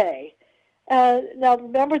Monday. Now,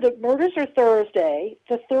 remember, the murders are Thursday.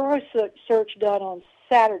 The thorough search done on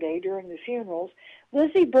Saturday during the funerals.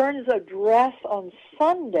 Lizzie Burns' address on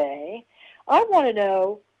Sunday. I want to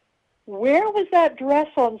know, where was that dress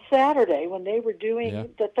on Saturday when they were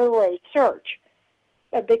doing the thorough search?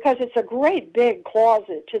 Because it's a great big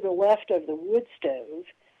closet to the left of the wood stove.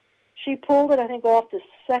 She pulled it, I think, off the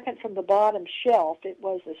second from the bottom shelf. It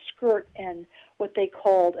was a skirt and what they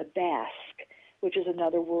called a basque, which is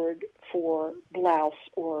another word for blouse,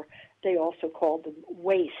 or they also called them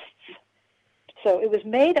waists. So it was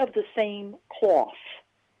made of the same cloth.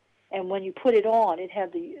 And when you put it on, it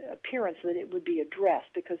had the appearance that it would be a dress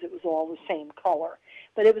because it was all the same color.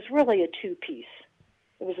 But it was really a two-piece.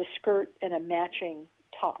 It was a skirt and a matching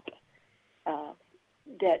top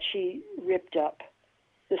that she ripped up.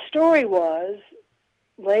 The story was,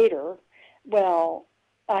 later,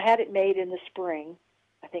 I had it made in the spring,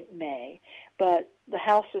 I think May, but the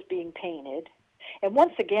house was being painted. And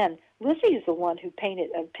once again, Lizzie is the one who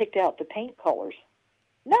picked out the paint colors,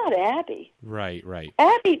 not Abby. Right.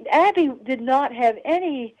 Abby did not have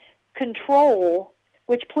any control,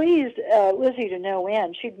 which pleased Lizzie to no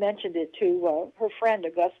end. She'd mentioned it to her friend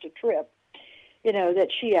Augusta Tripp, that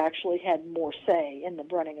she actually had more say in the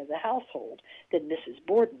running of the household than Mrs.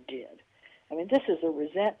 Borden did. I mean, this is a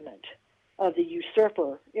resentment of the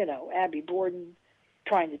usurper, Abby Borden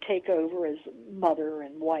trying to take over as mother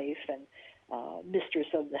and wife and mistress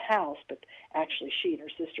of the house, but actually she and her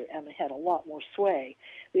sister Emma had a lot more sway.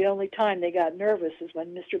 The only time they got nervous is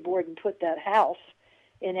when Mr. Borden put that house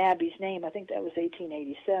in Abby's name. I think that was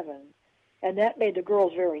 1887, and that made the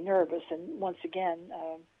girls very nervous. And once again,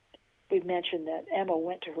 we've mentioned that Emma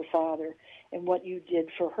went to her father, and what you did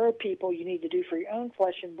for her people, you need to do for your own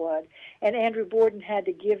flesh and blood. And Andrew Borden had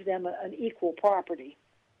to give them an equal property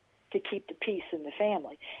to keep the peace in the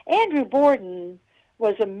family. Andrew Borden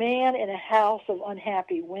was a man in a house of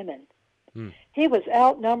unhappy women. He was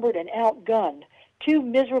outnumbered and outgunned. 2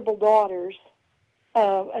 miserable daughters,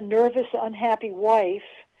 a nervous, unhappy wife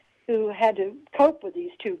who had to cope with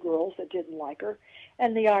these 2 girls that didn't like her,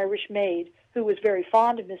 and the Irish maid, who was very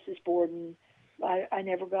fond of Mrs. Borden. I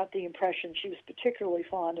never got the impression she was particularly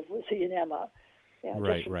fond of Lizzie and Emma.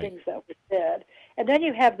 Just from things that were said. And then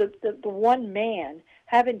you have the one man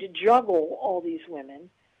having to juggle all these women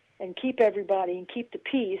and keep everybody and keep the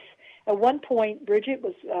peace. At one point, Bridget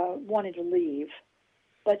was wanted to leave,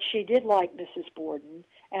 but she did like Mrs. Borden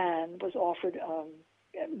and was offered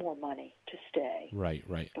more money to stay. Right.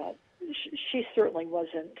 But she certainly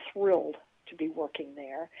wasn't thrilled to be working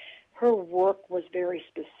there. Her work was very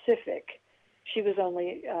specific. She was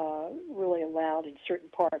only really allowed in certain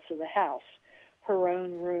parts of the house. Her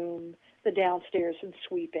own room, the downstairs, and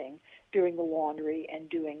sweeping, doing the laundry, and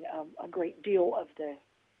doing a great deal of the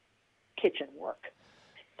kitchen work.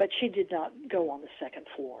 But she did not go on the second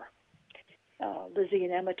floor. Lizzie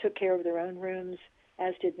and Emma took care of their own rooms,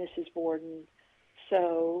 as did Mrs. Borden.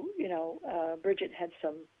 So, Bridget had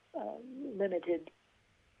some limited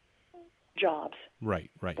jobs. Right.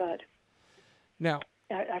 But Now,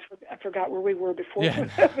 I forgot where we were before yeah.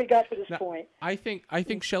 we got to this point. I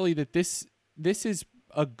think Shelley, that this is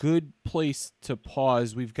a good place to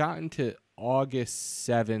pause. We've gotten to August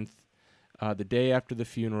 7th, the day after the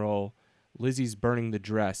funeral. Lizzie's burning the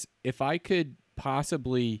dress. If I could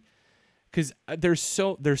possibly, because there's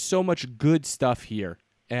so much good stuff here,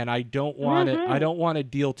 and I don't want to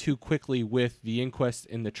deal too quickly with the inquest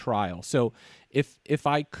and the trial. So if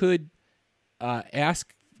I could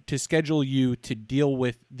ask to schedule you to deal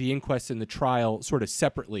with the inquest and the trial sort of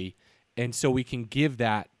separately, and so we can give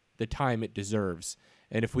that the time it deserves.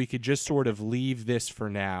 And if we could just sort of leave this for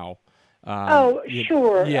now.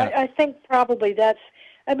 Sure. Yeah. I think probably that's,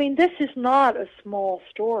 this is not a small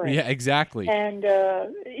story. Yeah, exactly. And,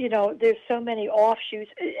 there's so many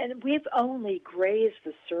offshoots, and we've only grazed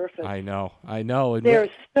the surface. I know. And there's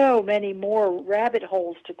so many more rabbit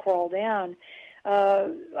holes to crawl down.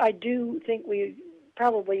 I do think we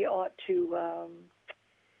probably ought to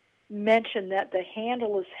mention that the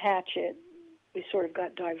handleless hatchet, we sort of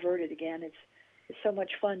got diverted again. It's so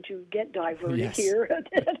much fun to get diverted here,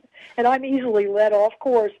 and I'm easily led off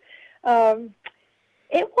course.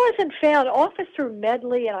 It wasn't found. Officer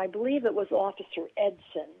Medley, and I believe it was Officer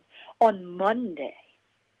Edson, on Monday,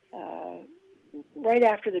 right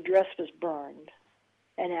after the dress was burned,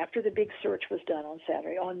 and after the big search was done on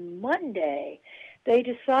Saturday. On Monday, they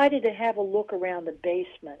decided to have a look around the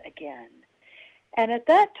basement again. And at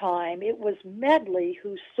that time, it was Medley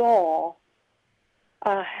who saw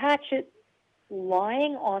a hatchet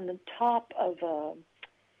lying on the top of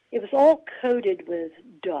it was all coated with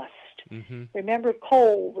dust. Mm-hmm. Remember,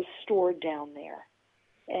 coal was stored down there,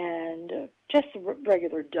 and just a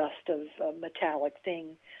regular dust of a metallic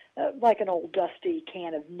thing, like an old dusty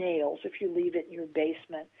can of nails. If you leave it in your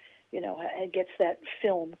basement, it gets that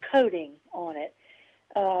film coating on it.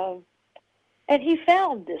 And he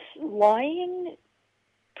found this lying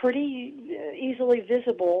pretty easily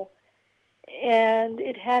visible, and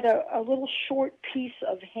it had a little short piece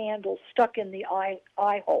of handle stuck in the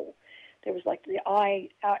eye hole. There was like the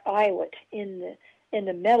eyelet in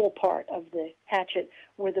the metal part of the hatchet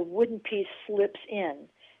where the wooden piece slips in,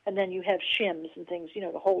 and then you have shims and things,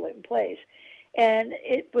 to hold it in place. And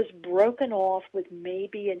it was broken off with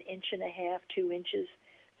maybe 1.5 inches, 2 inches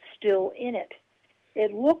still in it.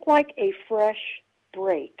 It looked like a fresh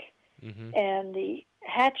break, and the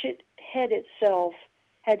hatchet head itself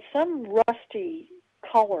had some rusty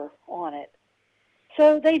color on it.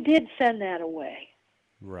 So they did send that away,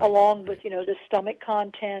 along with, the stomach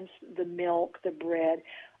contents, the milk, the bread.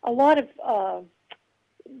 A lot of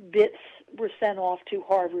bits were sent off to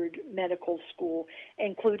Harvard Medical School,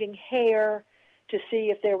 including hair, to see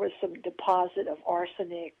if there was some deposit of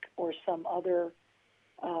arsenic or some other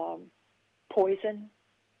poison.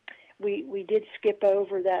 We did skip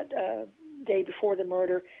over that day before the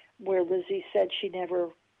murder where Lizzie said she never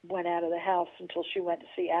went out of the house until she went to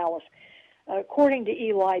see Alice. According to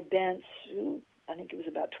Eli Bentz, who I think he was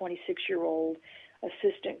about 26-year-old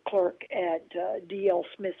assistant clerk at D.L.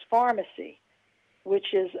 Smith's Pharmacy,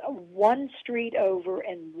 which is 1 street over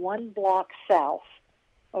and 1 block south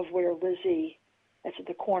of where Lizzie, that's at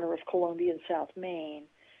the corner of Columbia and South Main,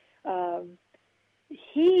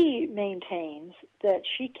 he maintains that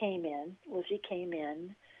Lizzie came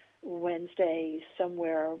in Wednesday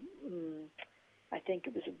somewhere, I think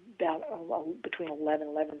it was about between 11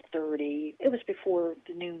 and 11:30. It was before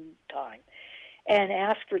the noon time, and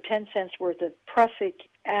asked for 10 cents worth of prussic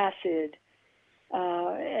acid,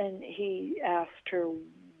 and he asked her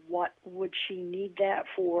what would she need that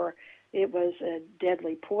for. It was a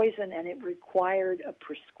deadly poison, and it required a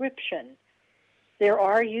prescription. There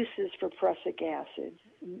are uses for prussic acid,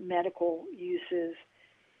 medical uses.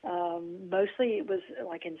 Mostly it was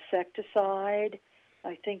like insecticide.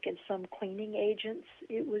 I think in some cleaning agents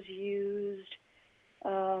it was used.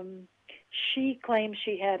 She claims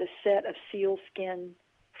she had a set of sealskin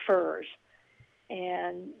furs,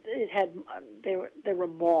 and it had there were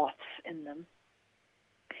moths in them.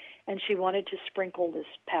 And she wanted to sprinkle this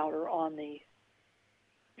powder on the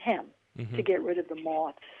hem to get rid of the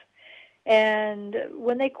moths. And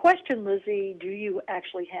when they questioned Lizzie, do you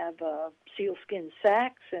actually have sealskin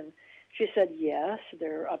sacks? And she said, yes,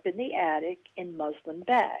 they're up in the attic in muslin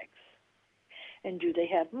bags. And do they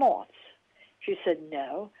have moths? She said,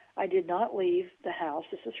 no, I did not leave the house.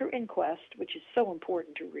 This is her inquest, which is so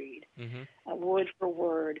important to read, word for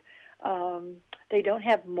word. They don't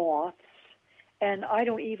have moths, and I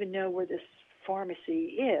don't even know where this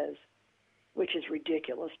pharmacy is. which is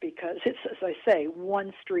ridiculous because it's, as I say,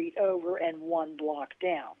 one street over and one block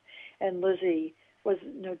down. And Lizzie was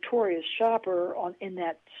a notorious shopper in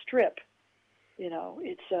that strip.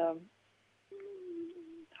 It's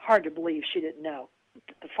hard to believe she didn't know.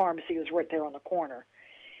 The pharmacy was right there on the corner.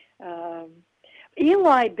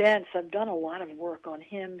 Eli Bentz, I've done a lot of work on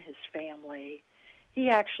him, his family. He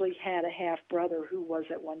actually had a half-brother who was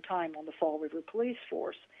at one time on the Fall River Police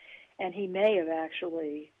Force, and he may have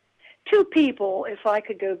actually... Two people, if I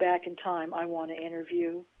could go back in time, I want to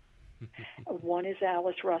interview. One is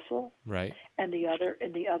Alice Russell, right, and the other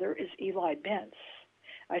is Eli Bentz.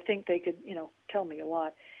 I think they could, tell me a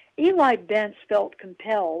lot. Eli Bentz felt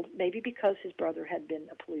compelled, maybe because his brother had been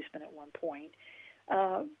a policeman at one point,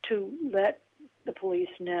 to let the police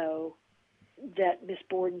know that Miss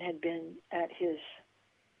Borden had been at his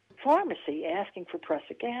pharmacy asking for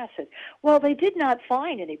prussic acid. Well, they did not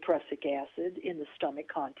find any prussic acid in the stomach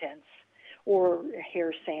contents or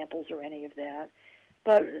hair samples or any of that,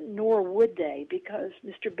 but nor would they, because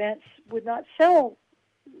Mr. Bentz would not sell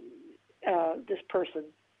this person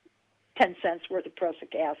 10 cents worth of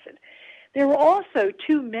prussic acid. There were also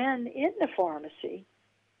two men in the pharmacy,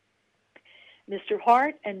 Mr.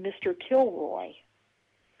 Hart and Mr. Kilroy,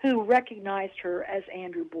 who recognized her as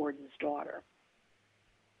Andrew Borden's daughter.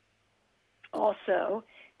 Also,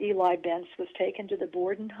 Eli Bentz was taken to the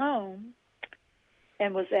Borden home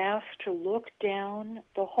and was asked to look down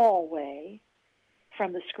the hallway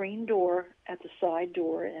from the screen door at the side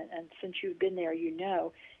door. And since you've been there,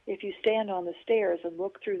 if you stand on the stairs and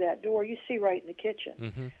look through that door, you see right in the kitchen.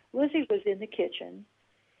 Mm-hmm. Lizzie was in the kitchen,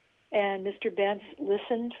 and Mr. Bentz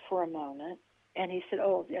listened for a moment, and he said,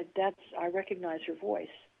 "Oh, I recognize her voice."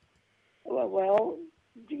 Well,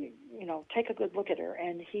 take a good look at her.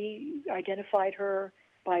 And he identified her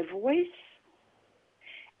by voice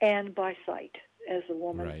and by sight as the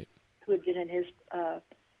woman who had been in his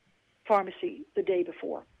pharmacy the day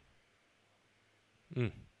before.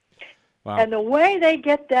 Mm. Wow. And the way they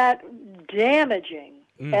get that damaging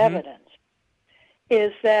evidence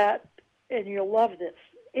is that, and you'll love this,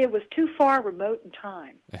 it was too far remote in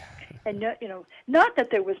time. And, not that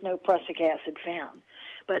there was no prussic acid found,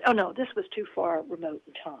 but, this was too far remote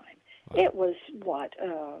in time. Wow. It was,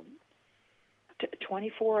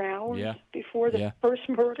 24 hours before the first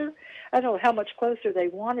murder? I don't know how much closer they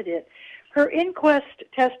wanted it. Her inquest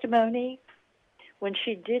testimony, when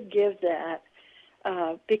she did give that,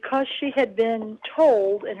 because she had been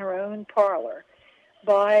told in her own parlor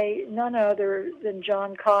by none other than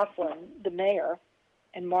John Coughlin, the mayor,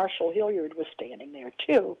 and Marshall Hilliard was standing there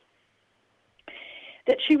too,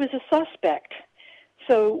 that she was a suspect.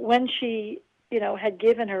 So when she, had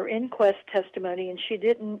given her inquest testimony and she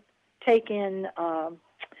didn't take in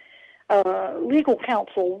legal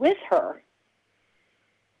counsel with her,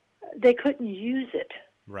 they couldn't use it.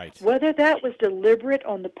 Right. Whether that was deliberate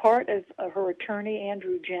on the part of her attorney,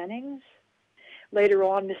 Andrew Jennings. Later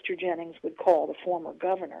on, Mr. Jennings would call the former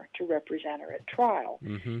governor to represent her at trial.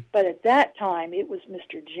 Mm-hmm. But at that time, it was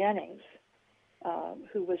Mr. Jennings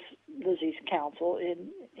who was Lizzie's counsel, and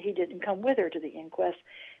he didn't come with her to the inquest,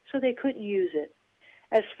 so they couldn't use it.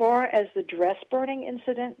 As far as the dress burning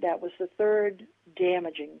incident, that was the third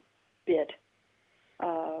damaging bit.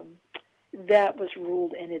 That was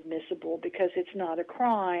ruled inadmissible because it's not a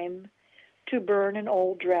crime to burn an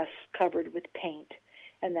old dress covered with paint.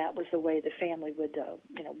 And that was the way the family would,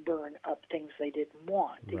 burn up things they didn't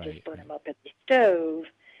want. They just burn them up at the stove.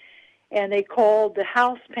 And they called the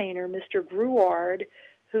house painter, Mr. Gruard,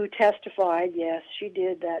 who testified, yes, she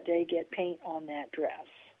did that day get paint on that dress.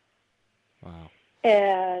 Wow.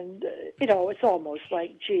 And, it's almost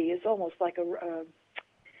like, it's almost like a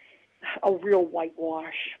real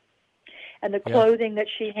whitewash. And the clothing that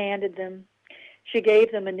she handed them, she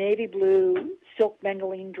gave them a navy blue silk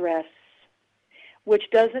bengaline dress, which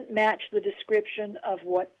doesn't match the description of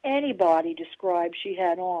what anybody described she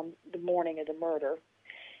had on the morning of the murder.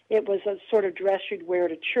 It was a sort of dress you'd wear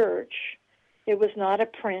to church. It was not a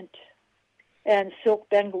print. And silk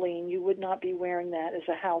bengaline, you would not be wearing that as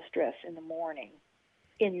a house dress in the morning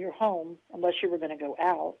in your home unless you were going to go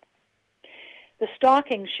out. The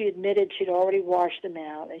stockings, she admitted she'd already washed them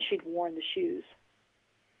out and she'd worn the shoes.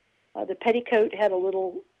 The petticoat had a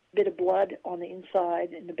little bit of blood on the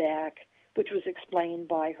inside and the back, which was explained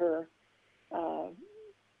by her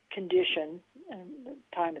condition and the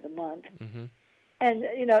time of the month. Mm-hmm. And,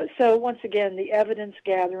 so once again, the evidence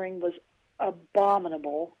gathering was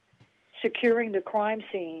abominable. Securing the crime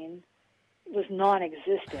scene was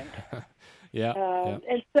non-existent. Yeah.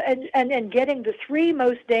 And getting the three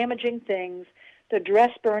most damaging things the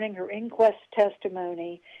dress burning, her inquest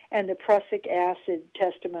testimony, and the prussic acid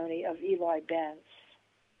testimony of Eli Bentz.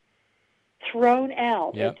 Thrown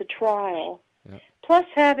out at the trial, plus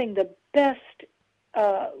having the best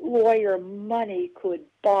lawyer money could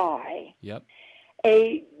buy,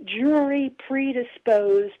 a jury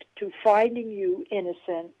predisposed to finding you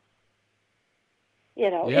innocent.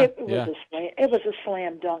 It was a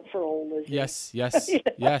slam dunk for old Lizzie. Yes.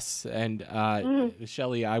 Yes. And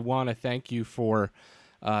Shelley, I want to thank you for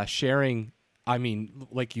sharing. I mean,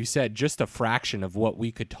 like you said, just a fraction of what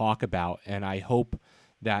we could talk about, and I hope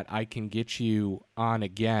that I can get you on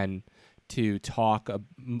again to talk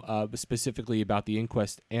specifically about the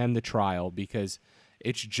inquest and the trial, because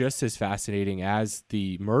it's just as fascinating as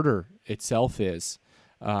the murder itself is.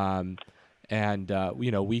 We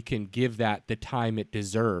can give that the time it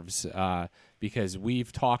deserves, because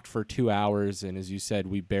we've talked for 2 hours, and as you said,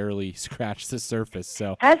 we barely scratched the surface.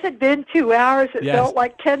 So has it been 2 hours? It felt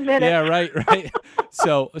like 10 minutes. Yeah, right.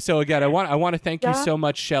 So again, I want to thank you so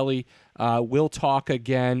much, Shelley. We'll talk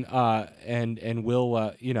again, and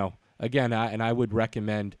we'll again, and I would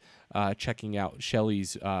recommend checking out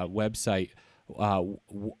Shelley's website,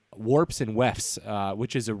 Warps and Wefts,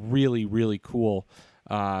 which is a really, really cool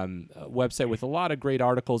website with a lot of great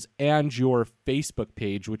articles, and your Facebook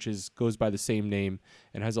page, which goes by the same name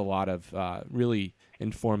and has a lot of really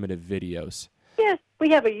informative videos. Yes, we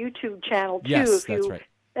have a YouTube channel too. Yes, if that's you right.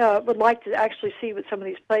 Would like to actually see what some of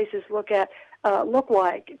these places look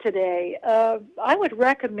like today. I would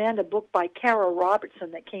recommend a book by Kara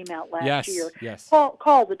Robertson that came out last year,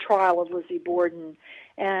 called The Trial of Lizzie Borden.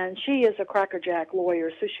 And she is a crackerjack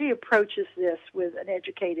lawyer, so she approaches this with an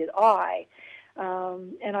educated eye.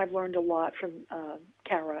 And I've learned a lot from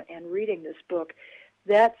Kara and reading this book.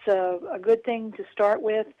 That's a good thing to start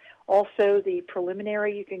with. Also, the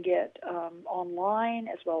preliminary you can get online,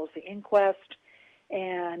 as well as the inquest.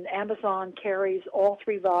 And Amazon carries all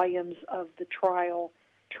 3 volumes of the trial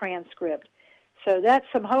transcript. So that's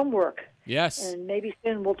some homework. Yes. And maybe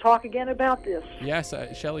soon we'll talk again about this. Yes,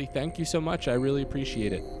 Shelley, thank you so much. I really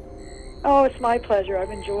appreciate it. Oh, it's my pleasure.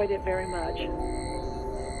 I've enjoyed it very much.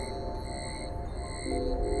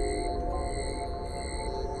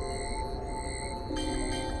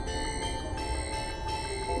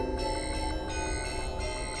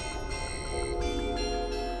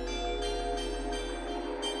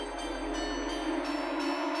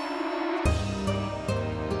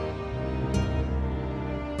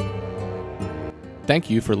 Thank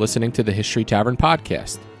you for listening to the History Tavern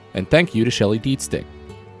podcast, and thank you to Shelley Dietstick.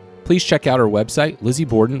 Please check out our website, Lizzie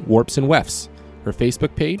Borden, Warps and Wefts, her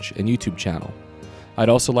Facebook page, and YouTube channel. I'd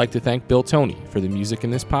also like to thank Bill Toney for the music in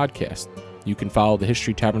this podcast. You can follow the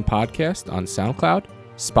History Tavern podcast on SoundCloud,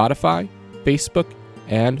 Spotify, Facebook,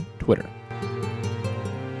 and Twitter.